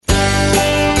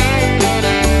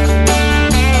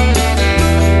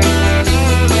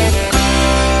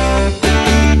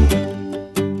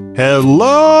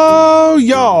Hello,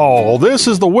 y'all. This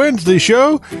is the Wednesday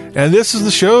show, and this is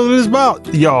the show that is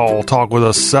about y'all talk with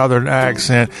a southern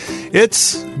accent.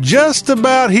 It's just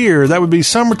about here. That would be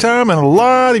summertime, and a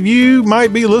lot of you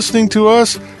might be listening to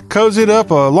us cozied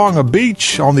up along a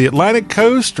beach on the Atlantic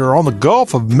coast or on the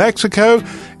Gulf of Mexico.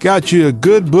 Got you a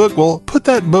good book. Well, put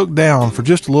that book down for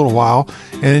just a little while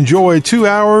and enjoy 2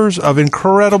 hours of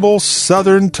incredible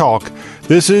southern talk.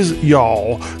 This is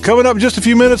Y'all. Coming up in just a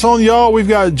few minutes on Y'all, we've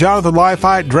got Jonathan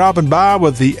Leifheit dropping by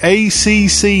with the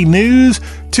ACC news.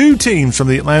 2 teams from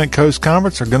the Atlantic Coast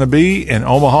Conference are going to be in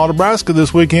Omaha, Nebraska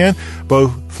this weekend.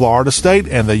 Both Florida State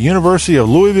and the University of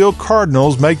Louisville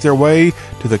Cardinals make their way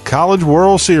to the College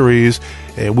World Series.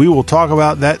 And we will talk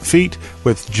about that feat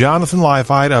with Jonathan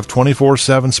Leifheit of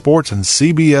 24/7 Sports and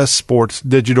CBS Sports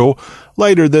Digital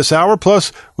later this hour.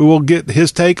 Plus, we will get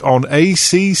his take on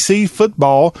ACC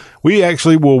football. We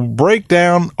actually will break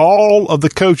down all of the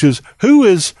coaches. Who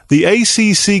is the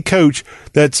ACC coach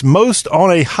that's most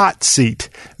on a hot seat?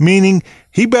 Meaning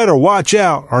he better watch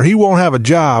out or he won't have a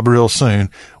job real soon.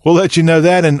 We'll let you know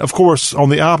that. And, of course, on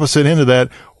the opposite end of that,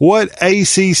 what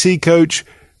ACC coach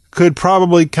could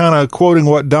probably, kind of quoting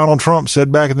what Donald Trump said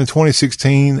back in the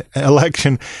 2016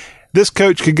 election, this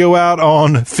coach could go out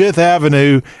on Fifth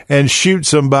Avenue and shoot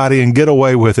somebody and get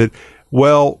away with it.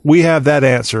 Well, we have that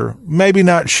answer. Maybe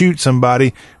not shoot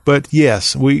somebody, but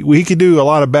yes, we could do a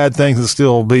lot of bad things and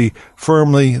still be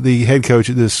firmly the head coach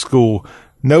at this school.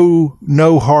 No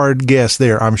hard guess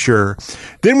there, I'm sure.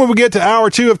 Then when we get to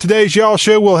hour 2 of today's Y'all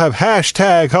show, we'll have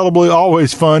hashtag Hullabaloo.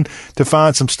 Always fun to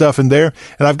find some stuff in there.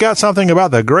 And I've got something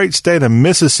about the great state of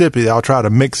Mississippi that I'll try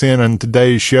to mix in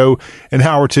today's show. In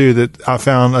hour 2 that I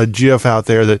found a GIF out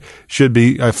there that should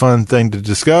be a fun thing to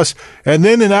discuss. And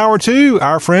then in hour 2,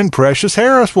 our friend Precious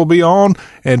Harris will be on.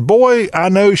 And boy, I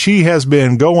know she has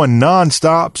been going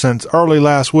nonstop since early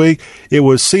last week. It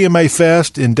was CMA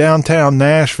Fest in downtown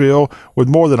Nashville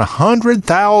with more than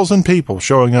 100,000 people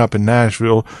showing up in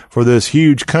Nashville for this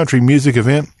huge country music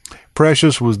event.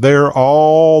 Precious was there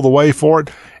all the way for it,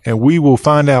 and we will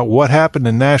find out what happened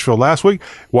in Nashville last week,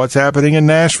 what's happening in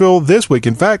Nashville this week.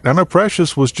 In fact, I know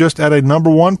Precious was just at a number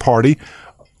 1 party.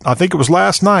 I think it was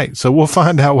last night. So we'll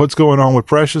find out what's going on with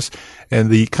Precious and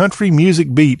the country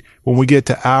music beat when we get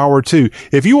to hour 2.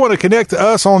 If you want to connect to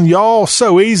us on Y'all,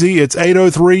 so easy. It's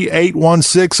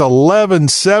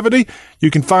 803-816-1170.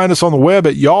 You can find us on the web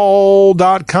at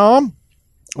y'all.com.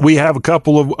 We have a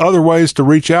couple of other ways to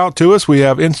reach out to us. We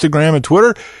have Instagram and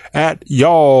Twitter at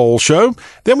Y'all Show.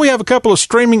 Then we have a couple of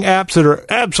streaming apps that are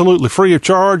absolutely free of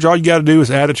charge. All you got to do is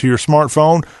add it to your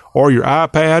smartphone or your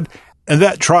iPad. And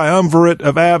that triumvirate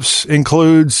of apps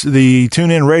includes the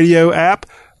TuneIn Radio app,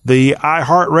 the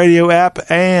iHeartRadio app,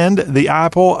 and the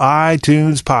Apple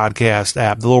iTunes podcast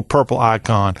app, the little purple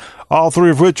icon. All 3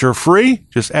 of which are free.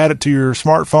 Just add it to your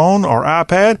smartphone or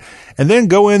iPad, and then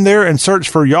go in there and search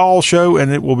for Y'all Show,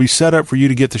 and it will be set up for you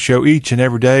to get the show each and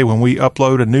every day. When we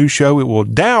upload a new show, it will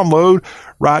download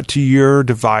right to your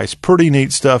device. Pretty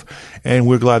neat stuff, and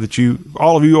we're glad that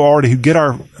all of you already who get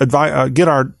our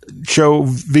show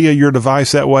via your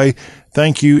device that way.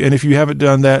 Thank you. And if you haven't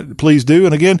done that, please do.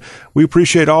 And again, we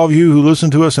appreciate all of you who listen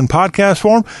to us in podcast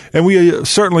form. And we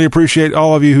certainly appreciate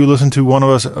all of you who listen to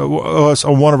us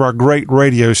on one of our great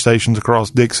radio stations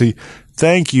across Dixie.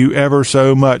 Thank you ever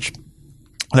so much.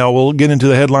 Now we'll get into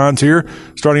the headlines here,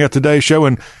 starting out today's show.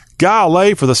 And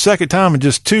golly, for the second time in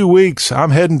just 2 weeks,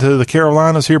 I'm heading to the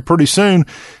Carolinas here pretty soon.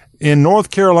 In North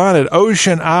Carolina at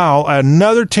Ocean Isle,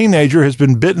 another teenager has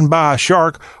been bitten by a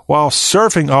shark while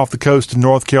surfing off the coast of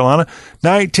North Carolina.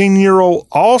 19-year-old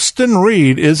Austin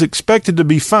Reed is expected to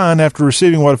be fined after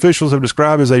receiving what officials have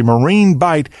described as a marine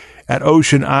bite at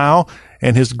Ocean Isle.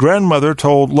 And his grandmother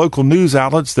told local news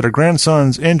outlets that her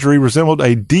grandson's injury resembled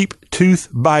a deep tooth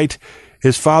bite.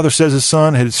 His father says his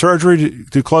son had surgery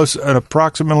to close an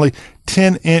approximately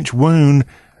 10-inch wound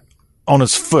on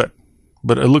his foot.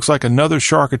 But it looks like another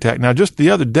shark attack. Now, just the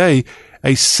other day,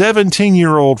 a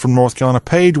 17-year-old from North Carolina,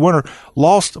 Paige Winter,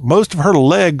 lost most of her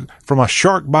leg from a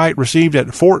shark bite received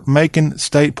at Fort Macon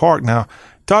State Park. Now,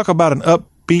 talk about an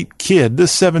upbeat kid.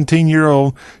 This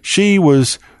 17-year-old, she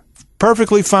was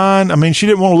perfectly fine. I mean, she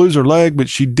didn't want to lose her leg, but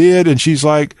she did, and she's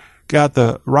like got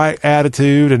the right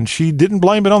attitude, and she didn't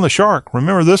blame it on the shark.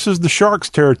 Remember, this is the shark's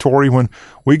territory. When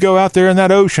we go out there in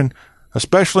that ocean,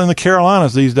 especially in the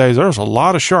Carolinas these days, there's a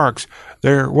lot of sharks.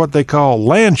 They're what they call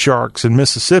land sharks in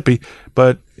Mississippi,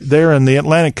 but they're in the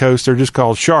Atlantic coast. They're just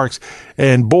called sharks.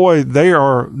 And boy, they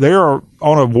are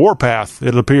on a warpath,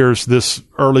 it appears, this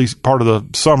early part of the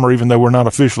summer, even though we're not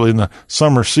officially in the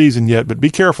summer season yet. But be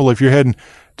careful if you're heading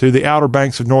to the Outer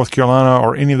Banks of North Carolina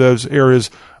or any of those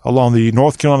areas along the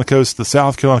North Carolina coast, the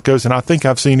South Carolina coast, and I think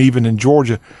I've seen even in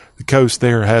Georgia, the coast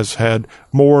there has had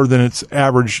more than its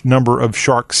average number of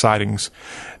shark sightings.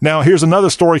 Now, here's another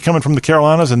story coming from the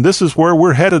Carolinas, and this is where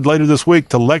we're headed later this week,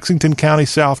 to Lexington County,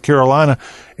 South Carolina,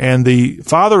 and the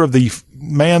father of the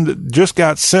man that just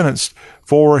got sentenced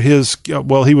for his,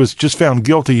 he was just found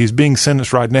guilty. He's being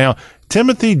sentenced right now.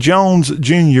 Timothy Jones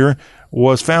Jr.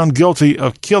 was found guilty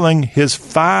of killing his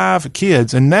 5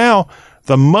 kids, and now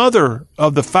the mother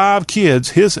of the 5 kids,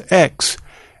 his ex,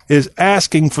 is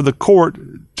asking for the court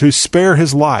to spare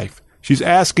his life. She's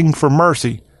asking for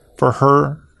mercy for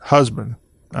her husband.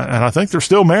 And I think they're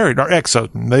still married, or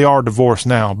ex-husband. They are divorced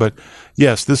now. But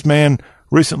yes, this man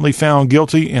recently found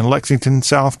guilty in Lexington,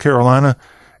 South Carolina,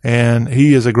 and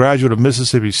he is a graduate of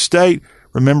Mississippi State.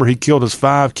 Remember, he killed his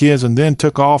 5 kids and then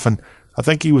took off, and I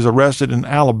think he was arrested in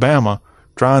Alabama,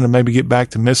 trying to maybe get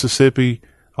back to Mississippi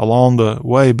along the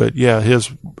way. But yeah, his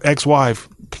ex-wife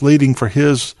pleading for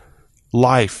his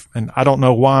life. And I don't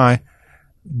know why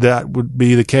that would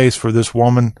be the case for this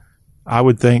woman. I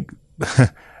would think,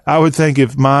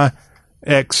 if my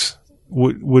ex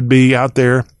would be out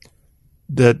there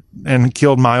and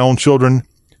killed my own children,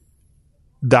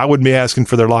 I wouldn't be asking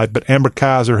for their life. But Amber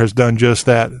Kaiser has done just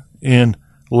that in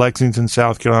Lexington,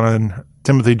 South Carolina, and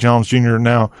Timothy Jones Jr.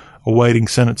 now awaiting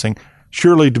sentencing,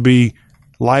 surely to be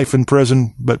life in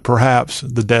prison, but perhaps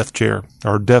the death chair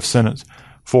or death sentence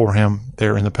for him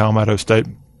there in the Palmetto State.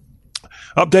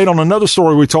 Update on another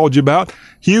story we told you about.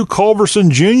 Hugh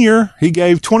Culverson Jr., he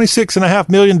gave $26.5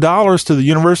 million to the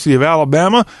University of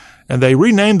Alabama, and they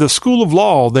renamed the School of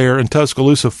Law there in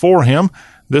Tuscaloosa for him.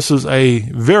 This is a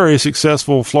very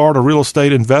successful Florida real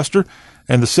estate investor,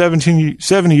 and the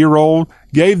 70-year-old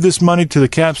gave this money to the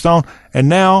capstone, and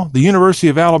now the University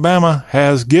of Alabama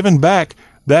has given back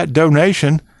that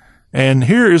donation. And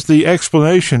here is the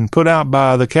explanation put out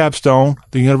by the capstone,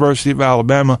 the University of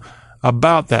Alabama,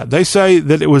 about that. They say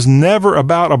that it was never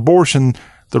about abortion,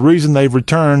 the reason they've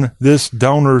returned this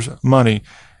donor's money.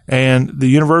 And the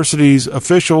university's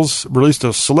officials released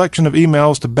a selection of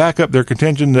emails to back up their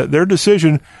contention that their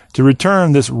decision to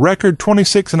return this record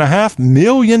 $26.5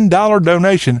 million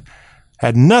donation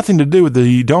had nothing to do with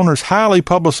the donor's highly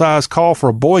publicized call for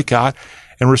a boycott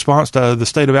in response to the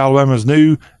state of Alabama's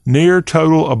new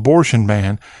near-total abortion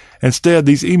ban. Instead,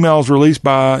 these emails released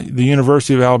by the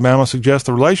University of Alabama suggest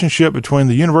the relationship between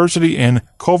the university and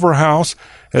Culverhouse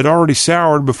had already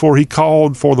soured before he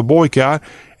called for the boycott,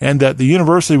 and that the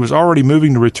university was already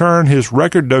moving to return his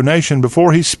record donation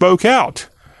before he spoke out.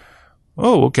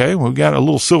 Oh, okay, we've got a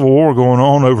little civil war going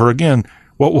on over, again,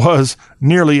 what was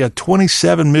nearly a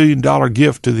 $27 million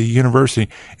gift to the university.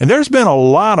 And there's been a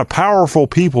lot of powerful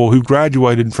people who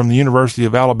graduated from the University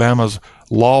of Alabama's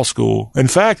law school. In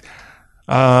fact,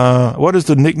 what is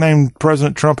the nickname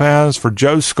President Trump has for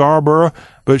Joe Scarborough?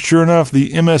 But sure enough,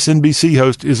 the MSNBC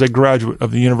host is a graduate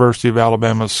of the University of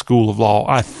Alabama's School of Law.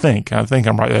 I think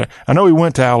I'm right there. I know he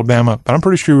went to Alabama, but I'm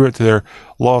pretty sure he went to their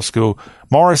law school.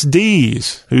 Morris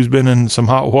Dees, who's been in some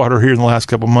hot water here in the last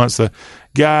couple of months, the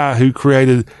guy who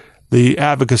created the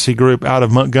advocacy group out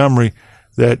of Montgomery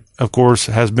that, of course,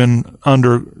 has been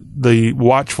under the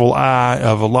watchful eye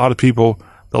of a lot of people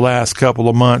the last couple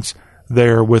of months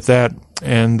there with that.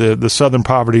 And the Southern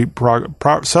Poverty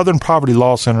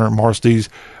Law Center, Morris Dees,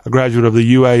 a graduate of the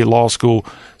UA Law School.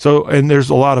 So, and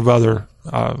there's a lot of other,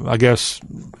 I guess,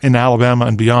 in Alabama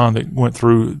and beyond that went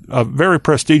through a very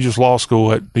prestigious law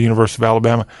school at the University of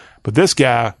Alabama. But this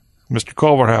guy, Mr.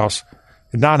 Culverhouse,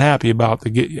 is not happy about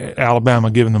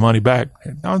Alabama giving the money back.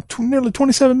 Nearly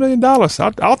 $27 million.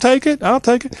 I'll take it. I'll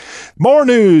take it. More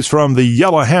news from the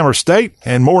Yellowhammer State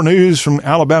and more news from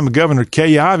Alabama Governor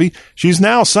Kay Ivey. She's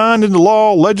now signed into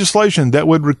law legislation that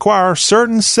would require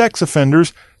certain sex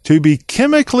offenders to be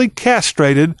chemically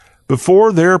castrated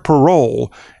before their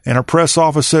parole. And her press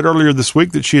office said earlier this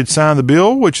week that she had signed the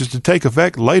bill, which is to take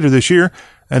effect later this year.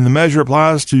 And the measure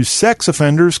applies to sex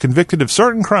offenders convicted of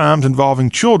certain crimes involving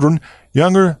children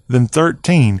younger than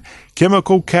 13.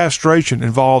 Chemical castration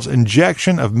involves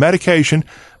injection of medication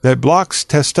that blocks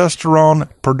testosterone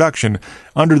production.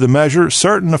 Under the measure,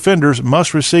 certain offenders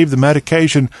must receive the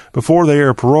medication before they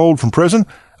are paroled from prison.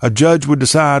 A judge would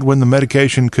decide when the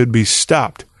medication could be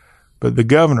stopped. But the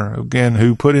governor, again,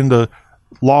 who put into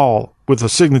law with a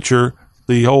signature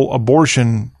the whole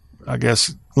abortion, I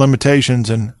guess, limitations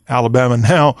in Alabama,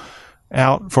 now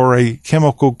out for a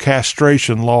chemical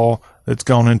castration law that's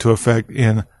gone into effect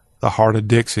in the heart of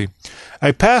Dixie.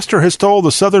 A pastor has told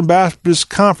the Southern Baptist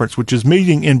Conference, which is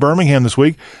meeting in Birmingham this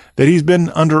week, that he's been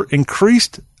under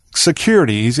increased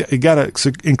security. He's got an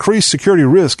increased security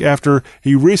risk after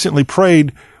he recently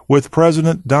prayed with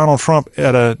President Donald Trump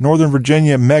at a Northern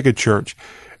Virginia mega church.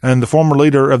 And the former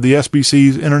leader of the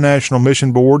SBC's International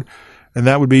Mission Board, and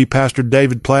that would be Pastor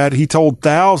David Platt, he told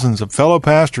thousands of fellow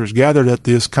pastors gathered at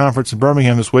this conference in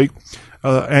Birmingham this week,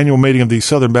 annual meeting of the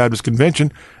Southern Baptist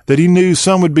Convention, that he knew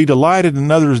some would be delighted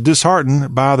and others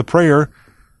disheartened by the prayer.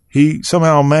 He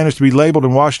somehow managed to be labeled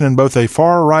in Washington both a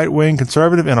far right-wing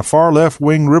conservative and a far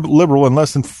left-wing liberal in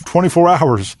less than 24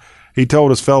 hours, he told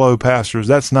his fellow pastors.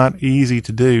 That's not easy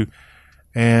to do.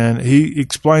 And he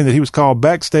explained that he was called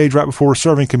backstage right before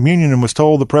serving communion and was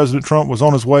told that President Trump was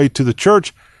on his way to the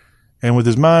church. And with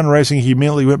his mind racing, he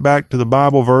immediately went back to the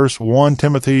Bible verse, 1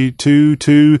 Timothy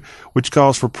 2:2, which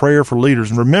calls for prayer for leaders.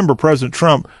 And remember, President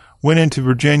Trump went into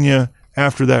Virginia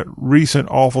after that recent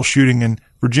awful shooting in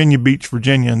Virginia Beach,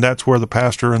 Virginia, and that's where the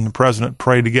pastor and the president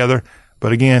prayed together.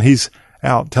 But again, he's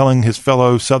out telling his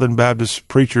fellow Southern Baptist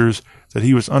preachers that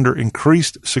he was under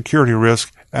increased security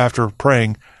risk after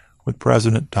praying with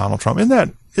President Donald Trump.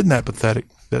 Isn't that pathetic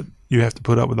that you have to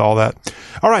put up with all that?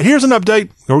 All right, here's an update.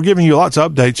 We're giving you lots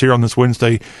of updates here on this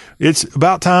Wednesday. It's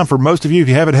about time for most of you, if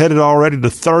you haven't headed already, to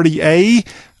 30A,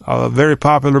 a very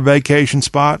popular vacation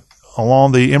spot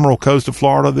along the Emerald Coast of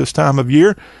Florida this time of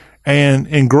year. And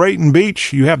in Grayton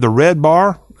Beach, you have the Red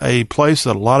Bar, a place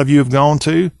that a lot of you have gone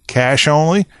to, cash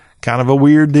only, kind of a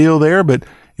weird deal there. But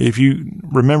if you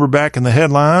remember back in the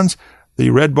headlines, the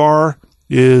Red Bar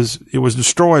it was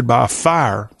destroyed by a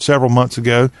fire several months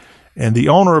ago. And the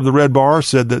owner of the Red Bar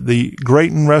said that the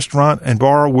Grayton restaurant and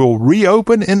bar will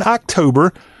reopen in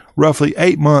October, roughly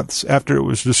 8 months after it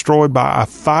was destroyed by a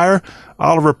fire.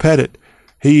 Oliver Pettit,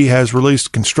 he has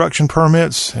released construction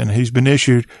permits and he's been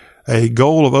issued a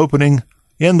goal of opening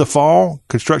in the fall.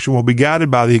 Construction will be guided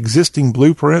by the existing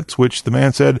blueprints, which the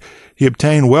man said he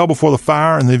obtained well before the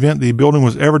fire in the event the building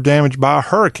was ever damaged by a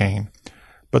hurricane.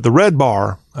 But the Red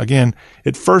Bar, again,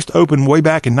 it first opened way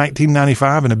back in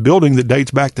 1995 in a building that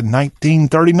dates back to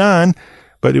 1939,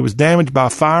 but it was damaged by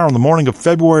fire on the morning of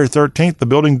February 13th. The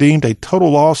building deemed a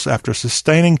total loss after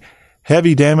sustaining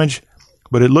heavy damage,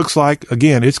 but it looks like,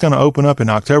 again, it's going to open up in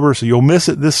October, so you'll miss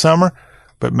it this summer.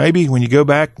 But maybe when you go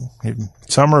back in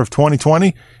summer of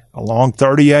 2020 along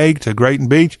 30A to Grayton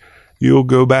Beach, you'll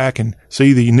go back and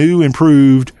see the new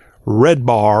improved Red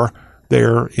Bar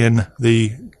there in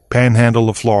the Panhandle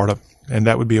of Florida. And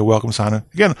that would be a welcome sign.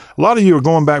 Again, a lot of you are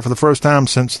going back for the first time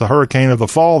since the hurricane of the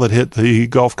fall that hit the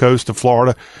Gulf Coast of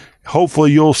Florida.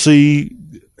 Hopefully you'll see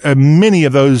many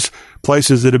of those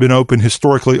places that have been open,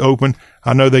 historically open.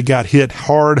 I know they got hit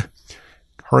hard.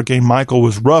 Hurricane Michael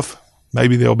was rough.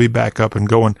 Maybe they'll be back up and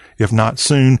going, if not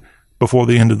soon, before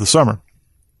the end of the summer.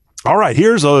 All right,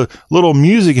 here's a little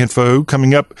music info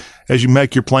coming up as you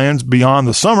make your plans beyond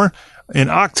the summer. In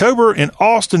October in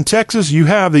Austin, Texas, you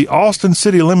have the Austin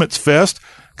City Limits Fest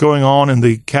going on in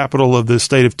the capital of the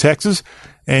state of Texas.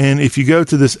 And if you go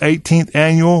to this 18th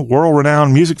annual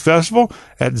world-renowned music festival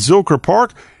at Zilker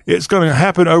Park, it's going to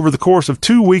happen over the course of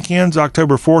 2 weekends,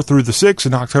 October 4th through the 6th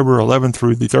and October 11th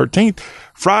through the 13th.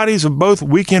 Fridays of both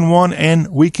weekend 1 and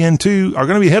weekend 2 are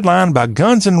going to be headlined by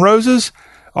Guns N' Roses,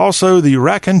 also the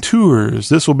Raconteurs.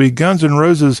 This will be Guns N'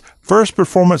 Roses' first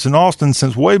performance in Austin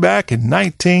since way back in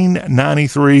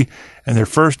 1993 and their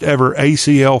first ever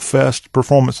ACL Fest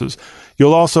performances.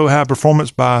 You'll also have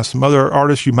performance by some other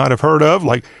artists you might have heard of,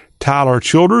 like Tyler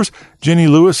Childers, Jenny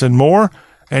Lewis, and more.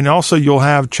 And also you'll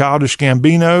have Childish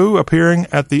Gambino appearing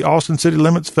at the Austin City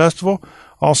Limits Festival.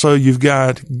 Also, you've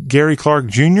got Gary Clark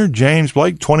Jr., James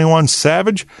Blake, 21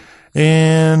 Savage,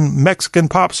 and Mexican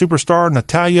pop superstar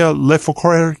Natalia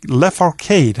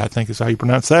Lafourcade, I think is how you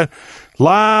pronounce that. A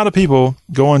lot of people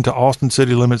going to Austin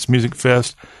City Limits Music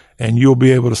Fest, and you'll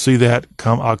be able to see that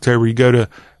come October. You go to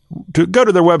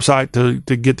their website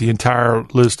to get the entire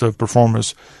list of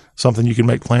performers, something you can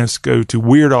make plans to go to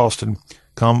Weird Austin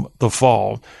come the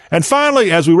fall. And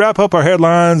finally, as we wrap up our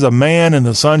headlines, a man in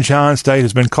the Sunshine State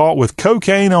has been caught with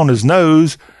cocaine on his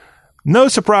nose. No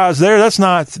surprise there. That's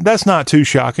not too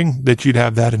shocking that you'd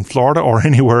have that in Florida or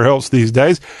anywhere else these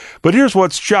days. But here's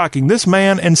what's shocking. This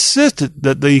man insisted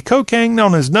that the cocaine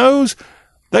on his nose,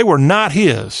 they were not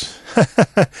his.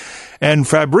 And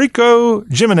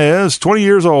Fabrico Jimenez, 20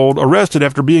 years old, arrested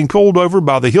after being pulled over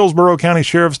by the Hillsborough County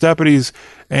Sheriff's deputies.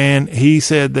 And he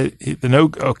said that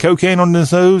the cocaine on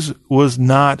his nose was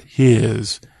not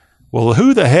his. Well,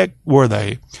 who the heck were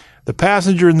they? The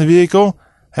passenger in the vehicle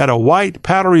had a white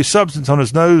powdery substance on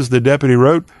his nose, the deputy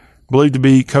wrote, believed to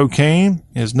be cocaine.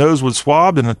 His nose was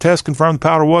swabbed and a test confirmed the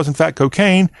powder was in fact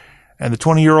cocaine. And the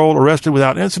 20-year-old arrested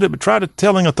without incident, but tried to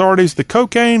telling authorities the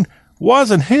cocaine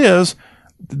wasn't his.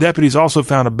 Deputies also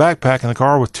found a backpack in the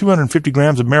car with 250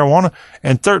 grams of marijuana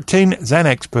and 13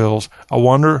 Xanax pills. I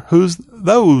wonder whose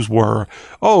those were.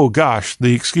 Oh, gosh,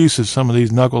 the excuses some of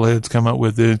these knuckleheads come up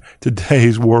with in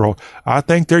today's world. I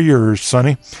think they're yours,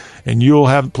 Sonny, and you'll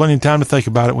have plenty of time to think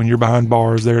about it when you're behind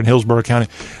bars there in Hillsborough County.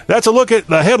 That's a look at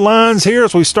the headlines here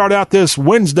as we start out this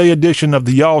Wednesday edition of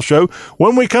the Y'all Show.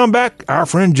 When we come back, our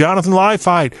friend Jonathan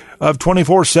Leifheit of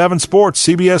 24/7 Sports,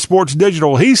 CBS Sports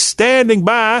Digital, he's standing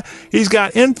by. He's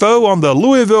got info on the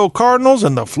Louisville Cardinals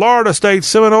and the Florida State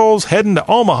Seminoles heading to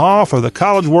Omaha for the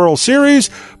College World Series.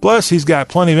 Plus, he's got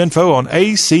plenty of info on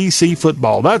ACC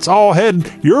football. That's all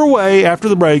headed your way after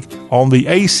the break on the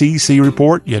ACC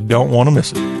Report. You don't want to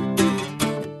miss it.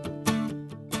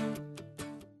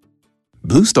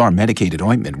 Blue Star medicated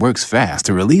ointment works fast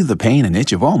to relieve the pain and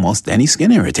itch of almost any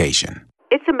skin irritation.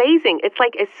 It's amazing. It's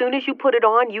like as soon as you put it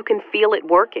on, you can feel it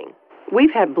working.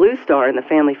 We've had Blue Star in the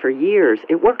family for years.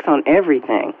 It works on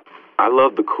everything. I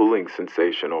love the cooling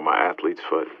sensation on my athlete's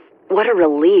foot. What a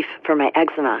relief for my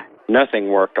eczema. Nothing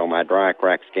worked on my dry,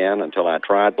 cracked skin until I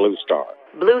tried Blue Star.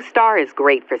 Blue Star is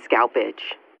great for scalp itch.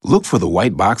 Look for the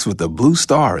white box with the Blue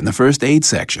Star in the first aid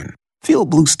section. Feel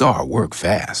Blue Star work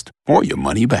fast, or your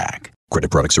money back. Credit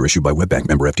products are issued by WebBank,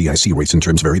 member FDIC. Rates and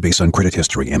terms vary based on credit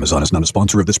history. Amazon is not a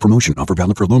sponsor of this promotion. Offer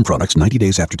valid for loan products 90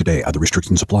 days after today. Other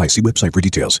restrictions apply. See website for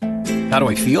details. How do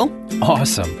I feel?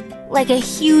 Awesome. Like a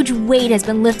huge weight has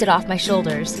been lifted off my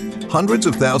shoulders. Hundreds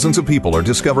of thousands of people are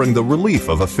discovering the relief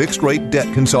of a fixed-rate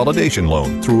debt consolidation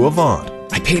loan through Avant.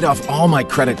 I paid off all my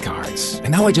credit cards,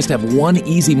 and now I just have one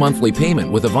easy monthly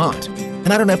payment with Avant.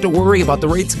 And I don't have to worry about the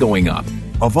rates going up.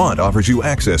 Avant offers you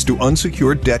access to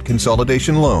unsecured debt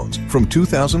consolidation loans from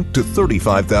 $2,000 to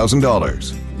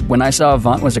 $35,000. When I saw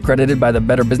Avant was accredited by the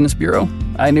Better Business Bureau,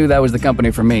 I knew that was the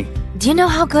company for me. Do you know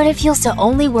how good it feels to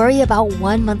only worry about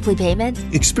one monthly payment?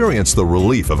 Experience the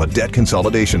relief of a debt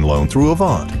consolidation loan through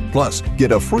Avant. Plus,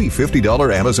 get a free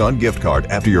 $50 Amazon gift card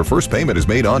after your first payment is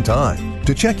made on time.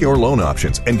 To check your loan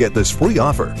options and get this free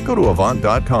offer, go to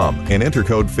Avant.com and enter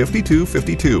code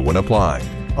 5252 when applying.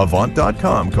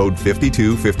 Avant.com, code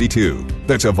 5252.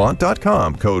 That's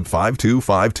Avant.com, code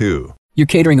 5252. You're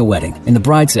catering a wedding, and the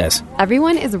bride says,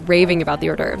 "Everyone is raving about the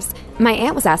hors d'oeuvres. My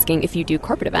aunt was asking if you do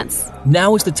corporate events."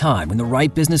 Now is the time when the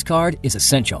right business card is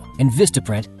essential, and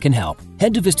Vistaprint can help.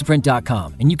 Head to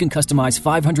Vistaprint.com, and you can customize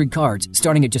 500 cards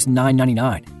starting at just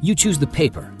 $9.99. You choose the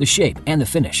paper, the shape, and the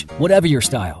finish. Whatever your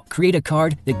style, create a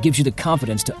card that gives you the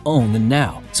confidence to own the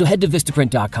now. So head to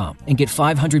Vistaprint.com and get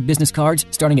 500 business cards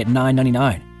starting at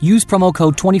 $9.99. Use promo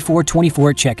code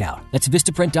 2424 at checkout. That's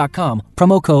Vistaprint.com,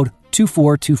 promo code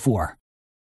 2424.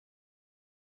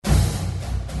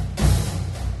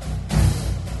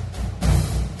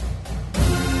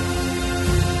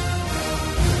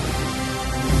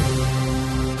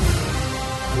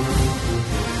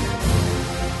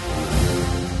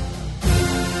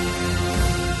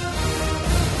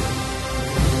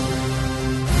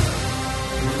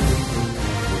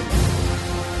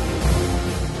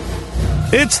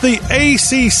 It's the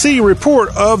ACC report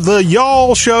of the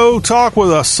Y'all Show. Talk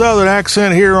with a Southern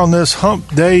accent here on this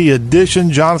Hump Day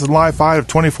edition. Jonathan Leifheit of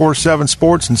 24/7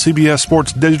 Sports and CBS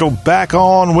Sports Digital back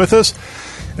on with us.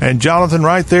 And Jonathan,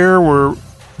 right there where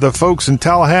the folks in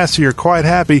Tallahassee are quite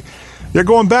happy. They're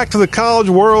going back to the College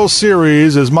World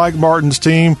Series as Mike Martin's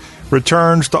team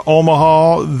returns to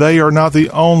Omaha. They are not the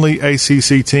only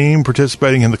ACC team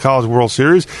participating in the College World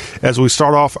Series. As we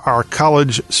start off our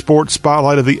college sports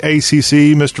spotlight of the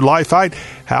ACC, Mr. Leifheit,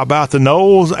 how about the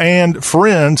Noles and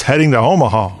Friends heading to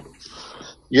Omaha?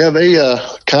 Yeah, they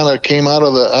kind of came out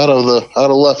of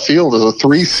left field as a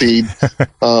 3 seed.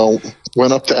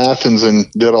 Went up to Athens and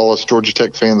did all us Georgia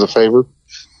Tech fans a favor,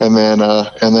 and then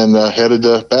headed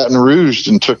to Baton Rouge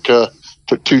and took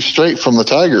 2 straight from the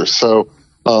Tigers. So.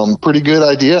 Pretty good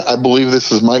idea. I believe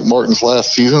this is Mike Martin's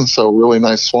last season, so really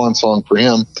nice swan song for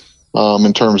him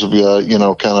in terms of,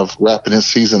 kind of wrapping his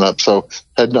season up. So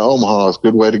heading to Omaha is a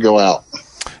good way to go out.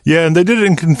 Yeah, and they did it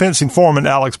in convincing form at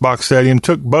Alex Box Stadium.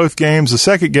 Took both games. The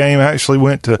second game actually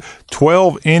went to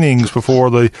 12 innings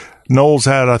before the Noles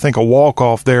had, I think, a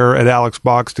walk-off there at Alex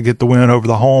Box to get the win over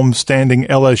the home-standing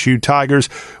LSU Tigers,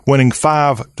 winning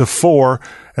 5-4.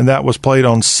 And that was played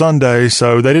on Sunday,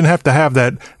 so they didn't have to have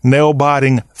that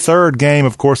nail-biting third game.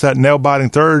 Of course, that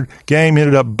nail-biting third game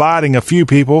ended up biting a few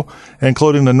people,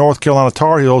 including the North Carolina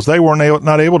Tar Heels. They weren't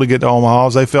not able to get to Omaha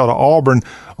as they fell to Auburn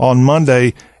on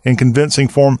Monday in convincing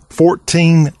form,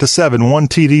 14-7, 1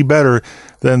 TD better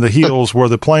than the Heels were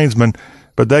the Plainsmen.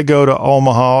 but they go to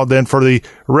Omaha. Then for the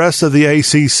rest of the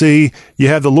ACC, you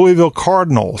have the Louisville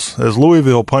Cardinals, as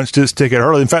Louisville punched its ticket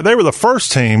early. In fact, they were the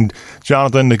first team,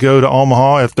 Jonathan, to go to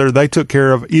Omaha after they took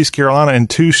care of East Carolina in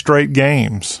 2 straight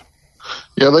games.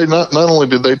 Yeah, they not only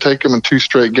did they take them in 2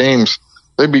 straight games,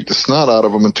 they beat the snot out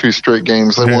of them in 2 straight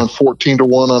games. They won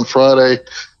 14-1 on Friday,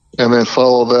 and then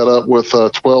followed that up with a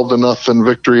 12-0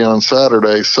 victory on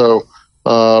Saturday. So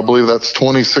I believe that's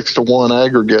 26-1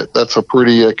 aggregate. That's a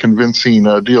pretty convincing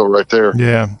deal right there.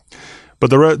 Yeah, but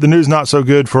the news not so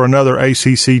good for another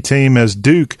ACC team as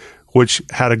Duke, which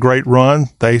had a great run.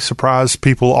 They surprised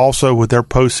people also with their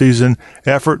postseason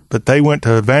effort, but they went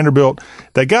to Vanderbilt.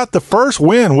 They got the first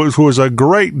win, which was a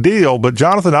great deal. But,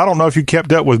 Jonathan, I don't know if you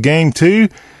kept up with Game 2,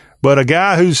 but a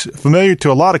guy who's familiar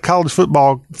to a lot of college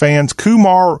football fans,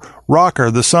 Kumar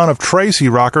Rocker, the son of Tracy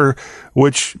Rocker,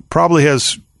 which probably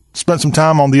has spent some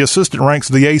time on the assistant ranks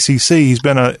of the ACC. He's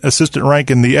been an assistant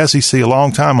rank in the SEC a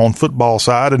long time on football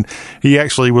side, and he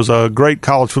actually was a great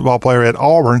college football player at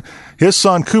Auburn. His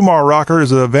son, Kumar Rocker,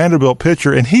 is a Vanderbilt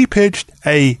pitcher, and he pitched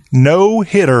a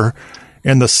no-hitter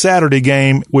in the Saturday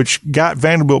game, which got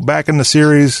Vanderbilt back in the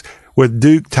series with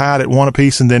Duke tied at 1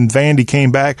 apiece, and then Vandy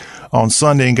came back on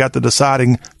Sunday and got the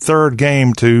deciding 3rd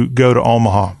game to go to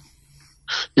Omaha.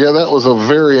 Yeah, that was a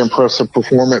very impressive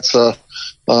performance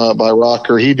by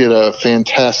Rocker. He did a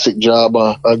fantastic job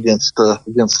against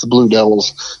the Blue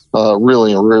Devils.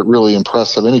 Really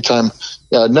impressive. Anytime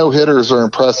no hitters are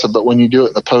impressive, but when you do it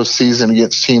in the postseason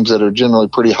against teams that are generally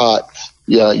pretty hot,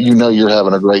 you're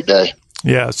having a great day.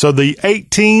 Yeah, so the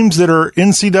 8 teams that are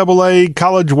NCAA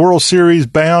College World Series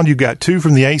bound, you got 2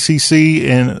 from the ACC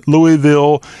in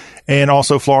Louisville and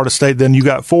also Florida State. Then you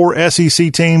got 4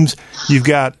 SEC teams. You've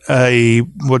got a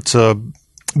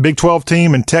Big 12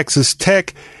 team in Texas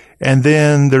Tech, and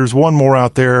then there's one more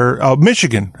out there,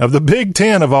 Michigan, of the Big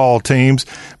 10 of all teams.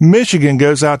 Michigan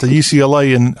goes out to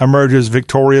UCLA and emerges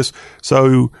victorious.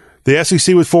 So the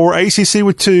SEC with 4, ACC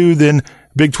with 2, then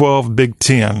Big 12, Big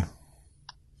 10.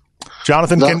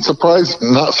 Jonathan, not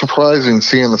surprising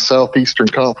seeing the Southeastern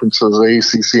Conferences,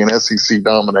 ACC and SEC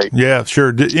dominate. Yeah,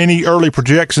 sure. Any early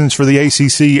projections for the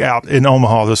ACC out in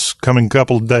Omaha this coming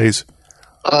couple of days?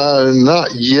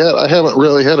 Not yet. I haven't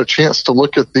really had a chance to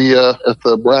look at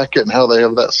the bracket and how they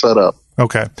have that set up.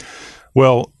 Okay.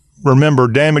 Well, remember,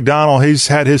 Dan McDonnell, he's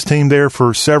had his team there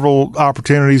for several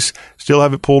opportunities, still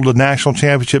haven't pulled a national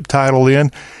championship title in.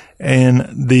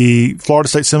 And the Florida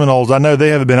State Seminoles, I know they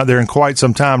haven't been out there in quite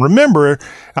some time. Remember,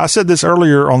 I said this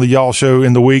earlier on the Y'all Show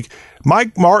in the week,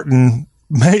 Mike Martin,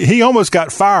 he almost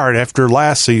got fired after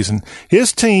last season.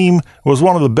 His team was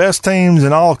one of the best teams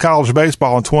in all of college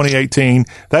baseball in 2018.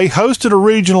 They hosted a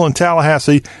regional in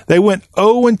Tallahassee. They went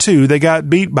 0-2. They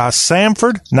got beat by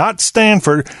Samford, not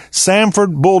Stanford,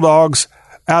 Samford Bulldogs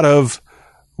out of,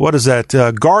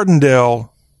 Gardendale,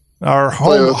 or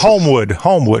Homewood,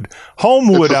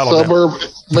 Alabama.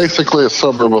 Basically a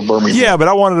suburb of Birmingham. Yeah, but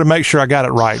I wanted to make sure I got it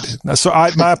right. So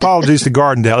my apologies to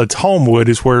Gardendale. It's Homewood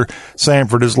is where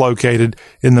Samford is located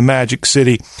in the Magic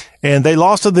City. And they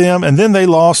lost to them, and then they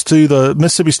lost to the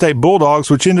Mississippi State Bulldogs,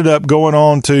 which ended up going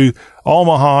on to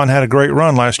Omaha and had a great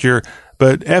run last year.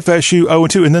 But FSU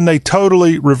 0-2, and then they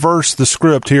totally reversed the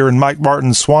script here in Mike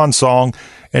Martin's swan song,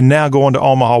 and now going to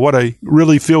Omaha. What a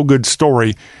really feel-good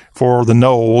story for the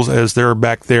Noles as they're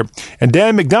back there. And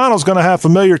Dan McDonnell's going to have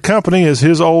familiar company as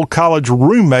his old college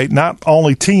roommate, not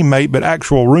only teammate, but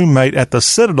actual roommate at the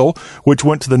Citadel, which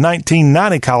went to the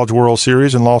 1990 College World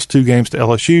Series and lost 2 games to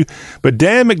LSU. But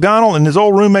Dan McDonnell and his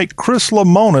old roommate, Chris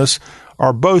Lemonis,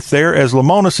 are both there, as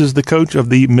Lemonis is the coach of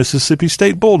the Mississippi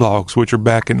State Bulldogs, which are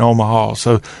back in Omaha.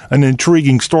 So an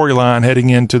intriguing storyline heading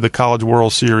into the College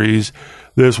World Series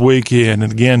this weekend.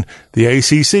 And again, the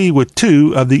ACC with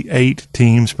 2 of the 8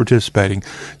 teams participating.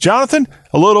 Jonathan,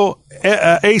 a little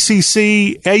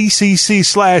ACC/SEC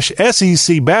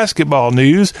basketball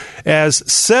news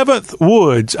as Seventh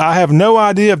Woods. I have no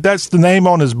idea if that's the name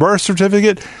on his birth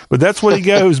certificate, but that's what he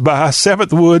goes by,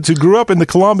 Seventh Woods, who grew up in the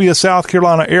Columbia, South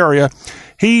Carolina area.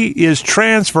 He is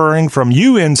transferring from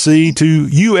UNC to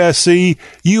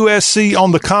USC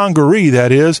on the Congaree,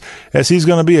 that is, as he's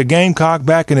going to be a Gamecock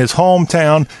back in his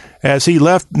hometown as he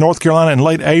left North Carolina in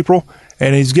late April,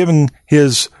 and he's giving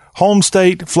his home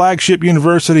state flagship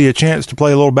university a chance to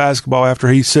play a little basketball after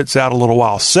he sits out a little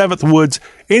while. Seventh Woods,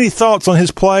 any thoughts on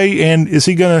his play, and is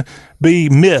he going to be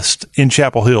missed in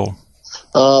Chapel Hill?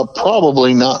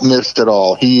 Probably not missed at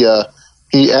all. He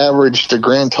averaged a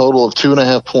grand total of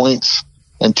 2.5 points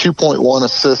and 2.1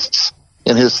 assists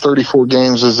in his 34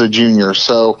 games as a junior.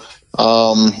 So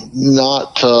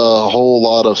Not a whole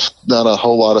lot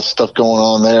of stuff going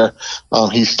on there.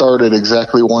 He started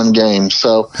exactly one game.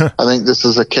 So I think this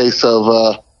is a case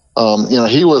of,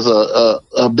 he was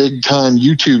a big time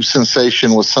YouTube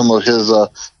sensation with some of his,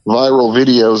 viral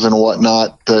videos and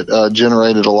whatnot that,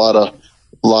 generated a lot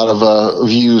of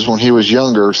views when he was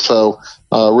younger. So,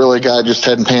 really a guy just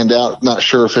hadn't panned out. Not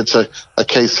sure if it's a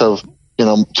case of,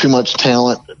 too much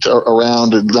talent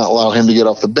around and not allow him to get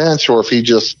off the bench, or if he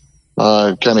just,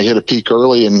 kind of hit a peak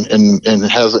early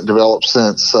and hasn't developed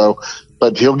since. So,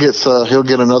 but he'll get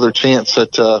another chance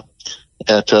at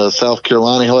South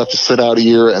Carolina. He'll have to sit out a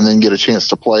year and then get a chance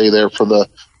to play there for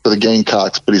the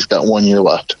Gamecocks, but he's got 1 year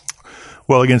left.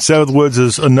 Well, again, Seth Woods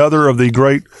is another of the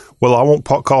great, well, I won't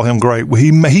call him great.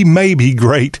 He may be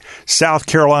great South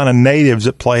Carolina natives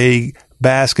that play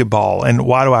basketball. And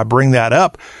why do I bring that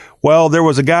up? Well, there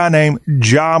was a guy named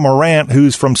Ja Morant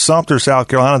who's from Sumter, South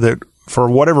Carolina, that for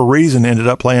whatever reason ended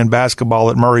up playing basketball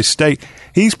at Murray State.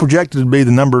 He's projected to be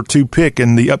the number 2 pick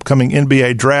in the upcoming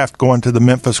NBA draft going to the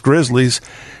Memphis Grizzlies.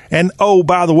 And, oh,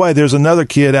 by the way, there's another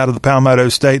kid out of the Palmetto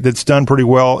State that's done pretty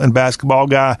well in basketball,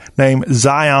 guy named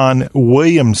Zion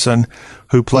Williamson,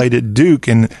 who played at Duke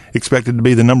and expected to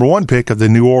be the number 1 pick of the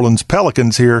New Orleans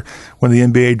Pelicans here when the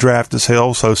NBA draft is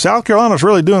held. So South Carolina's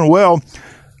really doing well.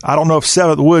 I don't know if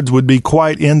Seth Woods would be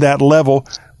quite in that level.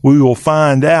 We will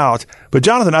find out. But,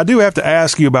 Jonathan, I do have to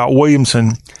ask you about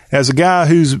Williamson. As a guy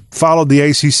who's followed the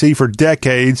ACC for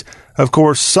decades, of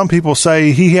course, some people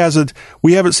say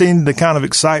we haven't seen the kind of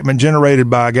excitement generated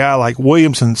by a guy like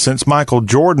Williamson since Michael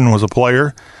Jordan was a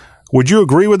player. Would you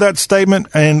agree with that statement?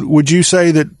 And would you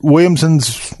say that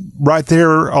Williamson's right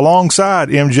there alongside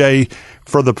MJ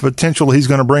for the potential he's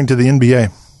going to bring to the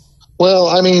NBA? Well,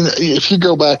 I mean, if you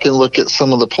go back and look at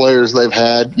some of the players they've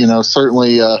had,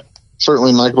 certainly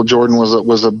Michael Jordan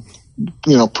was a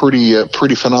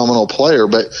pretty phenomenal player,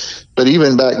 but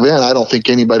even back then, I don't think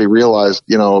anybody realized,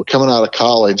 coming out of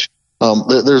college,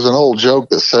 there's an old joke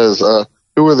that says,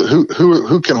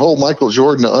 who can hold Michael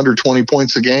Jordan to under 20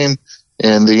 points a game?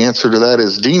 And the answer to that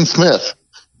is Dean Smith.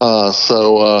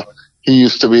 So he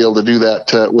used to be able to do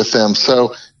that with them.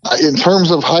 So in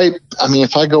terms of hype, I mean,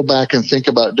 if I go back and think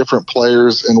about different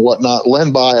players and whatnot,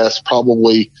 Len Bias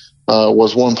probably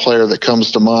was one player that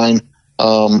comes to mind.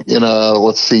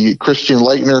 Let's see, Christian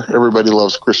Laettner. Everybody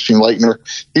loves Christian Laettner.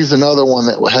 He's another one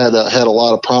that had a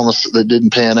lot of promise that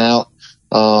didn't pan out.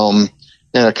 Kind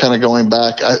of going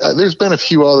back, there's been a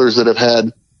few others that have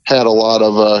had a lot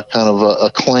of kind of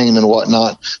acclaim and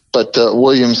whatnot, but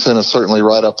Williamson is certainly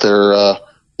right up there.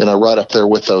 Right up there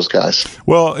with those guys.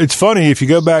 Well, it's funny, if you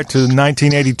go back to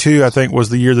 1982, I think was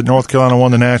the year that North Carolina won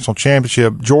the national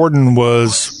championship. Jordan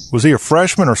was he a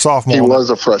freshman or sophomore? He was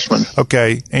a freshman.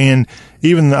 Okay. And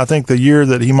even I think the year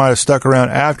that he might have stuck around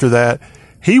after that,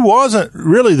 he wasn't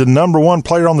really the number 1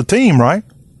 player on the team, right?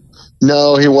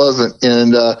 No, he wasn't.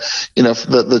 And,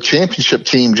 the championship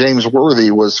team, James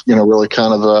Worthy was, really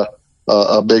kind of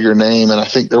a bigger name. And I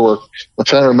think I'm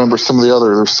trying to remember some of the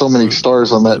other, there's so many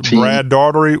stars on that team. Brad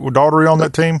Daugherty on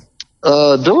that team?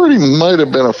 Daugherty might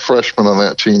have been a freshman on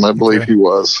that team. I believe he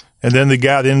was. And then the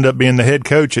guy that ended up being the head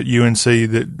coach at UNC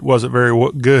that wasn't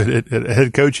very good at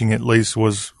head coaching, at least,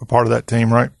 was a part of that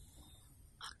team, right?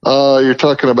 You're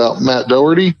talking about Matt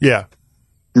Doherty? Yeah.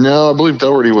 No, I believe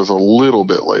Doherty was a little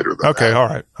bit later than that. All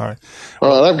right. All right.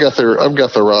 I've got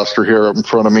the roster here up in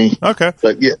front of me. Okay.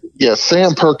 But yeah,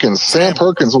 Sam Perkins. Sam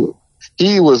Perkins,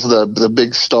 he was the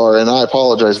big star, and I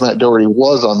apologize, Matt Doherty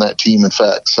was on that team, in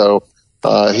fact. So,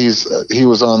 he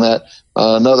was on that.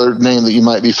 Another name that you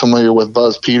might be familiar with,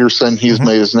 Buzz Peterson. He's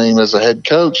made his name as a head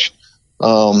coach.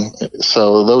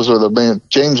 So those are the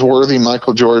James Worthy,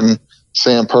 Michael Jordan,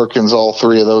 Sam Perkins, all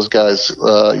three of those guys,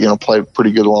 played a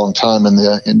pretty good long time in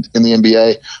the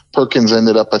NBA. Perkins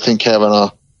ended up, I think, having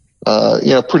a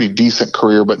pretty decent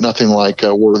career, but nothing like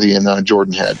Worthy and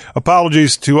Jordan had.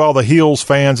 Apologies to all the Heels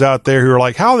fans out there who are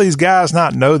like, how do these guys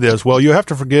not know this? Well, you have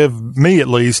to forgive me, at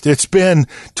least. It's been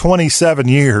 27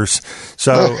 years.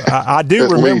 So I do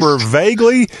remember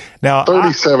vaguely. Now,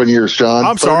 37 years, John.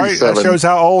 I'm sorry. That shows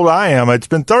how old I am. It's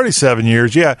been 37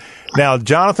 years. Yeah. Now,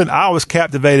 Jonathan, I was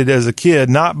captivated as a kid,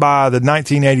 not by the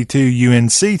 1982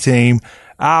 UNC team.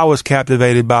 I was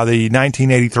captivated by the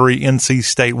 1983 NC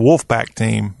State Wolfpack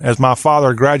team. As my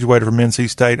father graduated from NC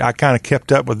State, I kind of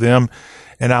kept up with them,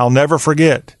 and I'll never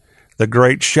forget the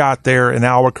great shot there in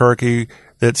Albuquerque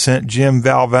that sent Jim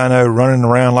Valvano running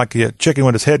around like a chicken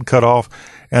with his head cut off,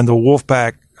 and the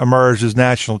Wolfpack emerged as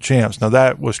national champs. Now,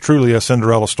 that was truly a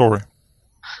Cinderella story.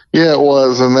 Yeah, it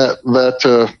was, and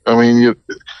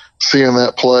seeing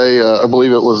that play. I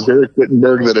believe it was Derek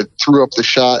Wittenberg that had threw up the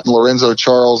shot, and Lorenzo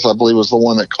Charles, I believe, was the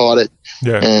one that caught it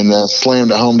and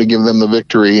slammed it home to give them the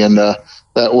victory. And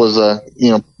that was a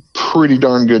pretty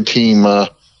darn good team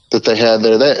that they had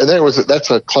there. That's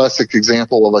a classic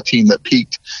example of a team that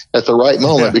peaked at the right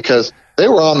moment because they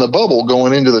were on the bubble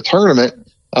going into the tournament.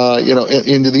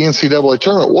 Into the NCAA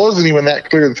tournament. It wasn't even that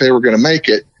clear that they were going to make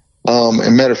it.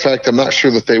 And matter of fact, I'm not sure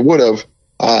that they would have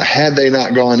had they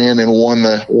not gone in and won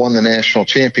the national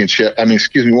championship. Won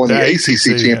the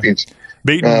ACC championship.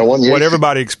 Beating what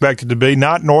everybody expected to be,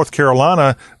 not North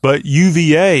Carolina, but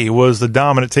UVA was the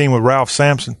dominant team with Ralph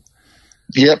Sampson.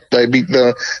 Yep, they beat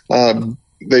but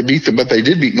they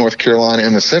did beat North Carolina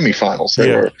in the semifinals.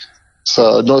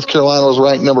 So North Carolina was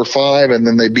ranked number 5, and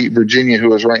then they beat Virginia, who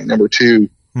was ranked number 2,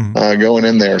 going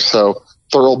in there. So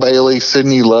Thurl Bailey,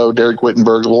 Sidney Lowe, Derek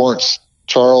Wittenberg, Lawrence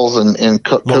Charles, and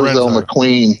Cozell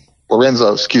McQueen.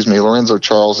 Lorenzo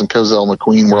Charles and Cozell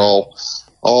McQueen were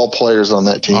all players on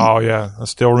that team. Oh yeah, I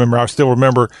still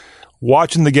remember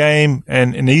watching the game,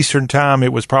 and in Eastern time,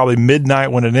 it was probably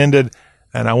midnight when it ended,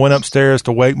 and I went upstairs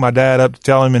to wake my dad up to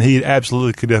tell him, and he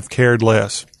absolutely could have cared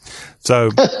less.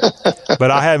 So,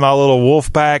 but I had my little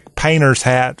Wolfpack painter's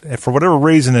hat. For whatever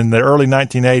reason, in the early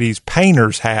 1980s,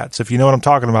 painter's hats, if you know what I'm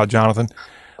talking about, Jonathan.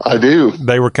 I do.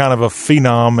 They were kind of a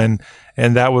phenom,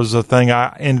 and that was the thing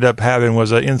I ended up having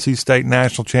was a NC State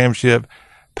National Championship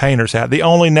painter's hat. The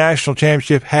only national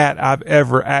championship hat I've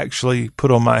ever actually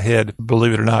put on my head,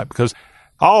 believe it or not, because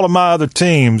all of my other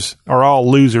teams are all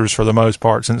losers for the most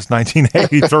part since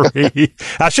 1983.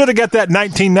 I should have got that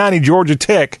 1990 Georgia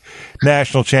Tech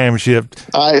national championship.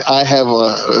 I have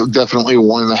definitely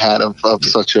worn the hat of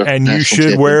such a and you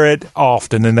should wear it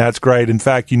often, and that's great. In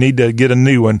fact, you need to get a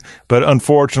new one. But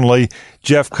unfortunately,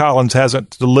 Jeff Collins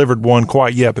hasn't delivered one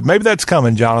quite yet. But maybe that's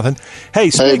coming, Jonathan.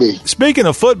 Hey, speaking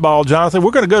of football, Jonathan,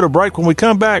 we're going to go to break. When we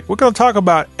come back, we're going to talk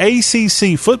about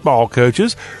ACC football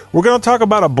coaches. We're going to talk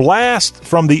about a blast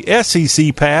from the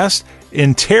SEC past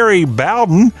in Terry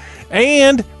Bowden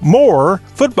and more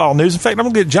football news. In fact, I'm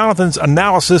going to get Jonathan's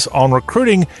analysis on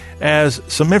recruiting as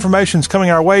some information is coming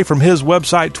our way from his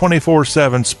website,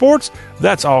 24/7 Sports.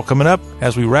 That's all coming up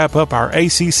as we wrap up our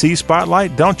ACC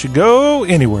Spotlight. Don't you go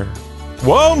anywhere.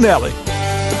 Whoa, Nelly.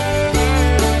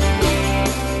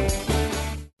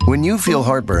 When you feel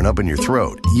heartburn up in your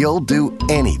throat, you'll do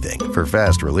anything for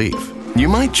fast relief. You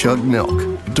might chug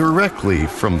milk directly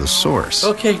from the source.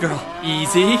 Okay, girl.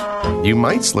 Easy. You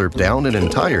might slurp down an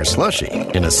entire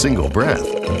slushie in a single breath.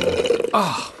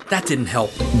 Oh, that didn't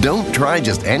help. Don't try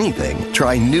just anything.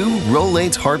 Try new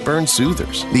Rolaids Heartburn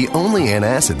Soothers, the only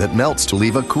antacid that melts to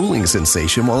leave a cooling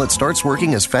sensation while it starts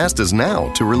working as fast as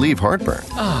now to relieve heartburn.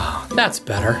 Oh, that's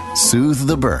better. Soothe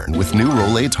the burn with new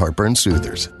Rolaids Heartburn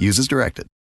Soothers. Use as directed.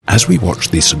 As we watch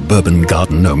the suburban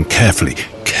garden gnome carefully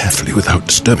without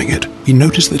disturbing it, we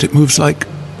notice that it moves like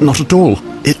not at all.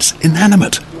 It's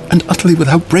inanimate and utterly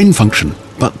without brain function.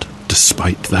 But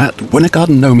despite that, when a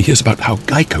garden gnome hears about how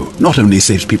Geico not only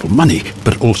saves people money,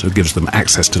 but also gives them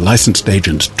access to licensed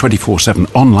agents 24/7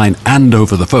 online and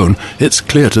over the phone, it's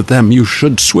clear to them you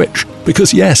should switch.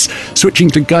 Because yes,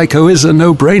 switching to Geico is a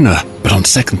no-brainer. But on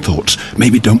second thoughts,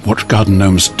 maybe don't watch garden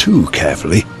gnomes too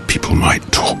carefully. People might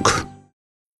talk.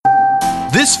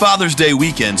 This Father's Day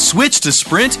weekend, switch to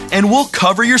Sprint and we'll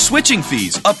cover your switching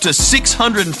fees up to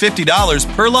 $650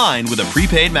 per line with a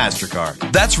prepaid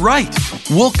MasterCard. That's right.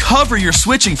 We'll cover your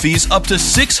switching fees up to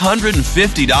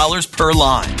 $650 per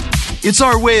line. It's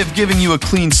our way of giving you a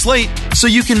clean slate so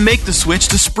you can make the switch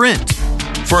to Sprint.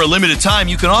 For a limited time,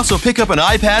 you can also pick up an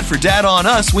iPad for Dad on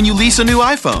Us when you lease a new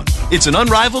iPhone. It's an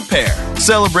unrivaled pair.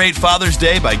 Celebrate Father's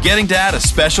Day by getting Dad a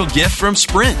special gift from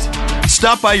Sprint.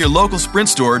 Stop by your local Sprint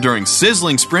store during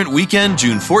Sizzling Sprint Weekend,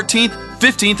 June 14th,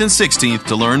 15th, and 16th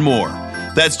to learn more.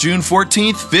 That's June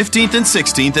 14th, 15th, and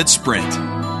 16th at Sprint.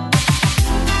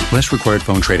 Less required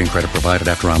phone trading credit provided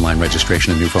after online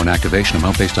registration and new phone activation.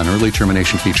 Amount based on early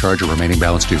termination fee charge or remaining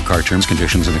balance due. Card terms,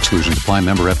 conditions, and exclusions apply.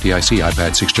 Member FDIC.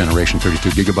 iPad 6th generation, 32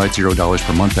 gigabytes, $0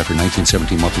 per month after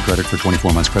 1917 monthly credit for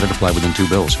 24 months credit. Apply within 2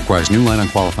 bills. Requires new line on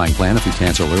qualifying plan. If you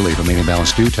cancel early, remaining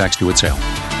balance due. Tax due at sale.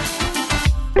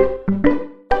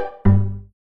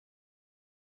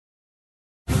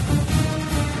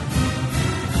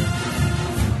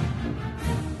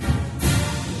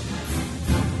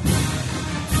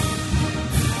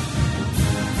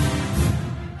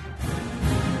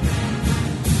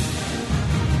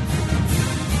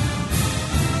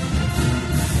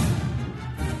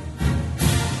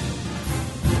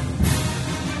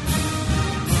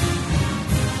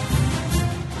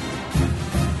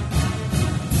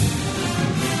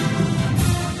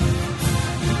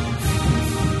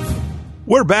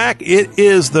 We're back. It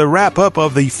is the wrap-up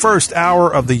of the first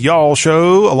hour of the Y'all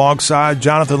Show alongside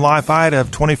Jonathan Leifheit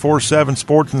of 24/7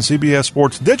 Sports and CBS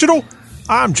Sports Digital.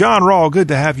 I'm John Rawl. Good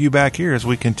to have you back here as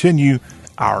we continue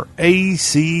our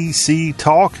ACC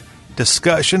talk,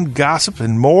 discussion, gossip,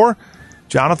 and more.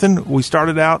 Jonathan, we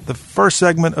started out the first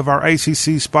segment of our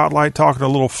ACC Spotlight talking a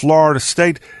little Florida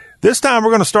State. This time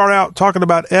we're going to start out talking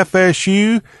about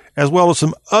FSU as well as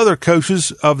some other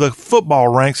coaches of the football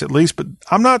ranks at least, but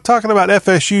I'm not talking about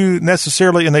FSU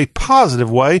necessarily in a positive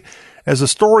way, as the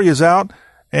story is out,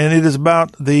 and it is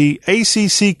about the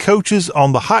ACC coaches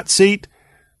on the hot seat.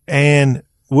 And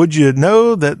would you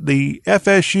know that the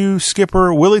FSU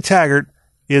skipper Willie Taggart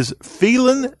is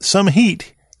feeling some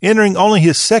heat, entering only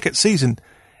his second season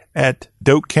at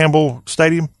Doak Campbell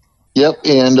Stadium? Yep,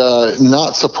 and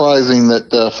not surprising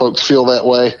that folks feel that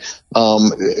way.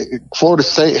 Florida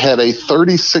State had a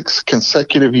 36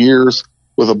 consecutive years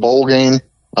with a bowl game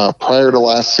prior to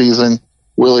last season.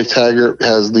 Willie Taggart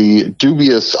has the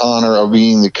dubious honor of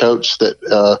being the coach that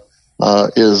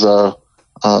is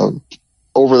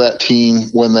over that team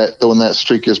when that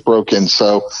streak is broken.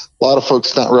 So a lot of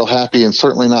folks not real happy, and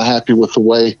certainly not happy with the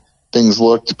way things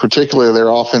looked, particularly their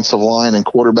offensive line and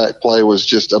quarterback play was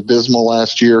just abysmal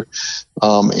last year.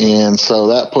 And so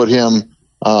that put him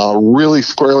really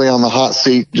squarely on the hot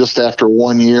seat just after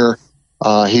 1 year.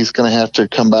 He's going to have to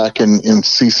come back and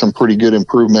see some pretty good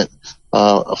improvement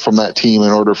from that team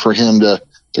in order for him to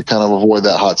kind of avoid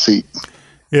that hot seat.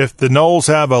 If the Noles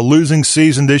have a losing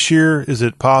season this year, is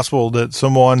it possible that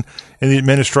someone in the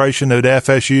administration at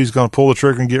FSU is going to pull the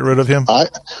trigger and get rid of him?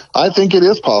 I think it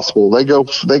is possible. They go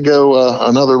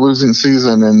another losing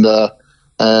season, and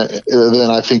then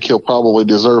I think he'll probably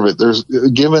deserve it. There's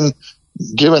given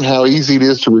how easy it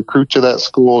is to recruit to that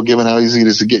school, given how easy it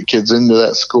is to get kids into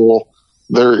that school,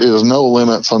 there is no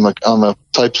limits on the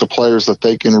types of players that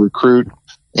they can recruit.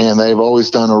 And they've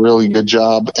always done a really good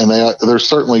job, and there's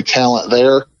certainly talent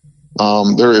there.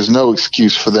 There is no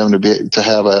excuse for them to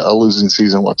have a losing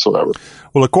season whatsoever.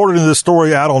 Well, according to the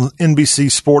story out on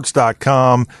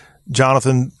NBCSports.com,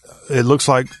 Jonathan, it looks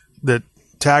like that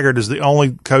Taggart is the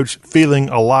only coach feeling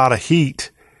a lot of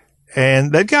heat.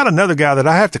 And they've got another guy that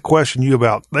I have to question you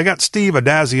about. They got Steve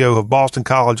Adazio of Boston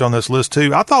College on this list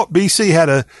too. I thought BC had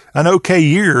an okay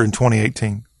year in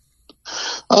 2018.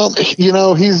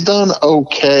 He's done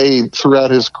okay throughout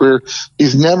his career.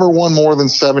 He's never won more than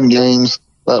 7 games.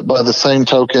 But by the same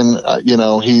token,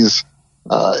 he's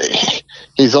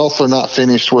also not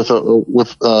finished with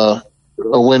a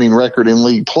winning record in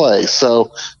league play.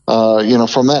 So,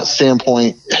 from that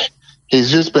standpoint,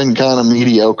 he's just been kind of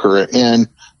mediocre, and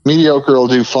mediocre will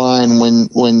do fine when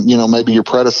maybe your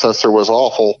predecessor was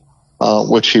awful,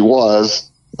 which he was.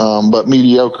 But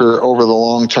mediocre over the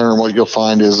long term, what you'll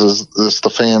find is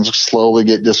the fans slowly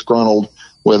get disgruntled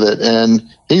with it. And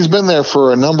he's been there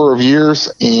for a number of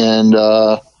years, and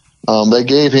they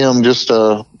gave him just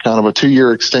a kind of a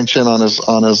 2-year extension on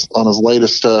his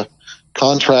latest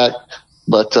contract.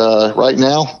 But right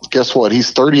now, guess what?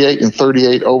 He's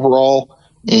 38-38 overall.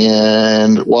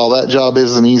 And while that job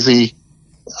isn't easy,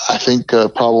 I think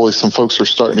probably some folks are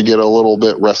starting to get a little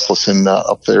bit restless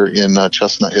up there in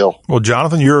Chestnut Hill. Well,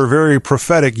 Jonathan, you're very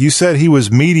prophetic. You said he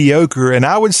was mediocre, and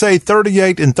I would say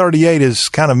 38-38 is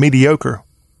kind of mediocre.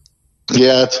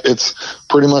 Yeah, it's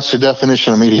pretty much the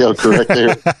definition of mediocre right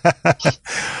there.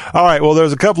 All right, well,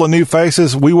 there's a couple of new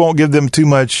faces. We won't give them too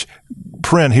much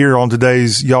print here on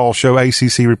today's Y'all Show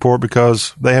ACC report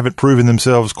because they haven't proven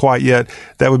themselves quite yet.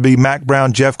 That would be Mack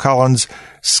Brown, Jeff Collins,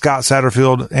 Scott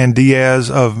Satterfield, and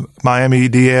Diaz of Miami,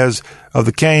 Diaz of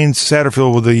the Canes,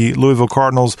 Satterfield with the Louisville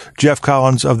Cardinals, Jeff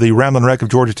Collins of the Ramblin' Wreck of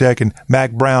Georgia Tech, and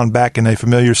Mack Brown back in a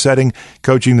familiar setting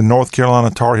coaching the North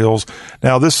Carolina Tar Heels.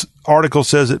 Now, this article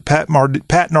says that Pat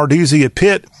Narduzzi at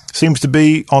Pitt seems to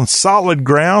be on solid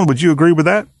ground. Would you agree with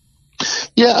that?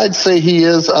 Yeah, I'd say he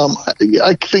is.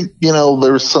 I think, they're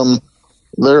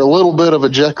a little bit of a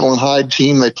Jekyll and Hyde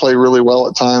team. They play really well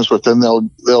at times, but then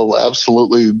they'll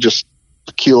absolutely just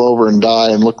keel over and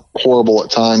die and look horrible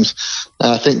at times.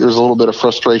 And I think there's a little bit of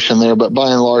frustration there, but by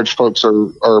and large, folks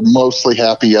are mostly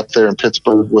happy up there in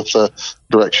Pittsburgh with the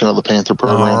direction of the Panther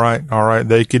program. All right.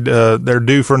 They're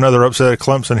due for another upset at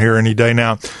Clemson here any day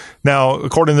now. Now,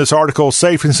 according to this article,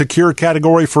 safe and secure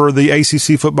category for the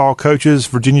ACC football coaches,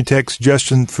 Virginia Tech's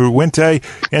Justin Fuente,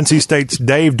 NC State's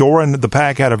Dave Doran. The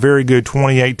Pack had a very good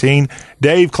 2018.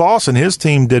 Dave Clawson, his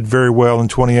team did very well in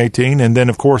 2018. And then,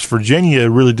 of course, Virginia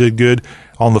really did good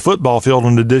on the football field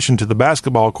in addition to the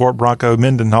basketball court. Bronco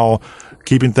Mendenhall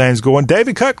keeping things going.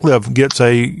 David Cutcliffe gets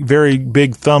a very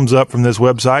big thumbs up from this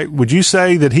website. Would you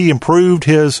say that he improved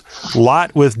his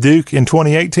lot with Duke in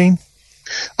 2018?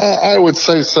 I would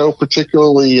say so,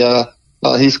 particularly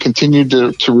he's continued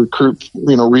to recruit,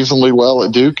 reasonably well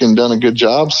at Duke and done a good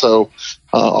job. So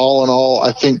all in all,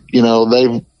 I think,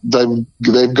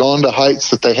 they've gone to heights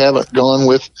that they haven't gone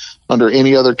with under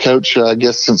any other coach, I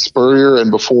guess, since Spurrier.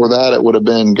 And before that, it would have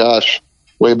been,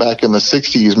 way back in the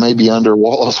 60s, maybe under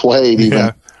Wallace Wade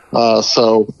even.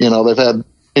 Yeah.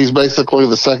 He's basically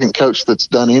the second coach that's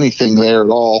done anything there at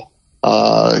all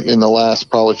in the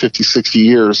last probably 50, 60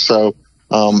 years. So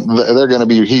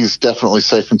he's definitely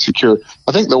safe and secure.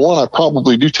 I think the one I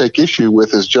probably do take issue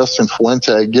with is Justin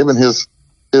Fuente. Given his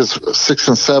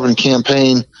 6-7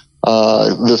 campaign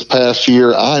this past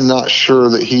year, I'm not sure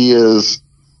that he is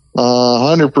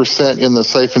 100% in the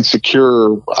safe and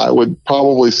secure. I would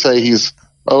probably say he's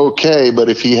okay, but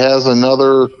if he has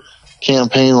another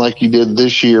campaign like he did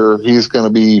this year, he's going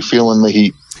to be feeling the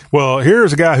heat. Well,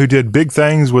 here's a guy who did big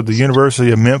things with the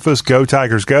University of Memphis. Go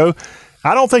Tigers, go.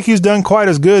 I don't think he's done quite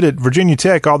as good at Virginia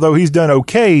Tech, although he's done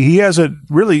okay. He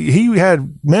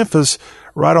had Memphis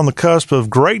right on the cusp of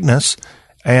greatness,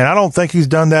 and I don't think he's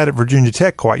done that at Virginia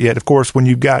Tech quite yet. Of course, when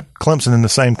you've got Clemson in the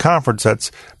same conference,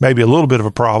 that's maybe a little bit of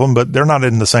a problem, but they're not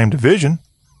in the same division.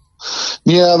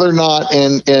 Yeah, they're not,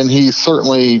 and he's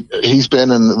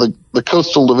been in the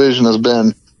Coastal Division has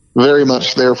been very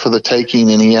much there for the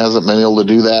taking, and he hasn't been able to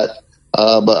do that.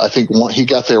 But I think he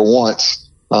got there once,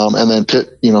 and then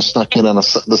Pitt, snuck in on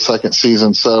the second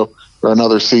season, or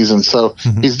another season. So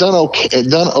he's done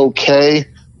okay.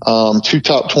 2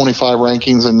 top 25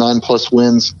 rankings and 9+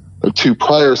 wins of 2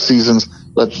 prior seasons,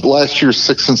 but last year's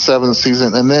 6-7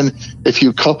 season. And then if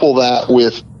you couple that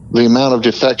with the amount of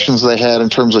defections they had in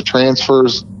terms of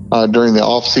transfers during the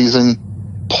off season,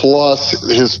 plus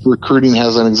his recruiting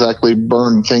hasn't exactly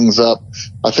burned things up.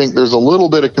 I think there's a little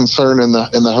bit of concern in the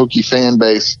Hokie fan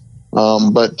base,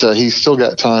 but he's still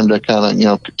got time to kind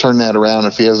of turn that around.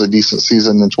 If he has a decent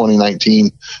season in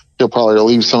 2019, he'll probably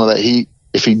relieve some of that heat.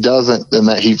 If he doesn't, then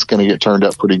that heat's going to get turned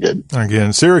up pretty good.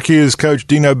 Again, Syracuse coach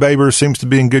Dino Babers seems to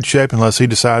be in good shape unless he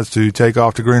decides to take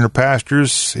off to greener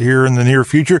pastures here in the near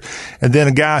future. And then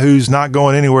a guy who's not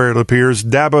going anywhere, it appears,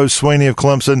 Dabo Swinney of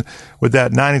Clemson, with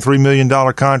that $93 million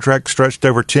contract stretched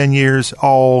over 10 years.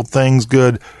 All things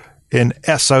good in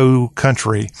SO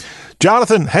country.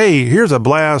 Jonathan, hey, here's a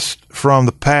blast from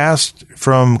the past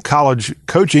from college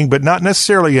coaching, but not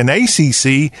necessarily an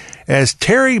ACC, as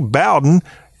Terry Bowden,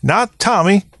 not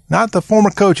Tommy, not the former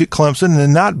coach at Clemson,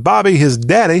 and not Bobby, his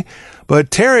daddy,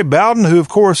 but Terry Bowden, who, of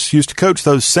course, used to coach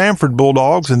those Samford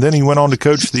Bulldogs, and then he went on to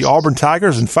coach the Auburn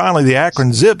Tigers and finally the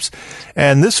Akron Zips.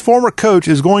 And this former coach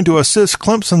is going to assist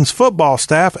Clemson's football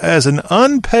staff as an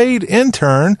unpaid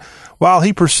intern while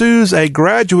he pursues a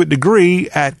graduate degree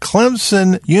at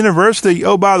Clemson University.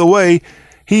 Oh, by the way,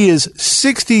 he is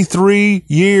 63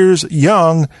 years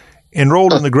young,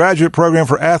 enrolled in the graduate program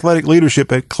for athletic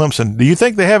leadership at Clemson. Do you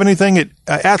think they have anything at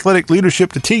athletic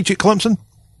leadership to teach at Clemson?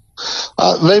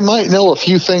 They might know a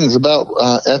few things about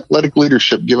athletic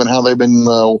leadership, given how they've been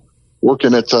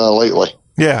working it lately.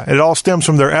 Yeah, it all stems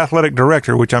from their athletic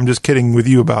director, which I'm just kidding with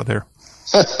you about there.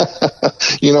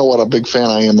 You know what a big fan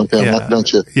I am of him,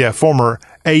 don't you? Yeah, former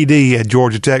AD at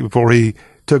Georgia Tech before he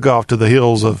took off to the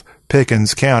hills of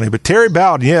Pickens County. But Terry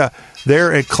Bowden,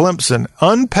 there at Clemson,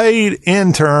 unpaid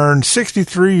intern,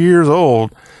 63 years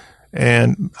old.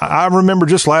 And I remember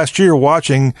just last year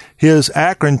watching his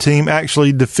Akron team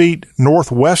actually defeat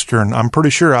Northwestern. I'm pretty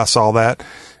sure I saw that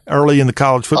early in the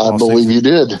college football season. I believe you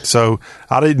did. So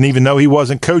I didn't even know he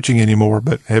wasn't coaching anymore,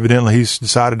 but evidently he's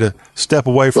decided to step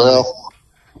away from it.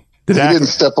 He didn't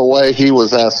step away. He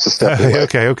was asked to step away.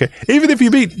 Okay. Even if you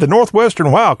beat the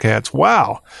Northwestern Wildcats,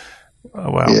 wow.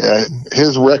 Wow. Yeah,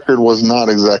 his record was not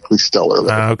exactly stellar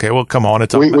there. Okay, well, come on.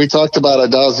 We talked about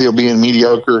Adazio being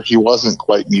mediocre. He wasn't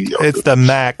quite mediocre. It's the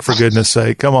MAC, for goodness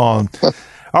sake. Come on.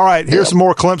 All right, here's some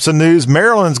more Clemson news.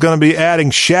 Maryland's going to be adding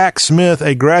Shaq Smith,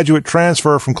 a graduate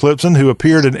transfer from Clemson who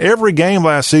appeared in every game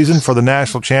last season for the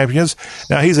national champions.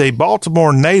 Now, he's a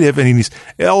Baltimore native, and he's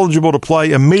eligible to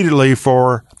play immediately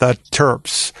for the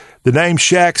Terps. The name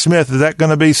Shaq Smith, is that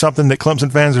going to be something that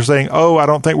Clemson fans are saying, I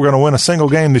don't think we're going to win a single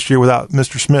game this year without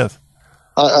Mr. Smith?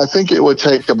 I think it would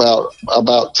take about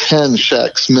 10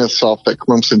 Shaq Smiths off that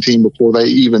Clemson team before they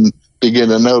even begin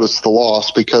to notice the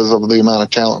loss because of the amount of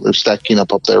talent they're stacking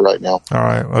up there right now. All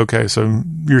right. Okay. So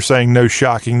you're saying no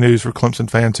shocking news for Clemson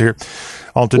fans here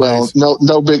on today's. Well,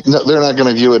 they're not going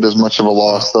to view it as much of a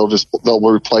loss. They'll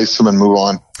replace them and move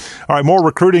on. All right, more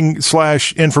recruiting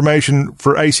 / information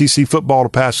for ACC football to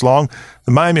pass along.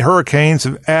 The Miami Hurricanes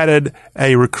have added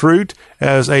a recruit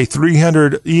as a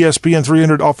ESPN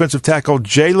 300 offensive tackle.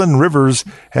 Jalen Rivers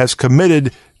has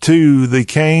committed to the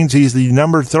Canes. He's the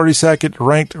number 32nd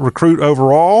ranked recruit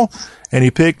overall, and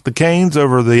he picked the Canes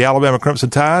over the Alabama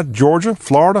Crimson Tide, Georgia,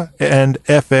 Florida, and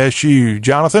FSU.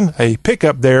 Jonathan, a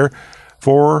pickup there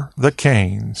for the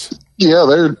Canes. Yeah,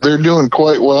 they're doing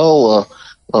quite well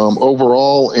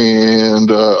overall,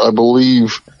 and I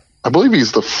believe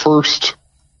he's the first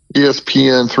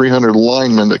ESPN 300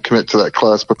 lineman to commit to that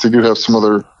class, but they do have some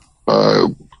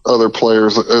other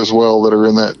players as well that are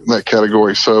in that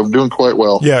category. So doing quite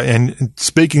well. Yeah, and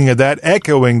speaking of that,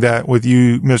 echoing that with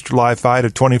you, Mr. Lifeite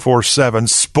of 24/7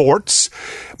 Sports,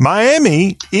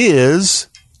 Miami is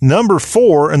number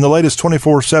 4 in the latest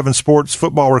 24/7 Sports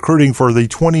football recruiting for the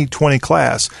 2020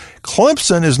 class.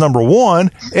 Clemson is number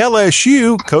 1.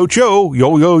 LSU, Coach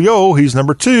yo, he's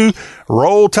number 2.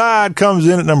 Roll Tide comes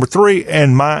in at number 3,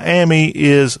 and Miami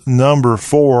is number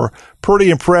 4. Pretty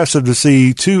impressive to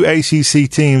see 2 ACC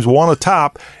teams, one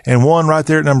atop and one right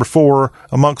there at number 4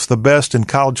 amongst the best in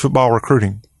college football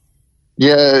recruiting.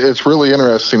 Yeah, it's really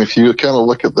interesting. If you kind of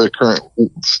look at the current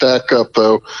stack up,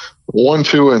 though, 1,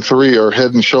 2, and 3 are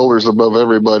head and shoulders above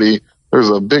everybody. There's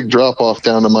a big drop off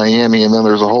down to Miami, and then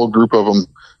there's a whole group of them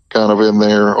kind of in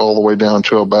there all the way down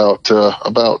to about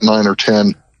 9 or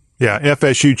 10. Yeah,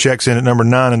 FSU checks in at number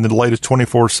 9 in the latest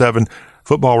 24/7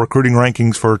 football recruiting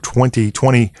rankings for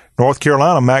 2020. North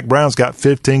Carolina, Mac Brown's got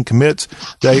 15 commits.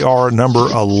 They are number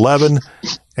 11.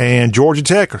 And Georgia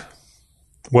Tech,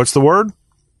 what's the word?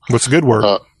 What's the good word?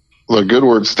 The good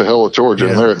word's to hell with Georgia,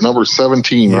 and they're at number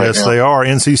 17 right now. Yes, they are.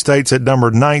 NC State's at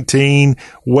number 19.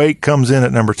 Wake comes in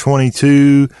at number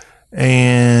 22.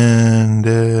 And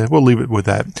we'll leave it with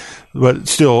that. But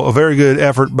still, a very good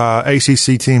effort by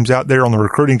ACC teams out there on the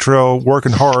recruiting trail,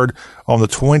 working hard on the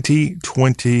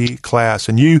 2020 class.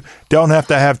 And you don't have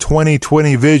to have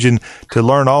 2020 vision to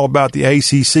learn all about the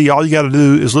ACC. All you got to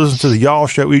do is listen to the Y'all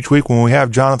Show each week when we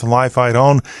have Jonathan Lifeite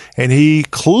on, and he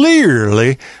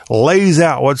clearly lays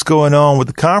out what's going on with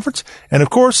the conference. And, of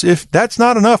course, if that's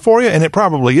not enough for you, and it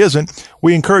probably isn't,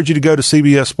 we encourage you to go to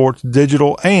CBS Sports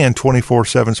Digital and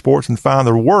 24/7 Sports and find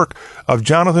the work of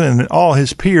Jonathan and all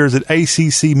his peers at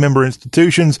ACC member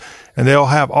institutions, and they'll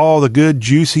have all the good,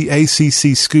 juicy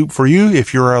ACC scoop for you.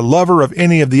 If you're a lover of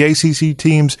any of the ACC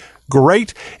teams,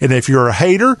 great. And if you're a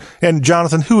hater, and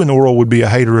Jonathan, who in the world would be a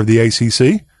hater of the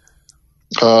ACC?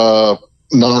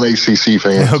 Non-ACC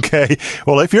fans. Okay.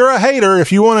 Well, if you're a hater,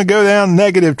 if you want to go down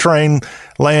negative train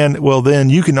land, well, then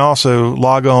you can also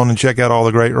log on and check out all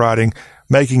the great writing,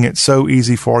 making it so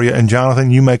easy for you. And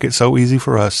Jonathan, you make it so easy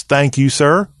for us. Thank you,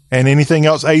 sir. And anything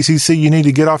else ACC you need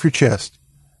to get off your chest?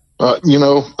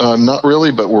 Not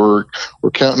really, but we're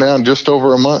counting down just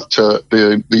over a month to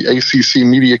the ACC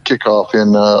media kickoff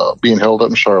being held up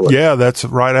in Charlotte. Yeah, that's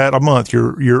right at a month.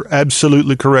 You're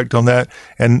absolutely correct on that.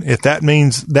 And if that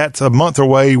means that's a month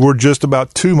away, we're just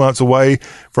about 2 months away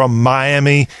from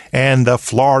Miami and the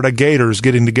Florida Gators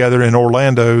getting together in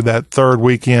Orlando that third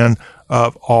weekend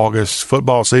of August.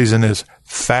 Football season is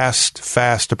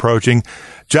fast approaching.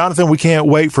 Jonathan, we can't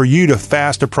wait for you to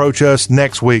fast approach us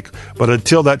next week. But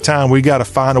until that time, we got to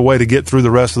find a way to get through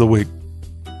the rest of the week.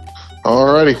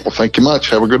 All righty. Well, thank you much.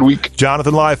 Have a good week.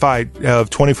 Jonathan Lifeite of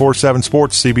 24/7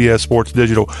 Sports, CBS Sports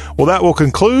Digital. Well, that will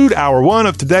conclude hour 1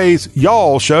 of today's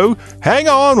Y'all Show. Hang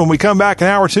on. When we come back in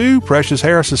hour 2, Precious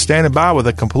Harris is standing by with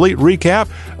a complete recap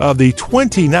of the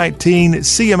 2019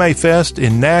 CMA Fest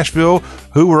in Nashville.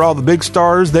 Who were all the big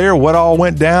stars there? What all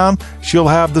went down? She'll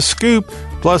have the scoop.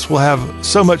 Plus, we'll have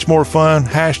so much more fun,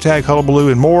 hashtag Hullabaloo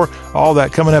and more. All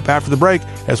that coming up after the break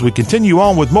as we continue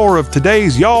on with more of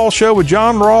today's Y'all Show with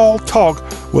John Rawl Talk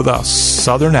with a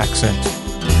Southern accent.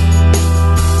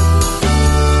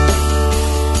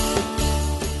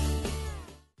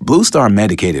 Blue Star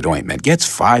Medicated Ointment gets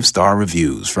 5-star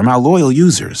reviews from our loyal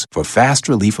users for fast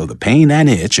relief of the pain and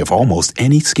itch of almost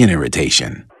any skin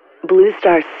irritation. Blue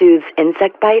Star soothes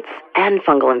insect bites and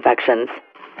fungal infections.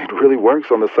 It really works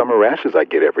on the summer rashes I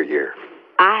get every year.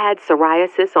 I had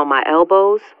psoriasis on my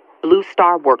elbows. Blue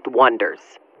Star worked wonders.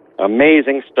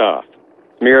 Amazing stuff.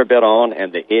 Smear a bit on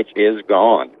and the itch is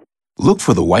gone. Look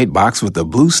for the white box with the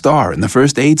blue star in the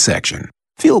first aid section.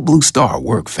 Feel Blue Star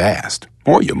work fast,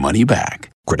 or your money back.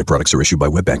 Credit products are issued by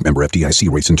WebBank, member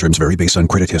FDIC. Rates and terms vary based on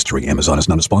credit history. Amazon is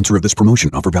not a sponsor of this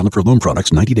promotion. Offer valid for loan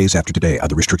products 90 days after today.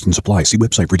 Other restrictions apply. See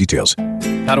website for details.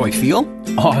 How do I feel?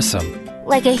 Awesome.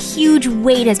 like a huge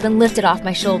weight has been lifted off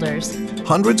my shoulders.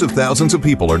 Hundreds of thousands of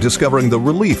people are discovering the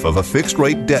relief of a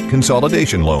fixed-rate debt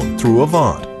consolidation loan through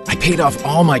Avant. I paid off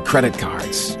all my credit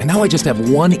cards, and now I just have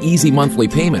one easy monthly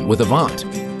payment with Avant.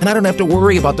 And I don't have to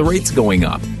worry about the rates going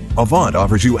up. Avant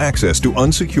offers you access to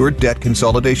unsecured debt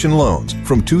consolidation loans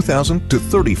from $2,000 to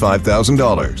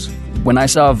 $35,000. When I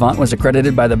saw Avant was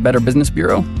accredited by the Better Business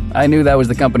Bureau, I knew that was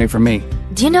the company for me.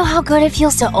 Do you know how good it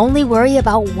feels to only worry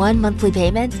about one monthly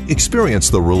payment? Experience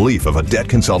the relief of a debt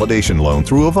consolidation loan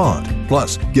through Avant.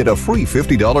 Plus, get a free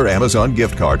 $50 Amazon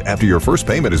gift card after your first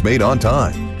payment is made on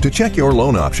time. To check your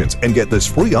loan options and get this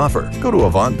free offer, go to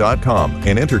Avant.com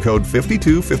and enter code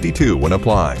 5252 when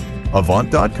applying.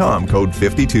 Avant.com, code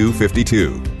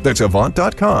 5252. That's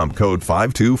Avant.com, code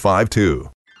 5252.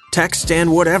 Text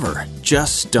and whatever.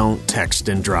 Just don't text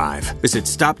and drive. Visit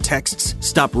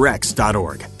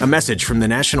StopTextsStopWrecks.org. A message from the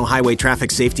National Highway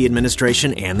Traffic Safety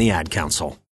Administration and the Ad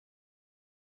Council.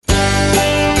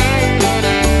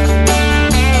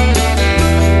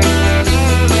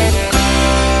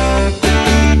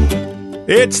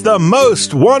 It's the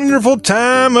most wonderful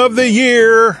time of the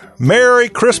year. Merry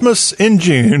Christmas in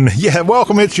June. Yeah,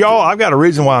 welcome. It's y'all. I've got a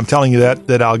reason why I'm telling you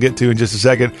that I'll get to in just a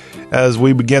second as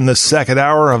we begin the second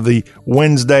hour of the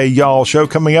Wednesday Y'all Show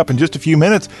coming up in just a few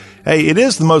minutes. Hey, it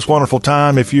is the most wonderful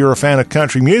time if you're a fan of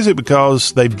country music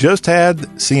because they've just had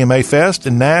CMA Fest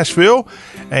in Nashville.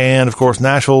 And, of course,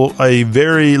 Nashville, a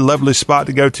very lovely spot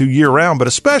to go to year-round, but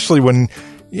especially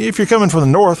if you're coming from the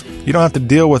north, you don't have to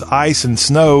deal with ice and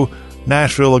snow.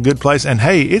 Nashville, a good place. And,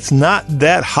 hey, it's not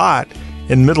that hot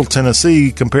in Middle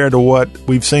Tennessee compared to what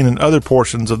we've seen in other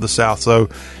portions of the South. So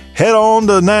head on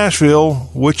to Nashville,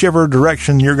 whichever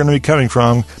direction you're going to be coming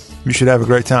from. You should have a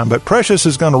great time. But Precious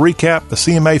is going to recap the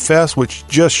CMA Fest, which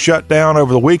just shut down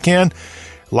over the weekend.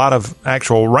 A lot of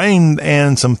actual rain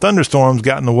and some thunderstorms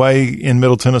got in the way in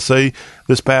Middle Tennessee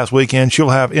this past weekend. She'll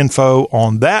have info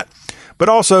on that. But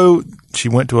also, she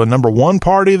went to a number one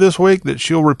party this week that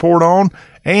she'll report on.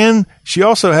 And she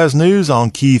also has news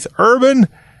on Keith Urban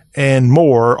and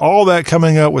more. All that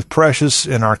coming up with Precious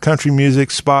in our country music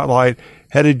spotlight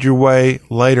headed your way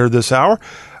later this hour.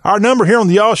 Our number here on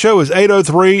the Y'all Show is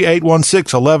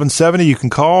 803-816-1170. You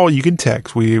can call, you can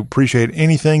text. We appreciate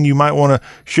anything you might want to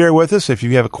share with us. If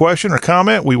you have a question or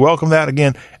comment, we welcome that.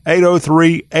 Again,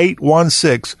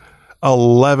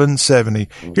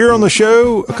 803-816-1170. Here on the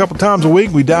show, a couple times a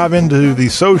week, we dive into the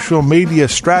social media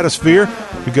stratosphere.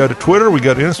 We go to Twitter, we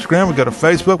go to Instagram, we go to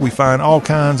Facebook. We find all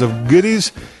kinds of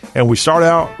goodies. And we start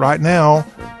out right now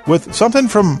with something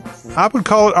from, I would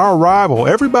call it our rival.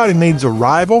 Everybody needs a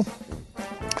rival,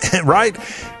 right?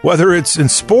 Whether it's in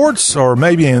sports or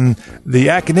maybe in the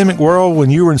academic world. When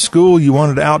you were in school, you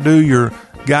wanted to outdo your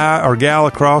guy or gal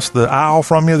across the aisle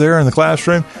from you there in the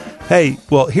classroom. Hey,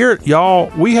 well, here, y'all,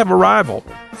 we have a rival.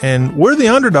 And we're the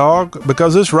underdog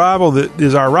because this rival that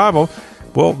is our rival,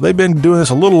 well, they've been doing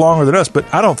this a little longer than us,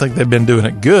 but I don't think they've been doing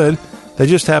it good. They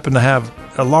just happen to have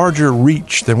a larger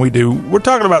reach than we do. We're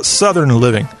talking about Southern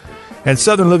Living. And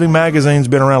Southern Living magazine's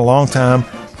been around a long time.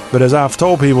 But as I've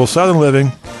told people, Southern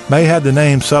Living may have the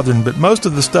name Southern, but most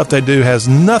of the stuff they do has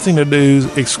nothing to do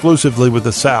exclusively with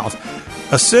the South.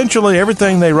 Essentially,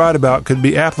 everything they write about could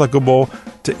be applicable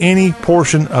to any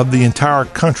portion of the entire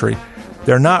country.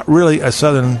 They're not really a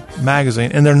Southern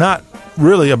magazine, and they're not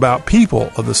really about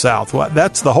people of the South. Well,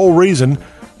 that's the whole reason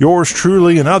yours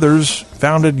truly and others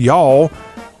founded Y'all.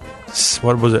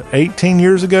 What was it, 18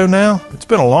 years ago now? It's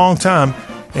been a long time.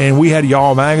 And we had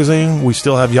Y'all magazine. We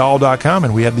still have y'all.com.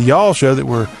 And we have the Y'all Show that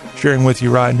we're sharing with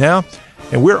you right now.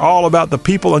 And we're all about the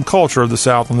people and culture of the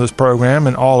South on this program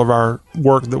and all of our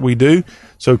work that we do.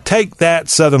 So take that,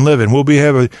 Southern Living. We'll be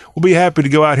happy to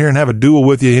go out here and have a duel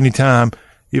with you anytime,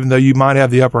 even though you might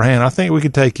have the upper hand. I think we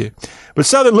could take you. But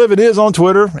Southern Living is on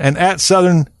Twitter, and at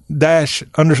Southern_Living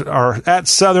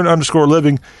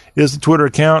is the Twitter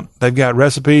account. They've got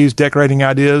recipes, decorating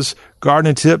ideas,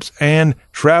 gardening tips, and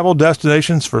travel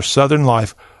destinations for Southern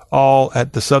life, all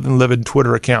at the Southern Living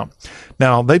Twitter account.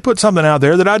 Now, they put something out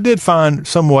there that I did find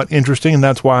somewhat interesting, and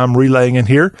that's why I'm relaying it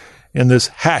here in this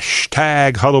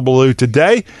hashtag hullabaloo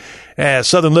today.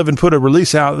 Southern Living put a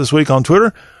release out this week on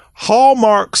Twitter.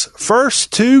 Hallmark's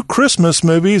first 2 Christmas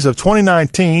movies of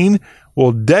 2019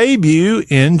 will debut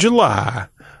in July.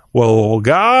 Well,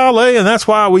 golly, and that's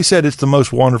why we said it's the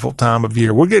most wonderful time of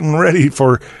year. We're getting ready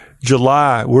for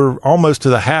July. We're almost to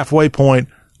the halfway point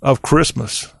of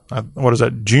Christmas. What is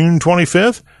that, June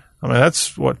 25th? I mean,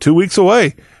 that's, 2 weeks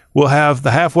away. We'll have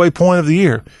the halfway point of the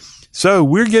year. So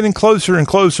we're getting closer and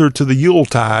closer to the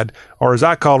Yuletide, or as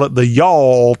I call it, the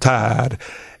Y'all Tide.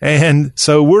 And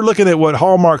so we're looking at what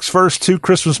Hallmark's first 2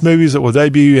 Christmas movies that will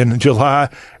debut in July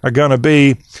are going to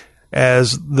be,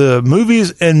 as the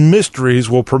Movies and Mysteries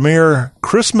will premiere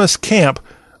Christmas Camp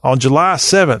on July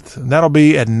 7th. And that'll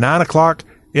be at 9 o'clock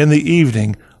in the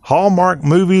evening. Hallmark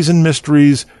Movies and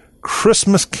Mysteries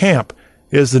Christmas Camp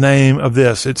is the name of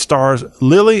this. It stars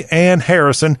Lily Ann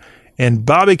Harrison and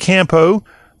Bobby Campo.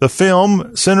 The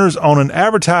film centers on an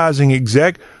advertising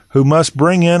exec who must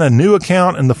bring in a new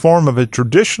account in the form of a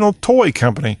traditional toy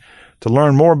company. To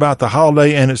learn more about the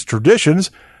holiday and its traditions,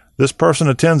 this person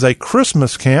attends a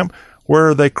Christmas camp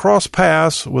where they cross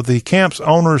paths with the camp's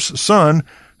owner's son,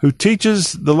 who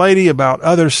teaches the lady about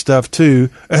other stuff too,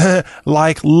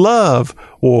 like love.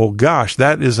 Well, gosh,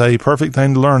 that is a perfect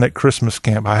thing to learn at Christmas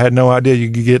camp. I had no idea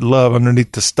you could get love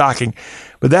underneath the stocking.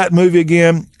 But that movie,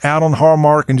 again, out on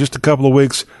Hallmark in just a couple of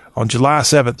weeks. On July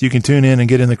 7th, you can tune in and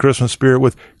get in the Christmas spirit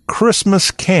with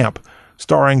Christmas Camp,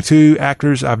 starring 2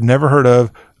 actors I've never heard of,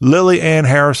 Lily Ann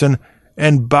Harrison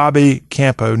and Bobby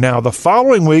Campo. Now, the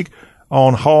following week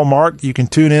on Hallmark, you can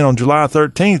tune in on July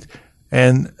 13th,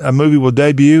 and a movie will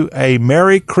debut, A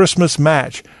Merry Christmas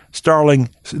Match,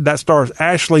 that stars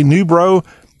Ashley Newbro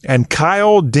and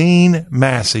Kyle Dean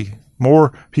Massey.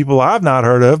 More people I've not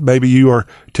heard of. Maybe you are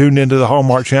tuned into the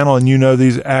Hallmark Channel and you know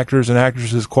these actors and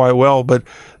actresses quite well, but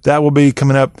that will be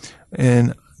coming up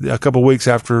in a couple of weeks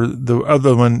after the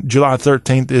other one. July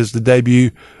 13th is the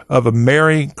debut of A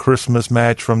Merry Christmas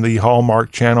Match from the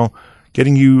Hallmark Channel,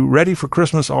 getting you ready for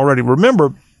Christmas already.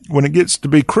 Remember, when it gets to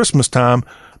be Christmas time,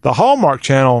 the Hallmark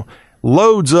Channel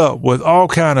loads up with all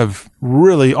kind of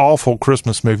really awful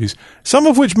Christmas movies, some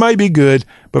of which may be good,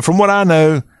 but from what I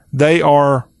know, they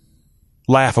are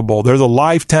laughable. They're the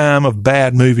Lifetime of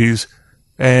bad movies,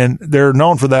 and they're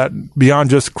known for that beyond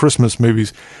just Christmas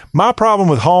movies. My problem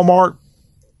with Hallmark,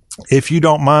 if you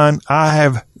don't mind, I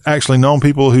have actually known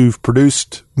people who've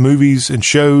produced movies and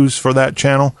shows for that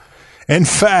channel. In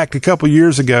fact, a couple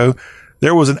years ago,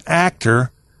 there was an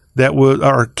actor that was,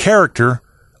 or a character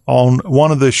on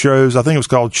one of the shows, I think it was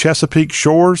called Chesapeake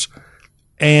Shores,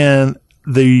 and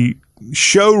the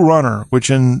showrunner, which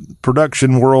in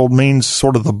production world means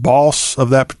sort of the boss of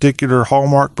that particular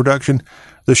Hallmark production,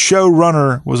 the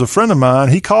showrunner was a friend of mine.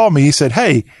 He called me. He said,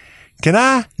 "Hey, can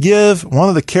I give one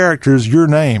of the characters your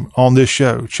name on this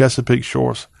show, Chesapeake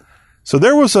Shores?" So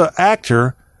there was an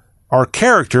actor or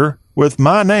character with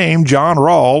my name, John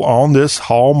Rawl, on this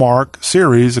Hallmark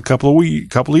series a couple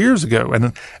of years ago.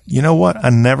 And you know what? I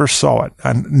never saw it.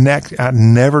 I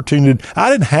never tuned in. I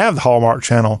didn't have the Hallmark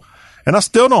Channel, and I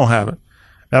still don't have it.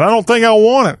 And I don't think I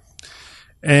want it.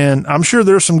 And I'm sure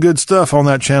there's some good stuff on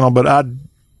that channel, but I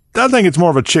think it's more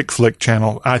of a chick flick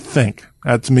channel, I think.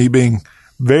 That's me being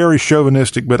very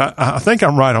chauvinistic, but I think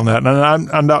I'm right on that.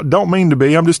 And I don't mean to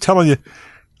be. I'm just telling you,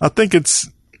 I think it's,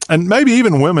 and maybe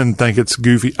even women think it's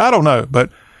goofy. I don't know. But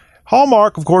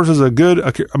Hallmark, of course, is a good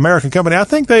American company. I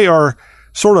think they are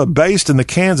sort of based in the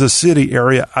Kansas City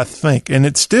area, I think. And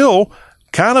it's still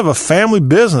kind of a family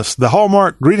business. The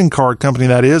Hallmark greeting card company,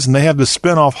 that is. And they have the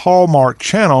spinoff Hallmark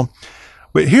Channel.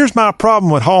 But here's my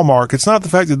problem with Hallmark. It's not the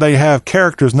fact that they have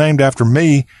characters named after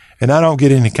me and I don't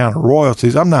get any kind of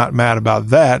royalties. I'm not mad about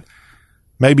that.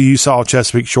 Maybe you saw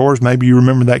Chesapeake Shores. Maybe you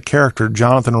remember that character,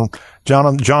 John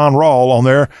Rawl on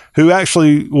there, who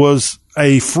actually was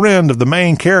a friend of the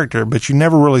main character, but you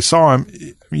never really saw him.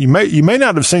 You may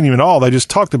not have seen him at all. They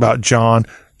just talked about John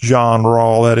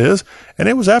Rawl, that is, and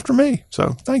it was after me.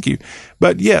 So thank you.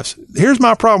 But yes, here's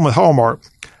my problem with Hallmark.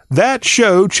 That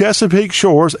show, Chesapeake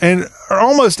Shores, and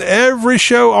almost every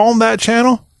show on that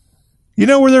channel, you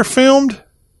know where they're filmed?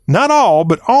 Not all,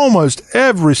 but almost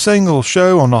every single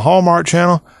show on the Hallmark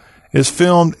Channel is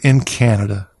filmed in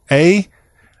Canada.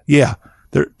 Yeah,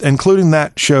 including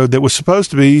that show that was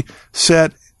supposed to be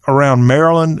set around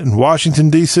Maryland and Washington,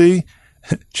 D.C.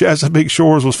 Chesapeake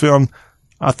Shores was filmed,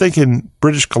 I think, in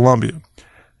British Columbia.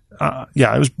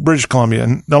 It was British Columbia.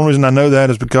 And the only reason I know that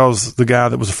is because the guy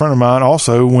that was a friend of mine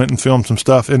also went and filmed some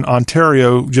stuff in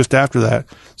Ontario just after that.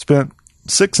 Spent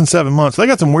 6 and 7 months. They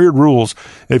got some weird rules.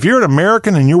 If you're an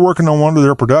American and you're working on one of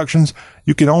their productions,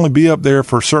 you can only be up there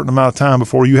for a certain amount of time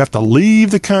before you have to leave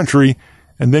the country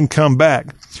and then come back.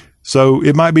 So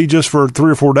it might be just for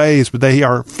 3 or 4 days, but they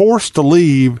are forced to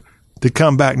leave to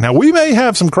come back. Now, we may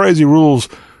have some crazy rules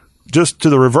just to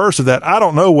the reverse of that. I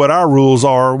don't know what our rules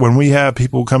are when we have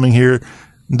people coming here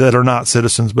that are not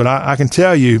citizens, but I can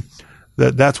tell you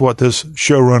that that's what this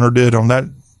showrunner did on that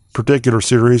particular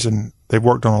series, and they've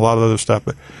worked on a lot of other stuff.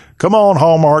 But come on,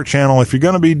 Hallmark Channel, if you're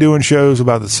going to be doing shows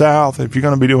about the South, if you're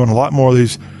going to be doing a lot more of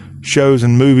these shows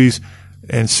and movies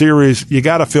and series, you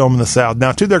got to film in the South.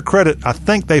 Now, to their credit, I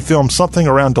think they filmed something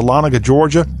around Dahlonega,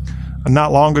 Georgia,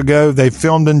 not long ago. They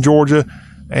filmed in Georgia,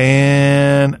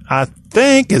 and I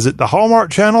think, is it the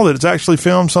Hallmark Channel that it's actually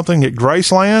filmed something at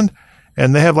Graceland,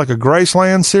 and they have like a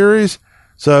Graceland series.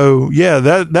 So yeah,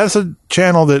 that's a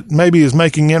channel that maybe is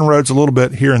making inroads a little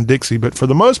bit here in Dixie, but for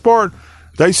the most part,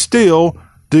 they still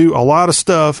do a lot of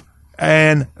stuff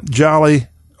and jolly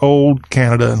old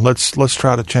Canada. And let's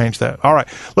try to change that. All right,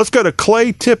 let's go to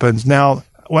Clay Tippins. Now,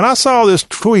 when I saw this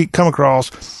tweet come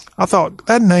across, I thought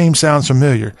that name sounds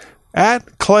familiar.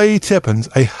 At Clay Tippins,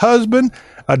 a husband,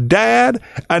 a dad,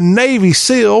 a Navy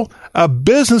SEAL, a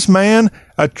businessman,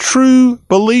 a true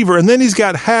believer. And then he's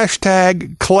got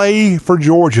hashtag Clay for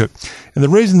Georgia. And the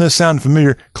reason this sounds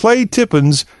familiar, Clay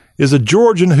Tippins is a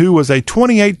Georgian who was a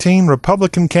 2018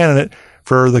 Republican candidate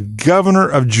for the governor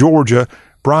of Georgia.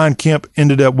 Brian Kemp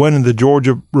ended up winning the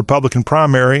Georgia Republican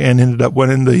primary and ended up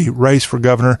winning the race for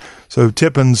governor. So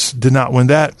Tippins did not win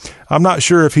that. I'm not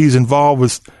sure if he's involved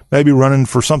with maybe running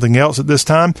for something else at this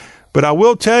time, but I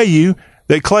will tell you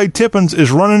that Clay Tippins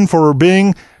is running for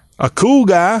being a cool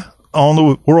guy on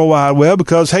the World Wide Web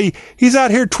because, hey, he's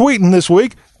out here tweeting this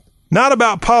week, not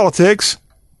about politics,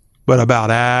 but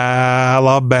about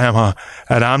Alabama.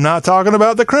 And I'm not talking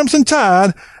about the Crimson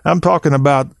Tide. I'm talking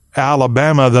about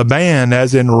Alabama, the band,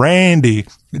 as in Randy,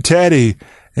 Teddy,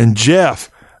 and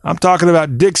Jeff. I'm talking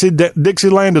about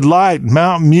Dixieland Delight,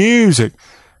 Mountain Music.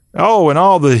 Oh, and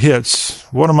all the hits.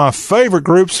 One of my favorite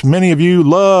groups. Many of you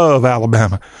love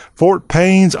Alabama. Fort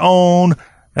Payne's own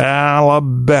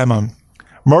Alabama.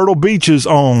 Myrtle Beach's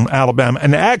own Alabama.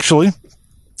 And actually,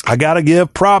 I got to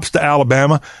give props to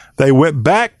Alabama. They went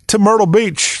back to Myrtle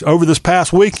Beach over this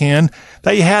past weekend.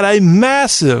 They had a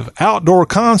massive outdoor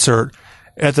concert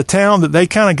at the town that they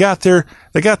kind of got their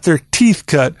teeth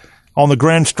cut on the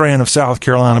Grand Strand of South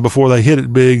Carolina before they hit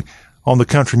it big on the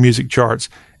country music charts.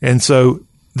 And so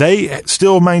they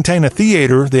still maintain a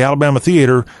theater, the Alabama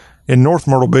Theater in North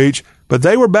Myrtle Beach, but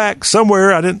they were back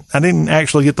somewhere. I didn't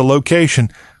actually get the location.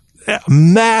 A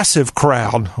massive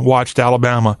crowd watched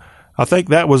Alabama. I think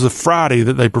that was a Friday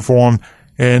that they performed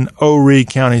in Horry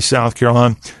County, South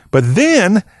Carolina. But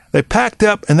then they packed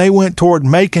up and they went toward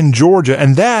Macon, Georgia,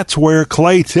 and that's where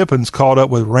Clay Tippins caught up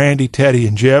with Randy, Teddy,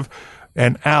 and Jeff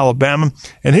and Alabama.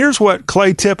 And here's what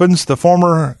Clay Tippins, the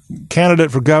former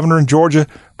candidate for governor in Georgia,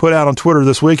 put out on Twitter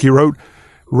this week. He wrote,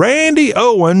 Randy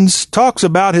Owens talks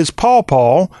about his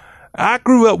pawpaw. I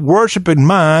grew up worshiping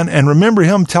mine and remember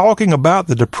him talking about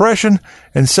the Depression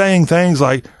and saying things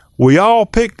like, we all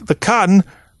picked the cotton,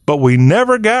 but we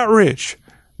never got rich.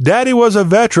 Daddy was a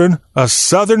veteran, a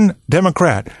Southern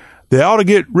Democrat. They ought to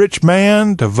get rich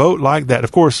man to vote like that.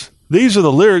 Of course, these are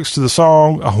the lyrics to the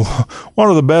song, one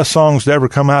of the best songs to ever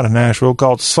come out of Nashville,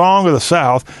 called Song of the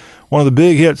South, one of the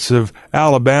big hits of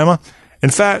Alabama. In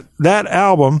fact, that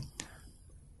album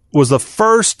was the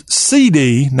first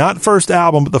CD, not first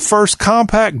album, but the first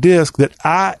compact disc that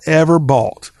I ever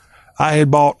bought. I had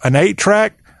bought an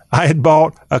 8-track, I had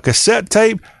bought a cassette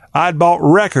tape, I had bought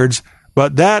records,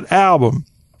 but that album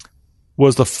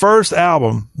was the first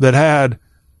album that had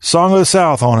Song of the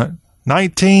South on it.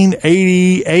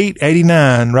 1988,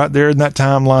 89, right there in that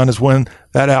timeline is when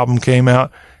that album came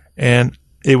out, and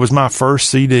it was my first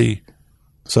CD.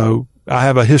 So I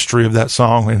have a history of that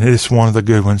song, and it's one of the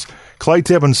good ones. Clay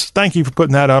Tippins, thank you for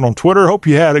putting that out on Twitter. Hope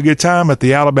you had a good time at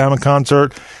the Alabama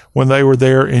concert when they were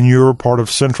there in your part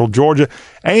of central Georgia.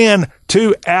 And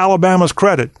to Alabama's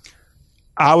credit,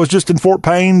 I was just in Fort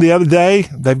Payne the other day.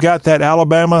 They've got that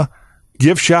Alabama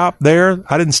gift shop there.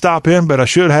 I didn't stop in, but I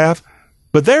should have.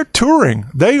 But they're touring.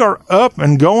 They are up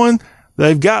and going.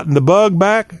 They've gotten the bug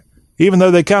back, even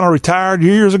though they kind of retired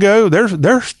years ago.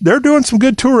 They're doing some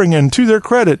good touring, and to their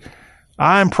credit,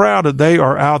 I'm proud that they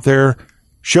are out there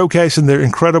showcasing their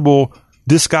incredible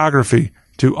discography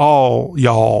to all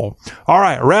y'all. All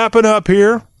right, wrapping up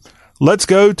here. Let's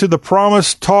go to the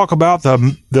promised talk about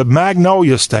the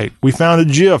Magnolia State. We found a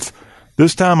GIF.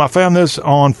 This time I found this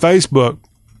on Facebook.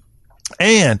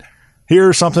 And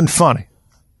here's something funny.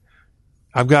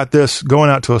 I've got this going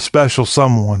out to a special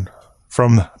someone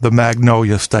from the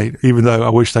Magnolia State, even though I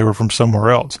wish they were from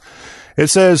somewhere else. It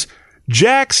says,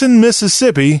 Jackson,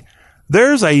 Mississippi,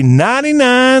 there's a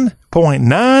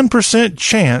 99.9%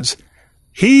 chance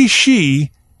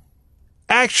she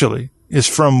actually is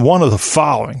from one of the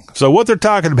following. So what they're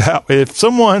talking about, if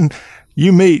someone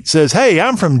you meet says, hey,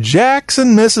 I'm from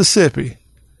Jackson, Mississippi,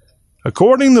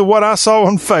 according to what I saw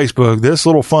on Facebook, this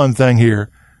little fun thing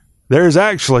here, there's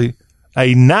actually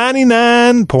a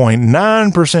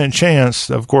 99.9% chance,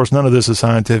 of course, none of this is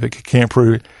scientific, I can't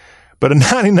prove it, but a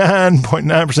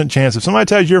 99.9% chance if somebody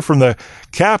tells you you're from the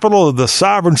capital of the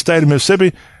sovereign state of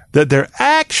Mississippi, that they're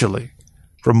actually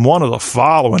from one of the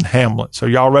following hamlets. Are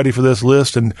y'all ready for this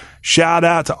list? And shout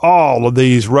out to all of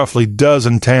these roughly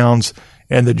dozen towns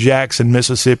in the Jackson,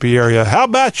 Mississippi area. How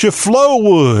about your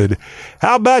Flowood?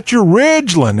 How about your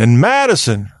Ridgeland and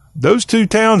Madison? Those two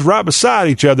towns right beside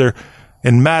each other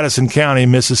in Madison County,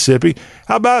 Mississippi.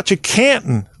 How about your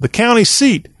Canton, the county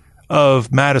seat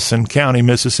of Madison County,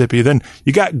 Mississippi? Then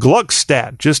you got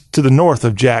Gluckstadt just to the north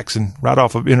of Jackson, right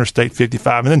off of Interstate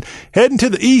 55. And then heading to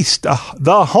the east,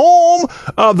 the home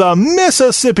of the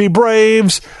Mississippi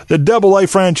Braves, the AA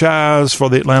franchise for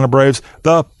the Atlanta Braves,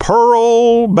 the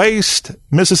Pearl-based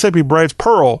Mississippi Braves.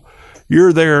 Pearl,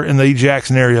 you're there in the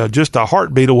Jackson area, just a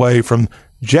heartbeat away from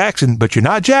Jackson, but you're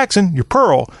not Jackson, you're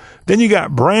Pearl. Then you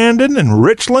got Brandon and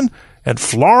Richland and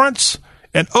Florence.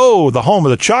 And, the home of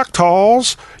the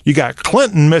Choctaws. You got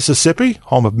Clinton, Mississippi,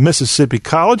 home of Mississippi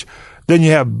College. Then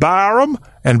you have Byram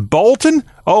and Bolton.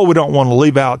 We don't want to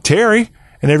leave out Terry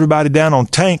and everybody down on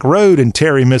Tank Road in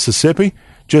Terry, Mississippi,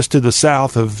 just to the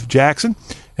south of Jackson.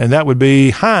 And that would be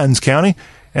Hinds County.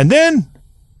 And then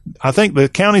I think the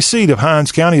county seat of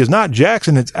Hinds County is not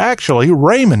Jackson. It's actually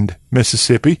Raymond,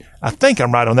 Mississippi. I think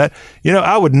I'm right on that.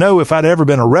 I would know if I'd ever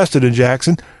been arrested in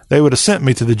Jackson. They would have sent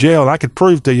me to the jail, and I could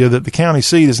prove to you that the county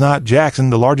seat is not Jackson,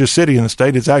 the largest city in the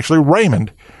state. It's actually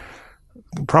Raymond,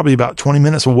 probably about 20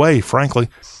 minutes away, frankly.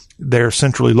 They're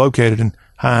centrally located in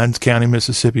Hinds County,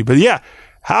 Mississippi. But, yeah,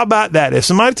 how about that? If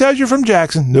somebody tells you're from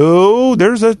Jackson, no,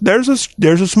 there's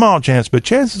a small chance, but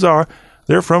chances are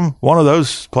they're from one of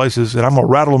those places, and I'm going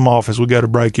to rattle them off as we go to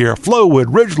break here. Flowood,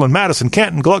 Ridgeland, Madison,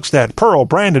 Canton, Gluckstadt, Pearl,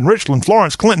 Brandon, Richland,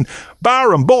 Florence, Clinton,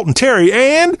 Byram, Bolton, Terry,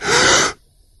 and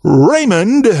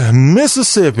Raymond,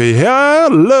 Mississippi.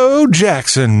 Hello,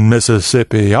 Jackson,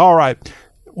 Mississippi. All right.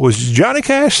 Was Johnny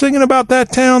Cash singing about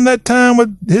that town that time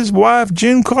with his wife,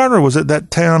 June Carter? Or was it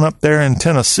that town up there in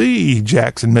Tennessee,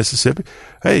 Jackson, Mississippi?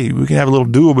 Hey, we can have a little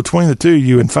duel between the two of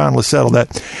you and finally settle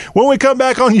that. When we come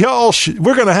back on Y'all,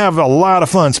 we're going to have a lot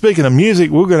of fun. Speaking of music,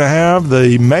 we're going to have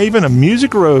the Maven of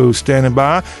Music Row standing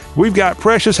by. We've got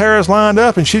Precious Harris lined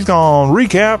up, and she's going to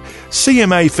recap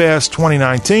CMA Fest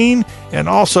 2019 and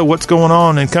also what's going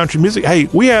on in country music. Hey,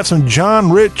 we have some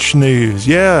John Rich news.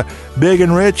 Yeah, Big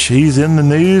and Rich, he's in the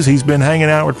news. He's been hanging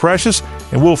out with Precious,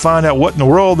 and we'll find out what in the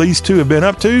world these two have been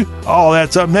up to. All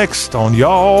that's up next on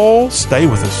Y'all. Stay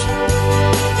with us.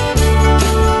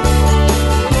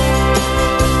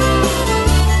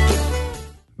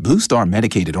 Blue Star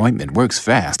Medicated Ointment works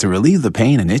fast to relieve the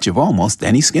pain and itch of almost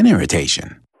any skin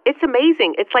irritation. It's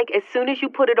amazing. It's like as soon as you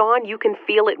put it on, you can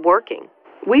feel it working.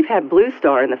 We've had Blue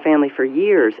Star in the family for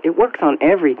years. It works on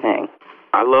everything.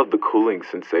 I love the cooling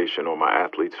sensation on my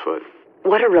athlete's foot.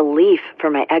 What a relief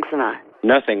for my eczema.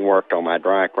 Nothing worked on my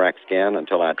dry, cracked skin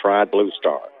until I tried Blue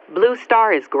Star. Blue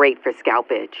Star is great for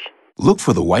scalp itch. Look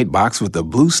for the white box with the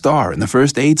Blue Star in the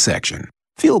first aid section.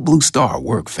 Feel Blue Star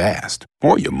work fast,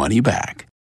 or your money back.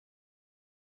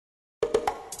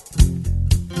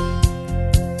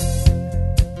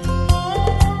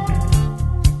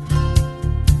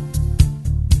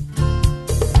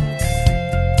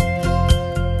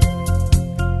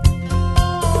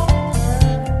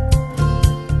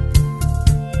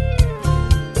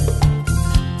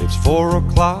 It's 4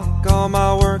 o'clock, all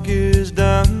my work is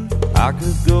done. I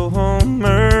could go home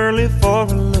early for a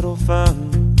little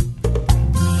fun.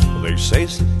 They say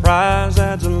surprise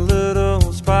adds a little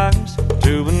spice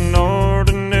to an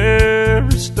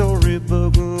ordinary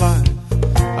storybook life.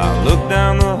 I looked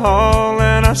down the hall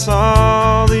and I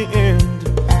saw the end,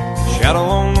 shadow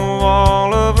on the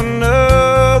wall of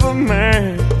another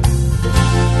man.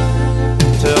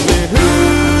 Tell me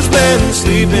who's been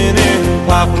sleeping in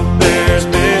Papa Bear's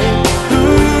bed?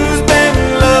 Who's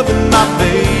been loving my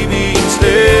baby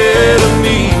instead of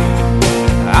me?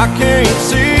 I can't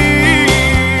see.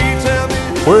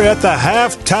 We're at the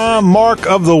halftime mark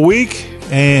of the week,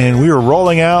 and we are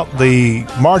rolling out the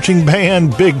marching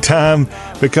band big time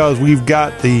because we've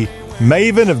got the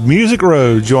Maven of Music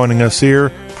Row joining us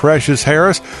here, Precious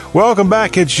Harris. Welcome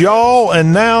back. It's Y'all,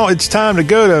 and now it's time to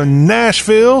go to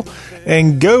Nashville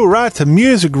and go right to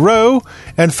Music Row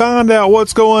and find out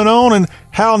what's going on and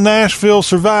how Nashville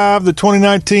survived the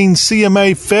 2019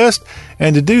 CMA Fest.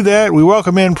 And to do that, we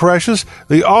welcome in Precious,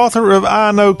 the author of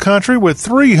I Know Country, with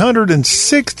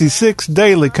 366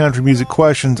 daily country music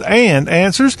questions and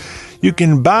answers. You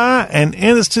can buy and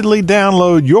instantly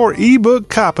download your ebook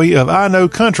copy of I Know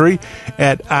Country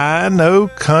at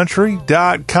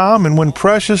iknowcountry.com. And when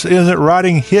Precious isn't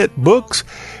writing hit books,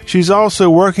 she's also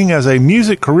working as a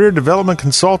music career development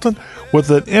consultant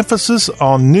with an emphasis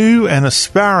on new and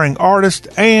aspiring artists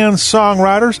and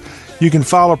songwriters. You can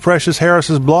follow Precious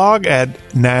Harris's blog at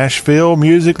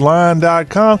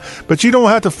NashvilleMusicLine.com, but you don't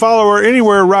have to follow her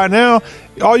anywhere right now.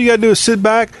 All you got to do is sit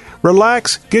back,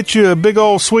 relax, get you a big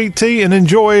old sweet tea, and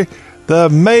enjoy the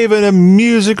maven of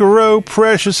Music Row,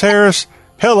 Precious Harris.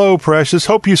 Hello, Precious.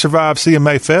 Hope you survived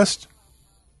CMA Fest.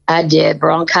 I did,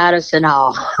 bronchitis and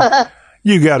all.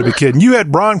 You got to be kidding. You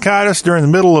had bronchitis during the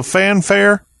middle of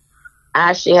fanfare?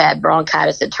 I actually had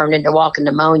bronchitis that turned into walking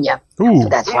pneumonia. Ooh. So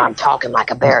that's why I'm talking like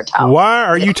a baritone. Why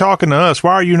are you talking to us?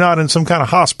 Why are you not in some kind of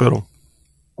hospital?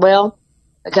 Well,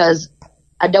 because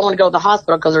I don't want to go to the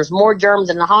hospital because there's more germs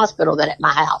in the hospital than at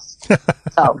my house.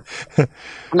 So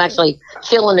I'm actually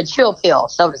chilling a chill pill,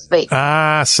 so to speak.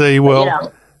 I see. Well, You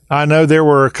know. I know there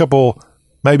were a couple,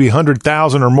 maybe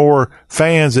 100,000 or more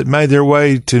fans that made their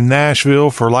way to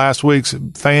Nashville for last week's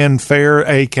fanfare,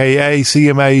 a.k.a.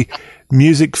 CMA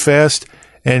Music Fest.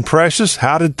 And Precious,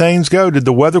 how did things go? Did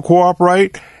the weather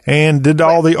cooperate? And did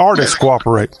all the artists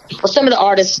cooperate? Well, some of the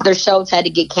artists, their shows had to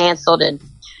get canceled, and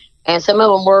some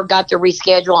of them got to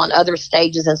reschedule on other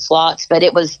stages and slots. But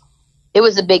it was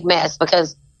a big mess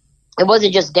because it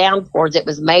wasn't just downpours; it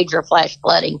was major flash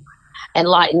flooding and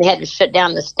light, and they had to shut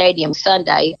down the stadium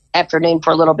Sunday afternoon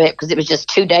for a little bit because it was just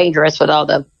too dangerous with all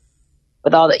the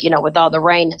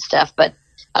rain and stuff. But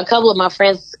a couple of my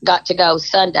friends got to go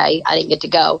Sunday. I didn't get to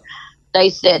go. They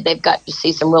said they've got to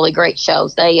see some really great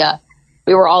shows.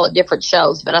 We were all at different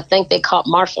shows, but I think they caught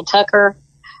Marshall Tucker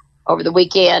over the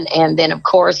weekend, and then of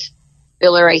course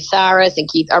Billy Ray Cyrus and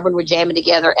Keith Urban were jamming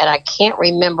together, and I can't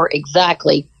remember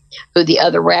exactly who the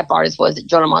other rap artist was that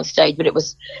joined them on stage, but it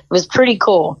was pretty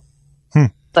cool.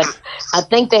 But I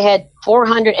think they had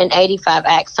 485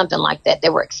 acts, something like that. They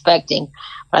were expecting,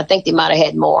 but I think they might have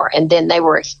had more. And then they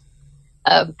were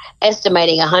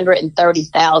estimating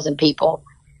 130,000 people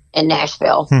in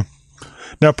Nashville.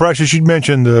 Now, Precious, you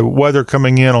mentioned the weather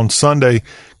coming in on Sunday.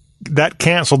 That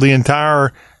canceled the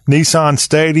entire Nissan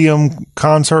Stadium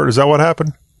concert. Is that what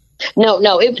happened?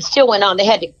 No, it still went on. They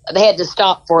had to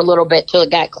stop for a little bit till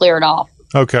it got cleared off.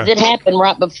 Okay. It happened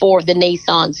right before the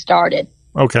Nissan started.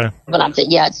 Okay. But I said,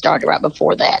 yeah, it started right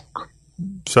before that.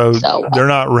 So they're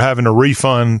not having to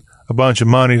refund a bunch of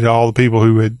money to all the people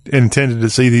who had intended to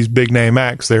see these big name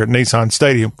acts there at Nissan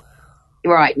Stadium.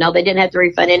 Right. No, they didn't have to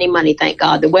refund any money, thank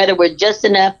God. The weather was just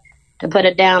enough to put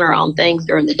a downer on things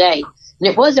during the day. And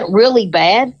it wasn't really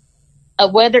bad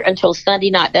of weather until Sunday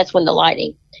night. That's when the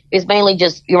lightning. It was mainly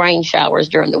just rain showers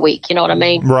during the week. You know what I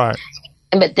mean? Right.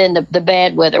 But then the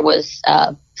bad weather was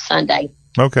Sunday.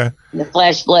 Okay. The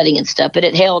flash flooding and stuff. But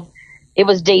it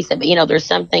was decent. But, there's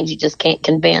some things you just can't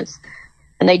convince.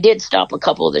 And they did stop a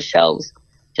couple of the shows,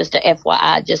 just to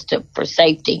FYI, for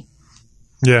safety.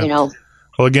 Yeah.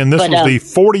 Well, again, this was the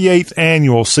 48th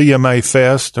annual CMA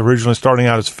Fest, originally starting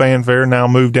out as Fanfare, now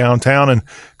moved downtown and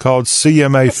called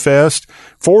CMA Fest.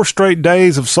 4 straight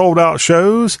days of sold-out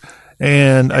shows,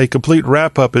 and a complete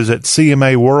wrap-up is at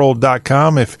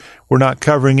CMAworld.com. If we're not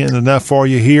covering it enough for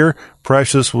you here,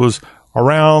 Precious was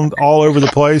around all over the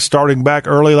place, starting back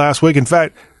early last week. In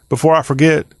fact, before I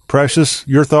forget, Precious,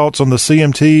 your thoughts on the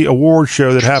CMT Awards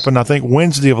show that happened, I think,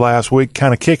 Wednesday of last week,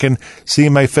 kind of kicking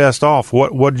CMA Fest off.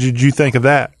 What did you think of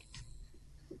that?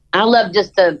 I love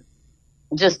just the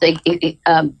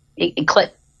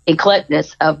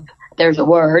eclecticness of, there's a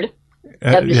word,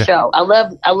 of the show.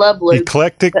 I love Luke.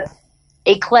 Eclectic?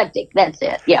 Eclectic, that's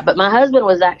it. Yeah, but my husband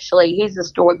was he's the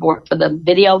storyboard for the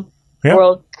video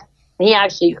world. He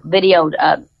actually videoed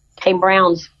Kane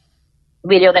Brown's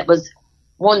video that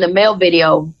won the male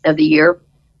video of the year.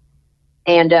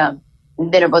 And then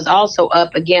it was also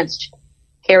up against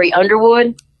Carrie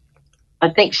Underwood.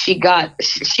 I think she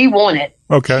won it.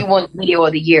 Okay. She won the video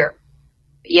of the year.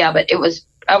 Yeah, but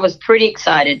I was pretty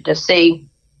excited to see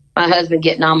my husband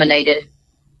get nominated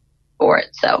for it.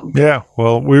 So yeah,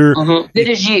 well, we're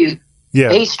good as you.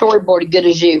 Yeah, he storyboarded good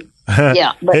as you.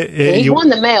 Yeah, but he won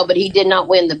the male, but he did not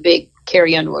win the big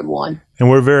Carrie Underwood one. And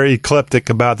we're very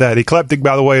eclectic about that. Eclectic,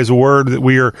 by the way, is a word that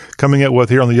we are coming up with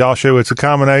here on the Y'all Show. It's a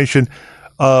combination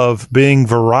of being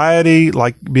variety,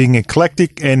 like being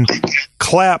eclectic, and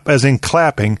clap as in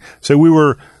clapping. So we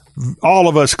were, all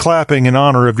of us, clapping in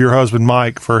honor of your husband,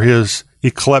 Mike, for his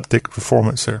eclectic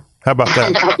performance there. How about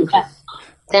that?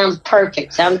 Sounds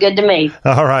perfect. Sounds good to me.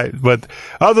 All right. But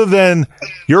other than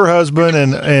your husband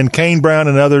and Kane Brown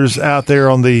and others out there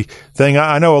on the thing,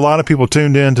 I know a lot of people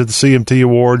tuned in to the CMT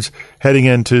Awards heading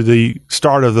into the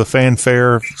start of the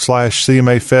Fanfare /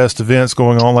 CMA Fest events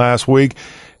going on last week.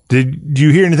 Did you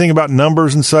hear anything about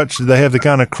numbers and such? Did they have the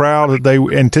kind of crowd that they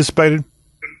anticipated?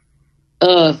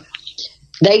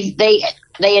 They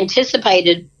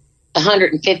anticipated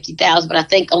 150,000, but I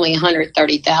think only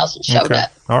 130,000 showed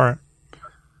up. All right.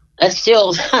 that's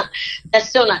still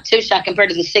not too shy compared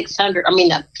to the 600. I mean,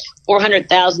 the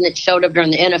 400,000 that showed up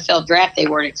during the NFL draft they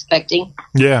weren't expecting.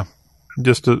 Yeah,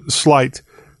 just a slight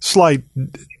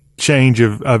change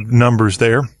of numbers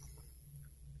there.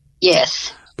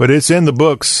 Yes. But it's in the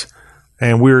books,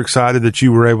 and we're excited that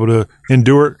you were able to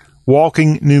endure it,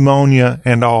 walking pneumonia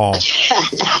and all.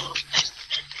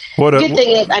 Good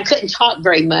thing is I couldn't talk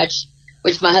very much,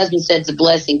 which my husband said is a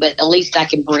blessing, but at least I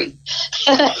can breathe.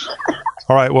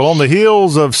 All right. Well, on the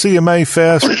heels of CMA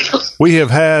Fest, we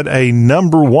have had a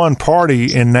number one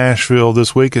party in Nashville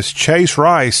this week. It's Chase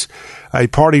Rice, a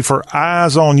party for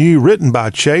Eyes on You, written by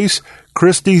Chase,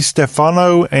 Christy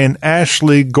Stefano, and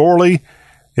Ashley Gorley.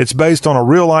 It's based on a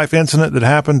real-life incident that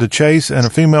happened to Chase and a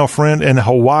female friend in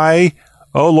Hawaii.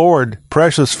 Oh, Lord.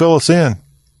 Precious, fill us in.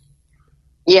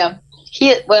 Yeah.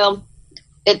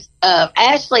 It's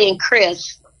Ashley and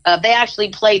Chris. They actually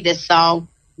played this song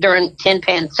during Tin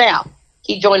Pan South.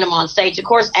 He joined them on stage. Of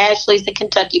course, Ashley's the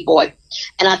Kentucky boy.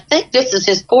 And I think this is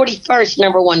his 41st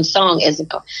number one song as a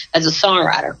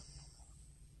songwriter.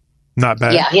 Not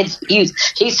bad. Yeah,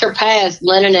 he surpassed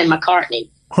Lennon and McCartney.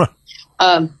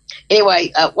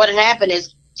 Anyway, what had happened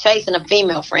is Chase and a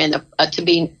female friend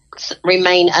to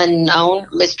remain unknown,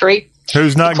 mystery.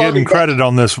 Who's not getting credit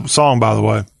on this song, by the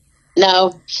way?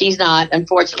 No, she's not,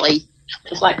 unfortunately.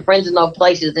 Just like Friends in Low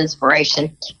Places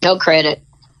inspiration. No credit.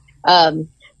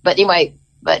 But anyway,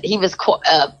 he is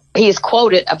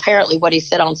quoted, apparently what he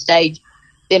said on stage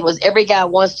then was, every guy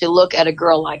wants to look at a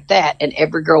girl like that, and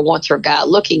every girl wants her guy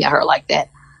looking at her like that.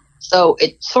 So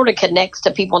it sort of connects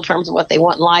to people in terms of what they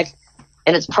want in life.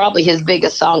 And it's probably his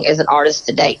biggest song as an artist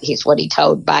to date. He's what he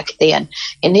told back then.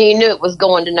 And he knew it was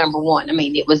going to number one. I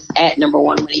mean, it was at number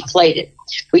one when he played it.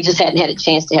 We just hadn't had a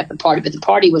chance to have the party. But the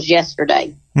party was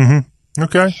yesterday. Mm-hmm.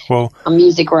 Okay. Well, on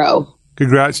Music Row.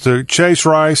 Congrats to Chase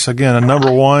Rice. Again, a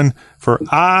number one for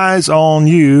Eyes on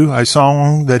You, a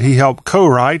song that he helped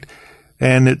co-write.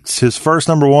 And it's his first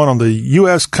number one on the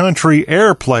U.S. Country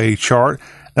Airplay chart.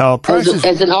 Now, Precious,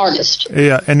 as an artist.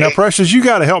 Yeah. And now, Precious, you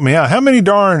got to help me out. How many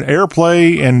darn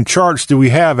airplay and charts do we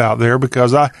have out there?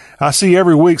 Because I see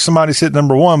every week somebody's hit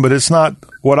number one, but it's not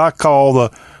what I call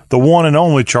the one and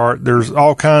only chart. There's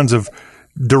all kinds of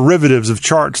derivatives of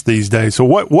charts these days. So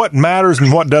what matters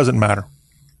and what doesn't matter?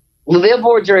 The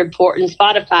billboards are important.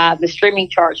 Spotify, the streaming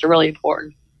charts are really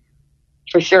important,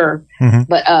 for sure. Mm-hmm.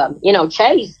 But,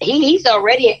 Chase, he's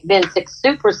already been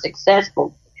super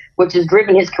successful, which has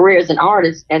driven his career as an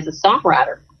artist, as a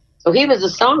songwriter. So he was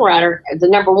a songwriter as the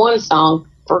number one song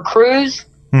for Cruise,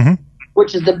 mm-hmm.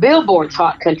 which is the Billboard's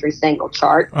Hot Country Single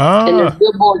chart, and the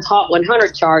Billboard's Hot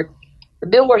 100 chart. The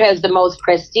Billboard has the most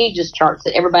prestigious charts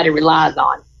that everybody relies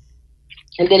on.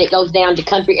 And then it goes down to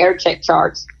Country Air Check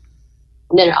charts.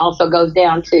 And then it also goes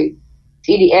down to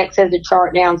TDX has a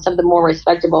chart now, and some of the more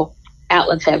respectable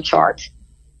outlets have charts.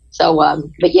 So,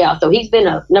 so he's been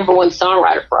a number one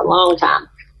songwriter for a long time.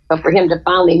 But for him to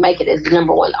finally make it as the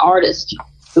number one artist,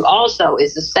 who also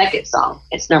is the second song,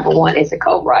 it's number one as a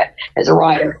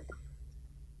writer.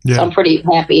 Yeah. So I'm pretty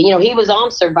happy. He was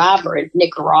on Survivor in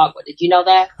Nicaragua. Did you know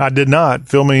that? I did not.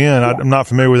 Fill me in. Yeah. I'm not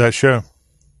familiar with that show.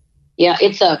 Yeah,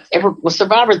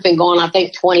 Survivor's been going, I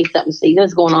think, 20-something seasons.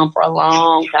 It's going on for a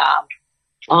long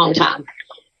time.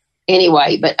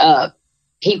 Anyway, but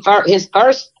his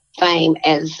first fame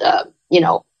as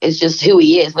is just who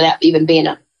he is without even being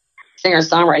a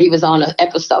singer-songwriter. He was on an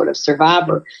episode of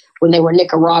Survivor when they were in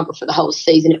Nicaragua for the whole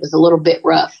season. It was a little bit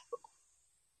rough.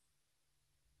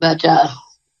 But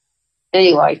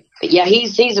anyway, yeah,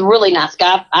 he's a really nice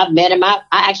guy. I've met him. I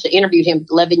actually interviewed him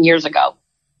 11 years ago.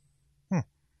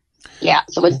 Yeah,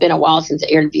 so it's been a while since I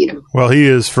interviewed him. Well, he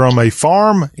is from a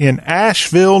farm in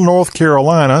Asheville, North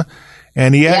Carolina,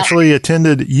 and he actually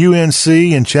attended UNC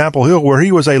in Chapel Hill, where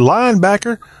he was a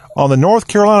linebacker on the North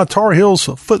Carolina Tar Heels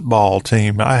football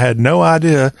team. I had no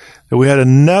idea that we had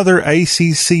another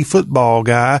ACC football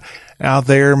guy out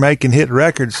there making hit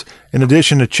records. In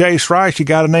addition to Chase Rice, you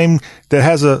got a name that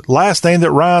has a last name that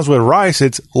rhymes with Rice.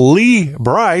 It's Lee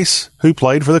Brice, who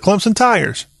played for the Clemson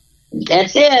Tigers.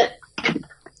 That's it.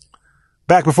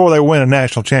 Back before they win a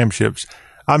national championships.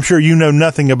 I'm sure you know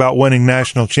nothing about winning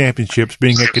national championships,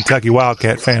 being a Kentucky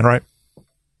Wildcat fan, right?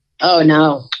 Oh,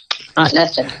 no. Not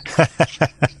nothing.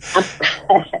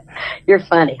 You're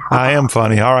funny. I am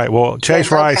funny. All right. Well,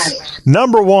 Chase Rice,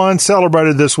 number one,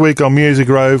 celebrated this week on Music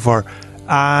Row for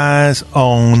Eyes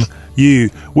on You.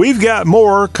 We've got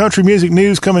more country music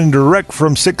news coming direct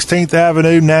from 16th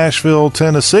Avenue, Nashville,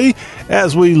 Tennessee.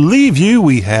 As we leave you,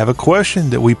 we have a question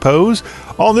that we pose.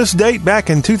 On this date back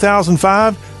in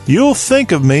 2005, You'll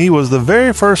Think of Me was the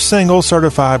very first single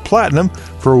certified platinum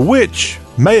for which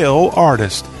male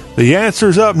artist? The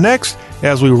answer's up next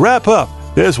as we wrap up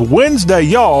this Wednesday,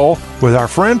 y'all, with our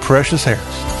friend Precious Harris.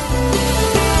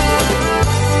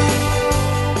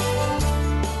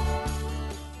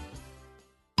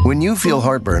 When you feel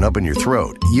heartburn up in your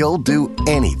throat, you'll do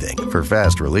anything for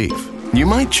fast relief. You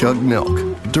might chug milk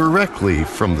directly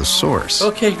from the source.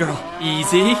 Okay, girl.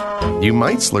 Easy. You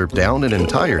might slurp down an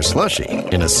entire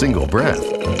slushie in a single breath.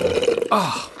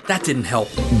 Oh, that didn't help.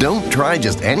 Don't try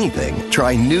just anything.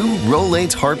 Try new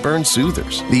Rolaids Heartburn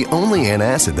Soothers, the only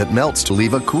antacid that melts to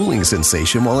leave a cooling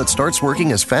sensation while it starts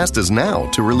working as fast as now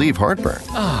to relieve heartburn.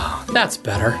 Oh, that's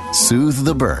better. Soothe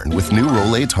the burn with new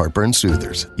Rolaids Heartburn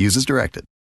Soothers. Use as directed.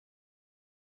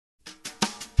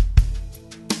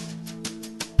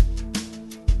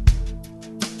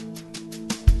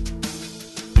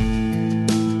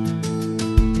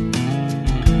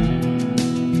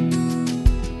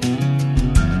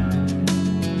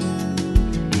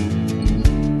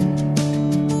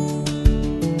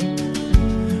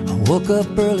 Woke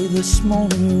up early this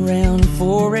morning around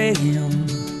 4 a.m.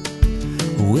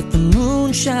 with the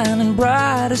moon shining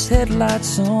bright as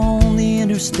headlights on the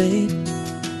interstate.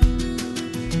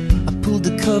 I pulled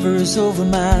the covers over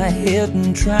my head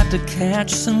and tried to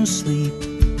catch some sleep,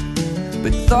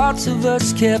 but thoughts of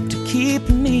us kept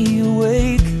keeping me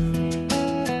awake.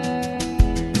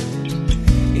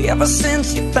 Ever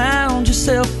since you found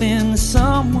yourself in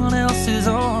someone else's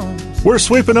arms. We're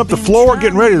sweeping up the floor,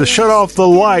 getting ready to shut off the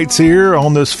lights here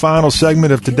on this final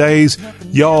segment of today's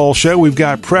Y'all Show. We've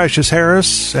got Precious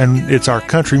Harris, and it's our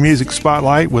country music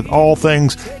spotlight with all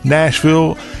things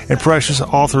Nashville, and Precious,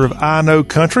 author of I Know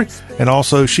Country, and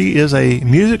also she is a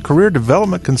music career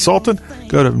development consultant.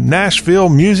 Go to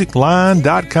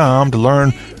NashvilleMusicLine.com to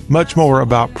learn much more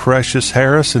about Precious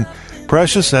Harris. And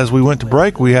Precious, as we went to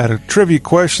break, we had a trivia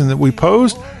question that we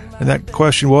posed. And that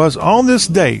question was, on this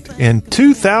date in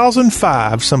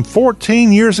 2005, some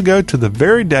 14 years ago to the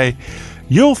very day,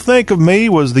 You'll Think of Me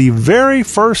was the very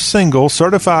first single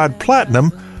certified platinum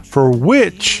for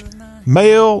which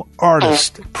male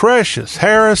artist? Precious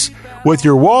Harris, with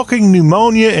your walking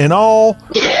pneumonia and all,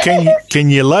 can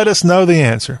you let us know the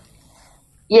answer?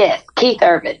 Yes, Keith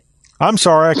Urban. I'm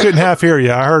sorry, I couldn't half hear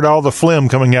you. I heard all the phlegm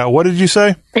coming out. What did you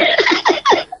say?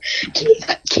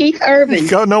 Keith Urban.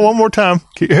 Go, no, one more time.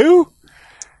 Who?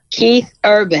 Keith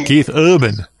Urban. Keith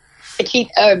Urban. Keith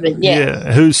Urban,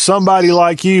 yeah. Who's Somebody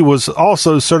Like You was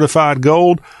also certified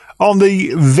gold on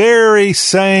the very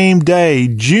same day.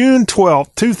 June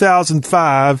 12th,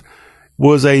 2005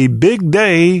 was a big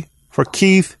day for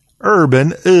Keith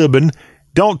Urban.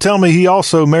 Don't tell me he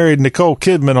also married Nicole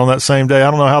Kidman on that same day.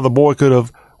 I don't know how the boy could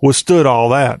have withstood all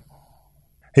that.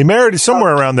 He married her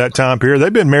somewhere around that time period.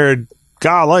 They've been married,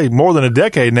 golly, more than a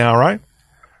decade now, right?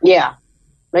 Yeah,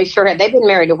 they sure have. They've been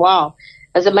married a while.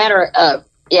 As a matter of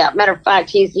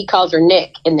fact, he calls her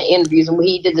Nick in the interviews, and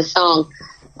he did the song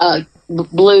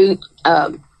 "Blue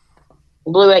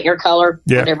Ain't Your Color,"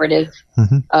 whatever it is.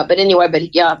 Mm-hmm. But anyway, they're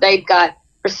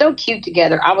so cute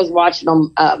together. I was watching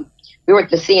them. We were at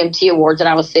the CMT Awards, and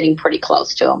I was sitting pretty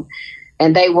close to them,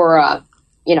 and they were,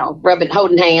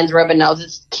 holding hands, rubbing noses.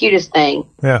 It's the cutest thing.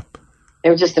 Yeah, it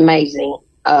was just amazing.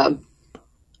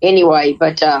 Anyway,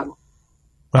 but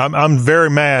I'm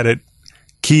very mad at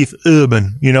Keith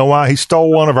Urban. You know why? He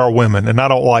stole one of our women, and I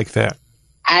don't like that.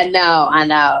 I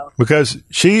know. Because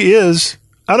she is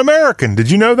an American. Did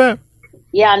you know that?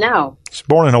 Yeah, I know. She's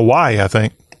born in Hawaii, I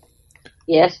think.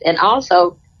 Yes, and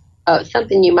also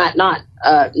something you might not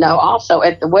know. Also,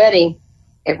 at the wedding,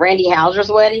 at Randy Houser's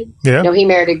wedding, he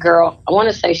married a girl. I want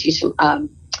to say she's from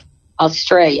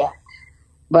Australia.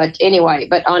 But anyway,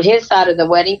 on his side of the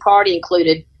wedding party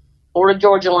included Florida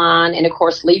Georgia Line, and of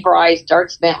course Lee Brice,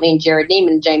 Dierks Bentley, and Jared Neiman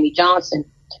and Jamie Johnson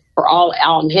were all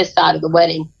out on his side of the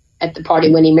wedding at the party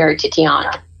when he married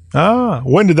Tatiana. Ah,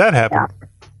 when did that happen? Yeah.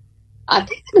 I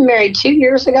think they were married 2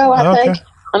 years ago, I think.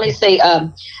 Let me see.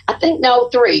 I think,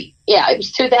 3. Yeah, it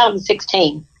was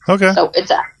 2016. Okay. So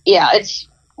it's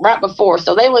right before.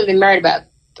 So they've only been married about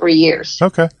 3 years.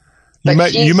 Okay.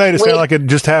 You made it sound like it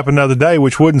just happened the other day,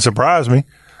 which wouldn't surprise me.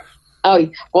 Oh,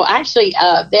 well, actually,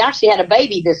 they actually had a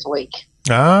baby this week.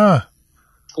 Ah.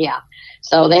 Yeah.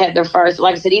 So they had their first,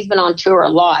 like I said, he's been on tour a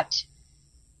lot,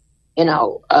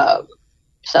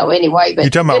 so anyway. But you're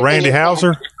talking about Randy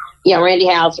Houser? Yeah, Randy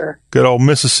Houser. Good old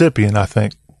Mississippian, I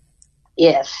think.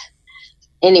 Yes.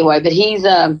 Anyway, but he's,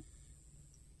 they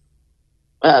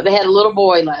had a little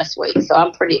boy last week, so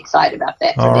I'm pretty excited about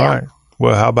that. All right.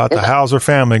 Well, how about the Houser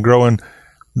family growing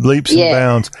leaps and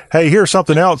bounds? Hey, here's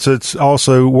something else that's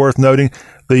also worth noting.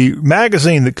 the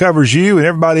magazine that covers you and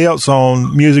everybody else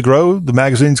on Music Row. The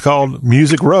magazine's called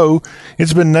Music Row.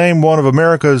 It's been named one of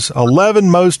America's 11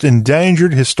 most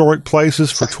endangered historic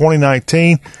places for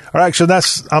 2019. Or actually,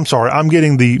 I'm sorry, I'm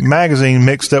getting the magazine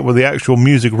mixed up with the actual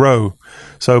Music Row.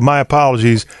 So my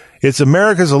apologies. It's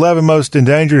America's 11 most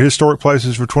endangered historic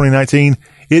places for 2019.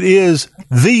 It is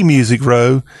the Music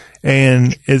Row,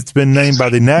 and it's been named by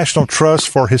the National Trust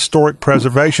for Historic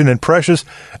Preservation. And Precious,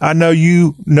 I know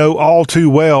you know all too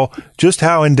well just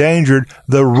how endangered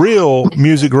the real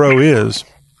Music Row is.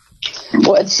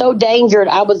 Well, it's so endangered.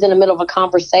 I was in the middle of a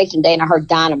conversation today, and I heard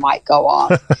dynamite go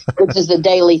off, which is a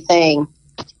daily thing.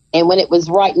 And when it was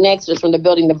right next to us when they're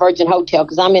building the Virgin Hotel,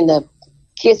 because I'm in the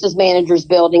Kisses manager's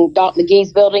building, Doc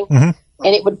McGee's building, and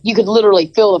you could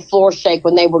literally feel the floor shake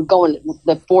when they were going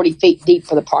the 40 feet deep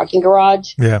for the parking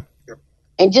garage. Yeah.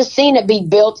 And just seeing it be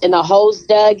built in a hose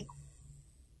dug,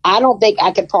 I don't think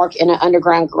I could park in an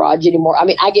underground garage anymore. I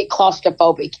mean, I get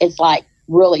claustrophobic. It's like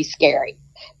really scary.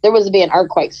 There was to be an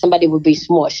earthquake, somebody would be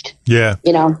smushed. Yeah.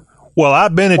 You know? Well,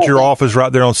 I've been at your office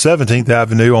right there on 17th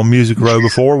Avenue on Music Row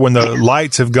before when the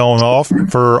lights have gone off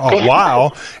for a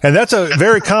while. And that's a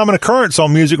very common occurrence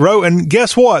on Music Row. And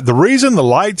guess what? The reason the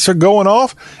lights are going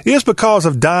off is because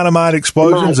of dynamite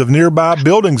explosions of nearby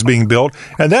buildings being built.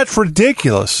 And that's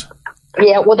ridiculous.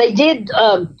 Yeah, well, they did.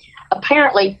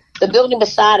 Apparently, the building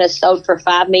beside us sold for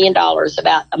 $5 million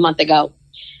about a month ago.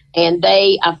 And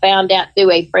I found out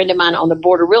through a friend of mine on the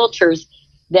board of realtors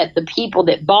that the people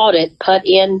that bought it put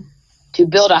in to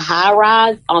build a high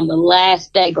rise on the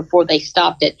last day before they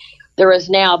stopped it. There is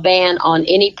now a ban on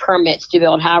any permits to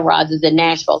build high rises in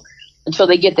Nashville until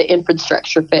they get the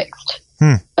infrastructure fixed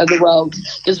of the roads.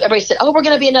 Because everybody said, oh, we're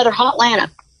going to be another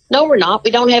Hotlanta. No, we're not.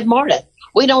 We don't have MARTA.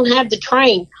 We don't have the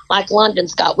train like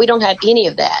London's got. We don't have any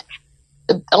of that.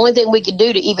 The only thing we could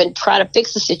do to even try to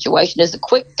fix the situation is a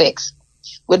quick fix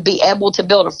would be able to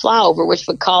build a flyover, which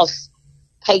would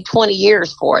pay 20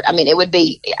 years for it. I mean, it would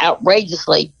be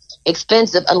outrageously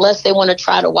expensive unless they want to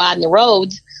try to widen the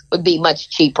roads, would be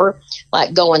much cheaper,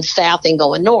 like going south and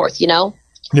going north, you know?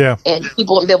 Yeah. And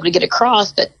people wouldn't be able to get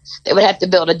across, but they would have to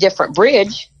build a different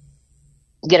bridge,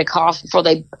 get across before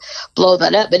they blow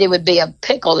that up. But it would be a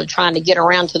pickle to trying to get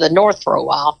around to the north for a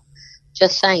while.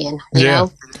 Just saying, you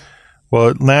know?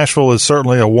 Well, Nashville is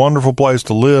certainly a wonderful place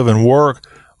to live and work.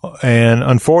 And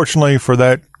unfortunately for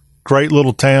that great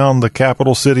little town, the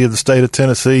capital city of the state of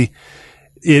Tennessee,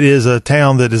 it is a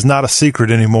town that is not a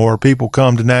secret anymore. People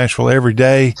come to Nashville every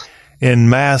day en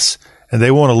masse, and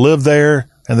they want to live there,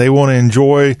 and they want to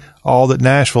enjoy all that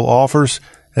Nashville offers,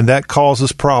 and that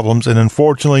causes problems. And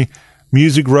unfortunately,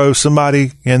 Music Row,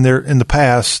 somebody in the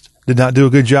past did not do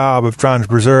a good job of trying to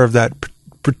preserve that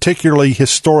particularly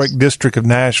historic district of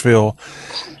Nashville.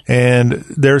 And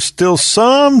there's still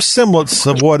some semblance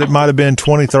of what it might have been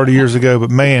 20, 30 years ago.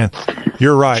 But, man,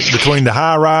 you're right. Between the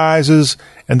high rises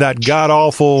and that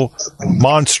god-awful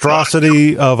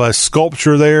monstrosity of a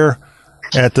sculpture there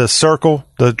at the circle,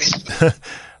 the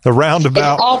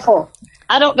roundabout. It's awful.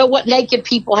 I don't know what naked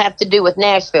people have to do with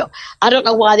Nashville. I don't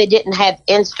know why they didn't have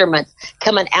instruments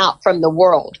coming out from the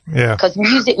world. Yeah. Because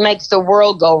music makes the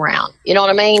world go round. You know what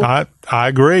I mean? I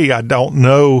agree. I don't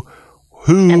know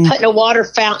who. And putting a water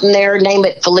fountain there, name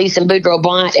it Felice and Boudreaux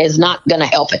Bryant, is not going to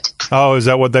help it. Oh, is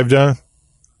that what they've done?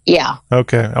 Yeah.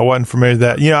 Okay. I wasn't familiar with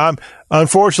that. You know,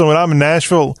 unfortunately, when I'm in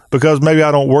Nashville, because maybe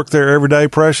I don't work there every day,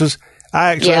 Precious,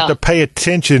 I actually have to pay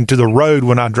attention to the road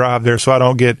when I drive there so I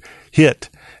don't get hit.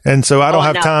 And so I don't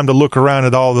have time to look around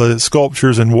at all the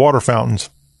sculptures and water fountains.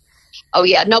 Oh,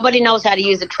 yeah. Nobody knows how to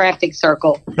use a traffic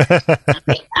circle.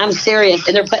 I'm serious.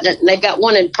 And they've got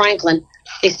one in Franklin.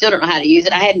 They still don't know how to use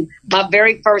it. My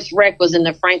very first wreck was in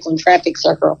the Franklin traffic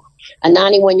circle. A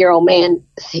 91-year-old man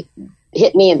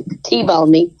hit me and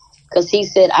T-boned me because he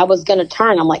said I was going to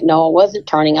turn. I'm like, no, I wasn't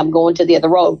turning. I'm going to the other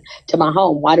road to my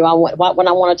home. Why when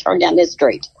I want to turn down this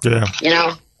street? Yeah. You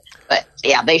know? But,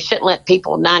 yeah, they shouldn't let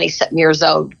people 90-something years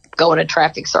old go in a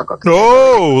traffic circle.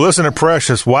 Oh, listen to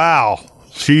Precious. Wow.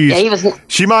 She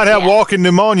might have walking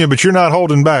pneumonia, but you're not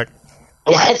holding back.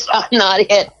 That's not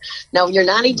it. No, when you're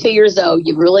 92 years old,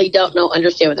 you really don't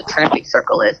understand what the traffic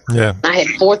circle is. Yeah. I had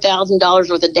 $4,000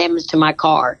 worth of damage to my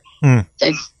car.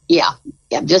 So,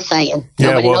 I'm just saying.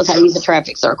 Nobody knows how to use a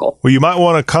traffic circle. Well, you might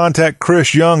want to contact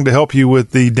Chris Young to help you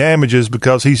with the damages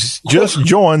because he's just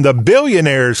joined the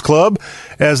Billionaires Club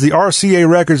as the RCA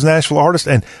Records Nashville artist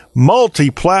and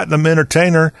multi-platinum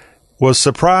entertainer. Was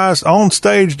surprised on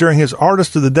stage during his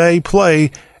Artist of the Day play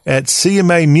at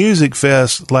CMA Music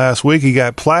Fest last week. He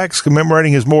got plaques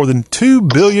commemorating his more than 2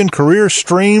 billion career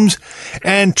streams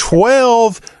and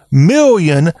 12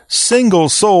 million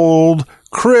singles sold.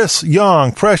 Chris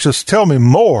Young. Precious, tell me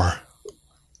more.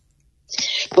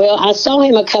 Well, I saw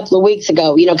him a couple of weeks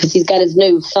ago, because he's got his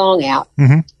new song out.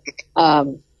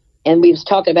 Mm-hmm. And we was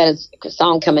talking about his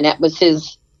song coming out. It was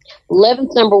his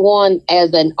 11th number one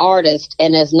as an artist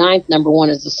and his 9th number one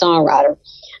as a songwriter.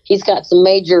 He's got some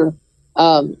major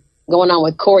going on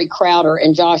with Corey Crowder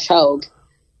and Josh Hogue.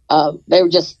 They were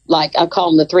just like, I call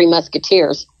them the Three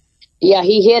Musketeers. Yeah,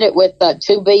 he hit it with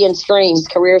 2 billion streams,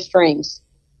 career streams.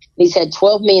 He's had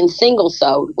 12 million singles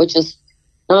sold, which is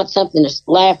not something to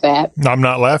laugh at. I'm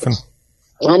not laughing.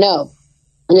 I know.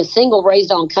 And a single,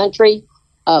 Raised on Country,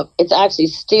 it's actually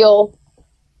still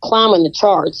climbing the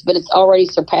charts, but it's already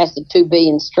surpassed the 2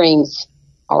 billion streams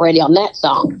already on that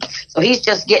song. So he's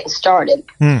just getting started.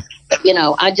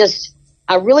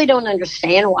 I really don't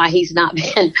understand why he's not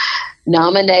been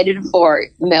nominated for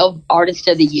Male Artist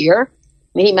of the Year.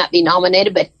 I mean, he might be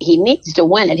nominated, but he needs to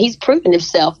win it. He's proven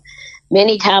himself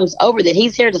many times over that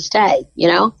he's here to stay,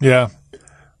 Yeah.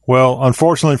 Well,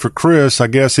 unfortunately for Chris, I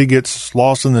guess he gets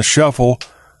lost in the shuffle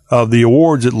of the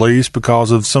awards, at least,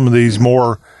 because of some of these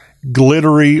more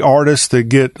glittery artists that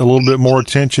get a little bit more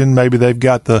attention. Maybe they've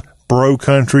got the bro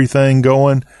country thing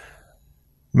going.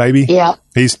 Maybe. Yeah.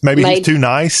 He's too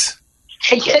nice.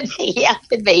 It could be. Yeah, it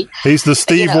could be. He's the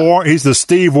Steve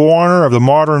Warner of the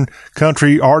modern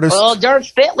country artist. Well, Dirk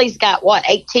Bentley's got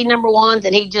 18 number ones,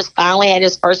 and he just finally had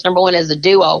his first number one as a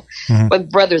duo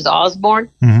with Brothers Osborne.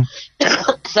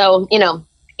 Mm-hmm. So,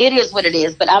 it is what it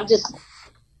is. But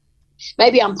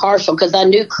maybe I'm partial because I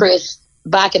knew Chris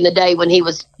back in the day when he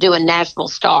was doing National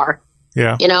Star.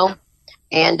 Yeah.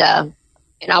 And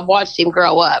I watched him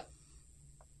grow up.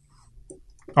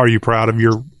 Are you proud of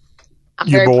your I'm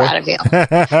very boy? Proud of him.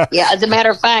 Yeah, as a matter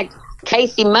of fact,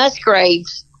 Casey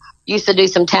Musgraves used to do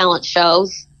some talent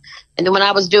shows. And then when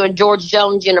I was doing George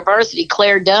Jones University,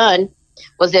 Claire Dunn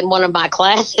was in one of my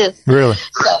classes. Really?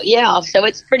 So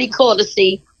it's pretty cool to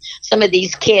see some of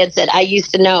these kids that I used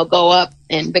to know go up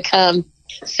and become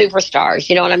superstars.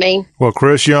 You know what I mean? Well,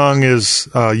 Chris Young is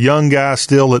a young guy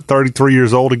still at 33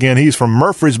 years old. Again, he's from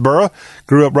Murfreesboro,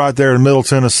 grew up right there in Middle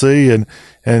Tennessee,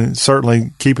 and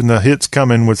certainly keeping the hits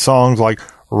coming with songs like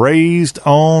Raised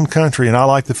on Country. And I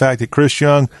like the fact that Chris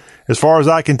Young, as far as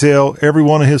I can tell, every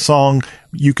one of his songs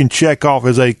you can check off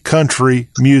as a country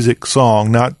music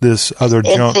song, not this other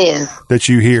junk that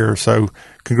you hear. So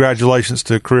congratulations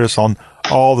to Chris on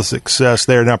all the success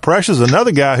there. Now, Precious,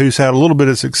 another guy who's had a little bit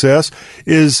of success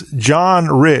is John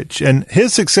Rich, and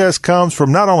his success comes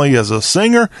from not only as a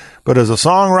singer, but as a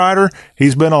songwriter.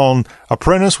 He's been on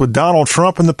Apprentice with Donald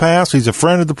Trump in the past. He's a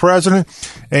friend of the president,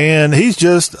 and he's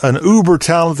just an uber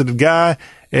talented guy,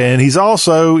 and he's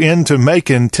also into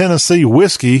making Tennessee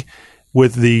whiskey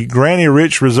with the Granny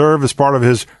Rich Reserve as part of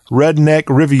his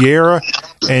Redneck Riviera.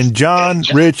 And John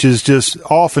Rich is just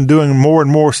off and doing more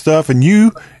and more stuff. And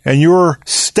you and your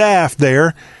staff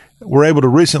there were able to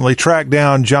recently track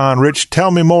down John Rich.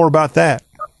 Tell me more about that.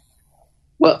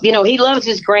 Well, he loves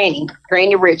his Granny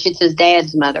Rich. It's his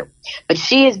dad's mother. But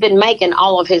she has been making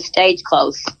all of his stage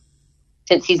clothes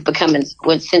since he's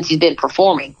been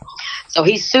performing. So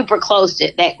he's super close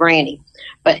to that Granny.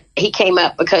 But he came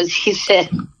up because he said,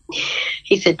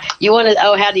 you want to,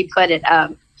 how do you put it?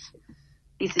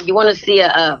 He said, you want to see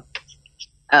a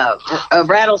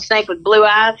rattlesnake with blue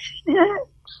eyes?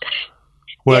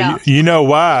 Well, yeah. you know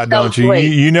why, don't you?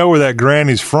 You know where that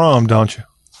Granny's from, don't you?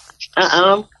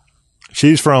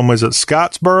 She's from, is it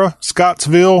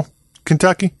Scottsville,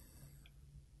 Kentucky?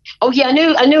 Oh, yeah,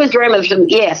 I knew his grandmother was from,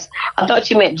 yes. I thought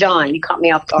you meant John. You caught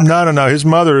me off guard. No. His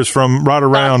mother is from right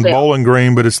around Bowling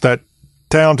Green, but it's that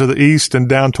town to the east and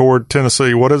down toward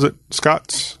Tennessee. What is it?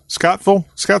 Scottsville?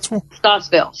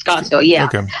 Scottsville, yeah.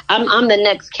 Okay. I'm the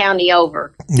next county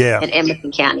over. Yeah. In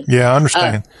Emerson County. Yeah, I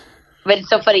understand. But it's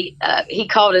so funny. He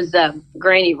called his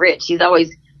Granny Rich.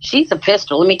 She's a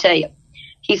pistol, let me tell you.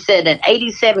 He said, at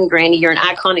 87, Granny, you're an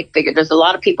iconic figure. There's a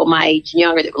lot of people my age and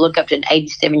younger that would look up to an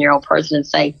 87-year-old person and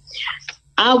say,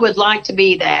 I would like to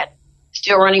be that.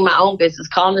 Still running my own business,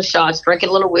 calling the shots, drinking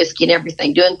a little whiskey and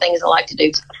everything, doing things I like to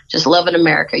do, just loving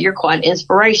America. You're quite an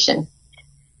inspiration.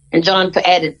 And John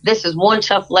added, this is one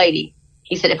tough lady.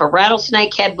 He said, if a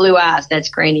rattlesnake had blue eyes, that's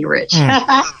Granny Rich.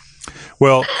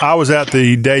 Well, I was at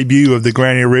the debut of the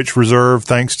Granny Rich Reserve,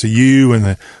 thanks to you and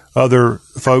the other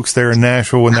folks there in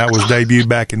Nashville when that was debuted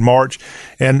back in March.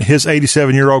 And his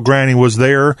 87-year-old granny was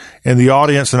there in the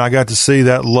audience, and I got to see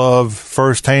that love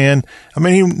firsthand. I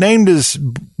mean, he named his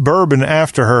bourbon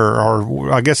after her,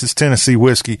 or I guess it's Tennessee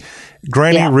whiskey,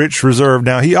 Granny Rich Reserve.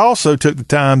 Now, he also took the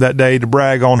time that day to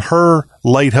brag on her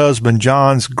late husband,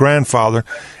 John's grandfather.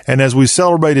 And as we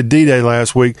celebrated D-Day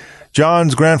last week,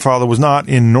 John's grandfather was not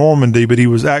in Normandy, but he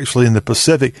was actually in the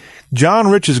Pacific.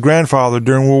 John Rich's grandfather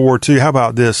during World War II, how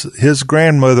about this? His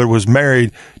grandmother was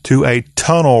married to a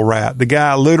tunnel rat. The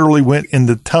guy literally went in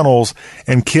the tunnels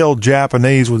and killed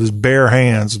Japanese with his bare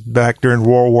hands back during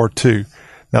World War II.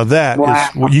 Now that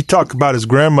is, when you talk about his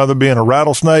grandmother being a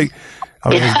rattlesnake, I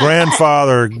mean, his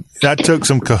grandfather, that took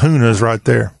some kahunas right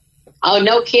there. Oh,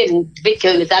 no kidding. Big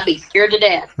kahunas. I'd be scared to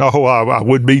death. Oh, I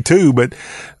would be too, but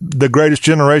the Greatest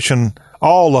Generation,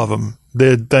 all of them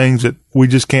did things that we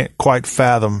just can't quite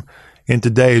fathom in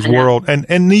today's world.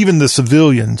 And even the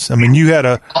civilians. I mean, you had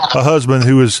a husband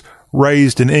who was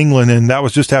raised in England, and that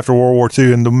was just after World War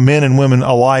II, and the men and women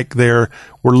alike there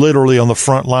were literally on the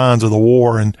front lines of the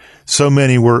war, and so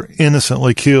many were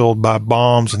innocently killed by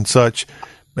bombs and such.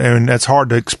 And that's hard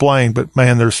to explain, but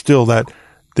man, there's still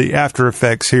the after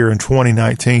effects here in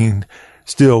 2019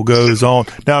 still goes on.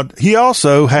 Now, he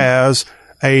also has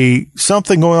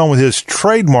something going on with his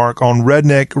trademark on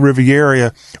Redneck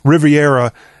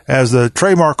Riviera as the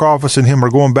trademark office and him are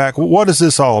going back. What is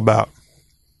this all about?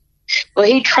 Well,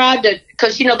 he tried to,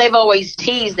 because, they've always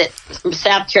teased that from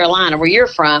South Carolina, where you're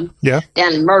from, down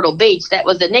in Myrtle Beach, that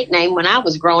was the nickname when I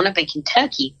was growing up in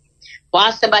Kentucky.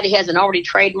 Why somebody hasn't already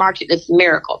trademarked it, it's a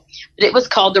miracle. But it was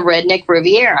called the Redneck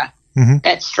Riviera. Mm-hmm.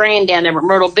 That strand down there at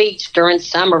Myrtle Beach during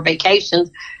summer vacations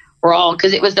were all,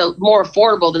 because it was more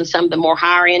affordable than some of the more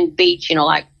higher end beach,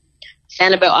 like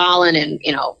Sanibel Island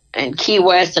and Key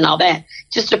West and all that.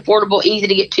 Just affordable, easy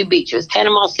to get to beaches.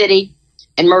 Panama City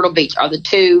and Myrtle Beach are the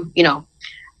two,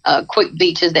 quick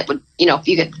beaches that would,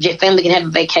 if your family can have a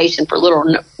vacation for a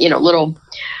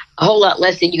whole lot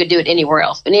less than you could do it anywhere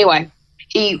else. But anyway,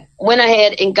 he went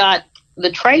ahead and got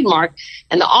the trademark,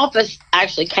 and the office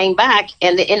actually came back,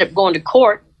 and they ended up going to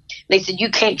court. They said,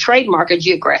 you can't trademark a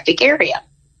geographic area.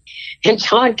 And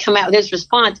John come out with his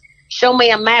response, show me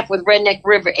a map with Redneck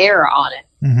Riviera on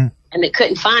it. Mm-hmm. And they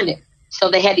couldn't find it. So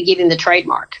they had to give him the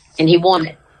trademark, and he won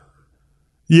it.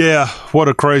 Yeah, what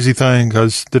a crazy thing,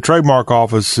 because the trademark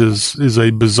office is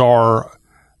a bizarre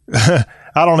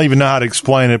I don't even know how to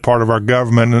explain it, part of our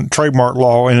government. And trademark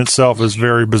law in itself is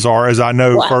very bizarre, as I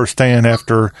know firsthand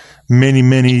after many,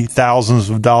 many thousands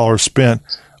of dollars spent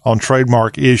on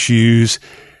trademark issues.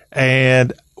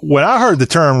 And when I heard the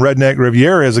term Redneck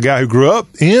Riviera as a guy who grew up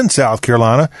in South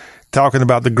Carolina, talking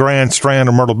about the Grand Strand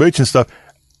of Myrtle Beach and stuff,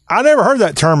 I never heard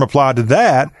that term applied to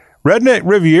that. Redneck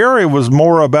Riviera was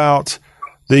more about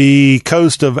the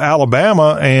coast of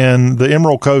Alabama and the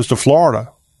Emerald Coast of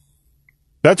Florida.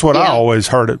 That's what I always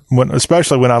heard it,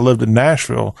 especially when I lived in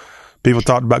Nashville. People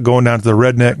talked about going down to the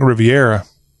Redneck Riviera.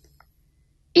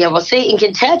 Yeah, well, see, in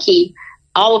Kentucky,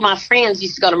 all of my friends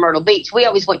used to go to Myrtle Beach. We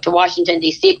always went to Washington,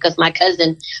 D.C. because my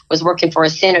cousin was working for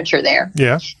a senator there.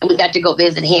 Yeah. And we got to go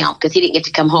visit him because he didn't get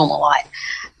to come home a lot.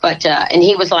 But, and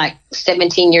he was like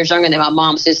 17 years younger than my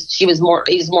mom. So he was more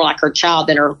like her child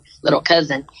than her little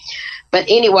cousin. But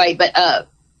anyway,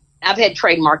 I've had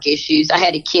trademark issues. I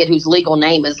had a kid whose legal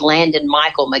name is Landon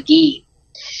Michael McGee.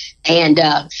 And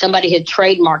somebody had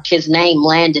trademarked his name,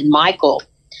 Landon Michael,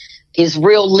 his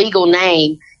real legal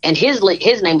name. And his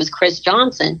name was Chris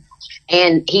Johnson.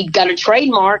 And he got a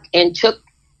trademark and took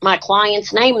my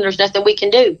client's name, and there's nothing we can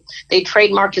do. They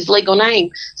trademarked his legal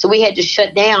name. So we had to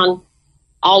shut down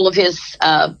all of his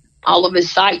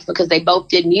sites because they both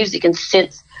did music. And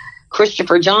since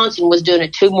Christopher Johnson was doing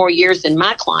it 2 more years than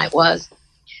my client was,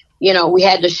 we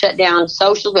had to shut down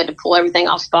social. We had to pull everything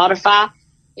off Spotify.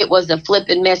 It was a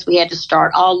flipping mess. We had to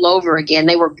start all over again.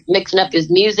 They were mixing up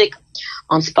his music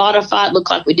on Spotify. It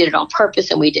looked like we did it on purpose,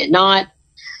 and we did not.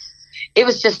 It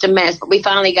was just a mess, but we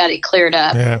finally got it cleared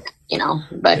up. Yeah.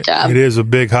 But it is a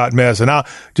big hot mess. And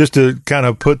just to kind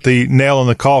of put the nail in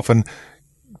the coffin,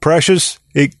 Precious,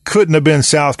 it couldn't have been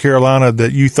South Carolina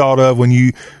that you thought of when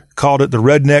you called it the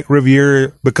Redneck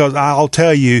Riviera, because I'll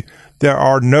tell you, there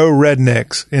are no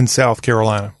rednecks in South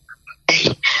Carolina.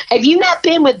 Have you not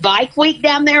been with Bike Week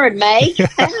down there in May?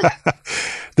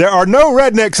 There are no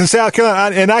rednecks in South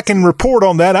Carolina, and I can report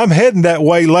on that. I'm heading that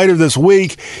way later this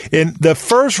week. And the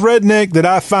first redneck that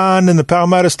I find in the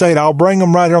Palmetto State, I'll bring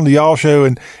them right here on the Y'all Show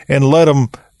and let them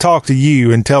talk to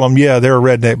you and tell them, yeah, they're a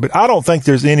redneck. But I don't think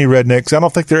there's any rednecks. I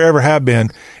don't think there ever have been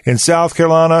in South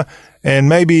Carolina, and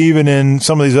maybe even in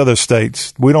some of these other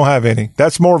states. We don't have any.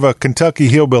 That's more of a Kentucky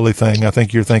hillbilly thing, I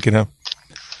think you're thinking of.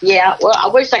 Yeah, well, I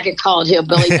wish I could call it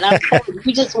hillbilly, but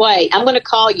you just wait. I'm going to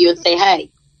call you and say,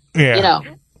 hey,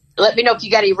 let me know if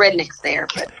you got any rednecks there.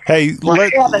 But hey,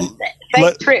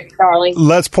 Safe trip, darling.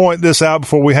 Let's point this out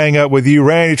before we hang up with you.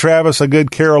 Randy Travis, a good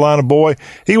Carolina boy.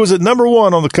 He was at number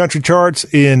 1 on the country charts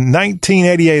in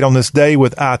 1988 on this day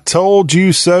with I Told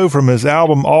You So from his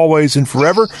album Always and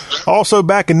Forever. Also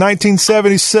back in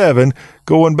 1977,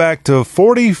 going back to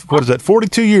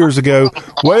 42 years ago,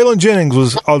 Waylon Jennings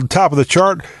was on top of the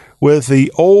chart with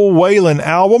the Old Waylon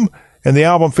album. And the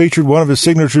album featured one of his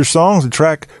signature songs, a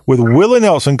track with Willie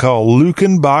Nelson called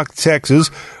Lukenbach, Texas.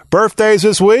 Birthdays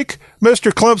this week,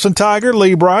 Mr. Clemson Tiger,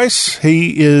 Lee Brice.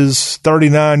 He is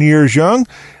 39 years young.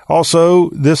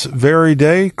 Also, this very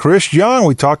day, Chris Young,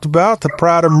 we talked about, the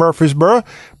pride of Murfreesboro,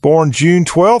 born June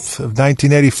 12th of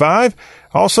 1985.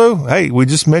 Also, hey, we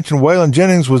just mentioned Waylon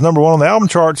Jennings was number 1 on the album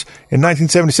charts in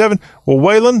 1977. Well,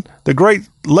 Waylon, the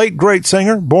late great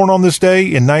singer, born on this day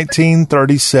in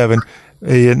 1937.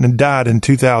 And died in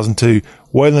 2002.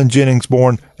 Waylon Jennings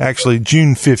born actually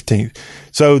June 15th.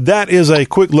 So that is a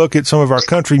quick look at some of our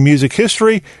country music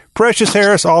history. Precious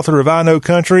Harris, author of I Know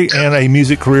Country and a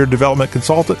music career development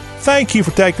consultant. Thank you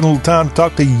for taking a little time to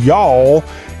talk to y'all.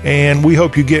 And we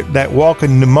hope you get that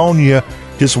walking pneumonia.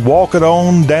 Just walk it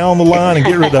on down the line and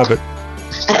get rid of it.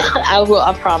 I will.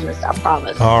 I promise.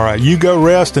 All right. You go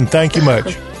rest and thank you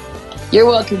much. You're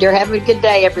welcome, dear. Have a good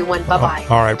day, everyone. Bye-bye.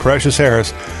 All right, Precious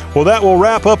Harris. Well, that will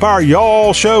wrap up our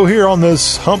Y'all show here on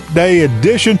this Hump Day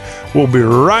edition. We'll be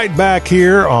right back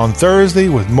here on Thursday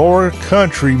with more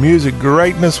country music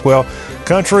greatness. Well,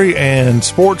 country and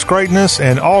sports greatness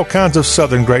and all kinds of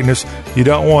Southern greatness. You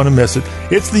don't want to miss it.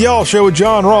 It's the Y'all Show with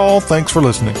John Rawl. Thanks for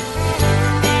listening.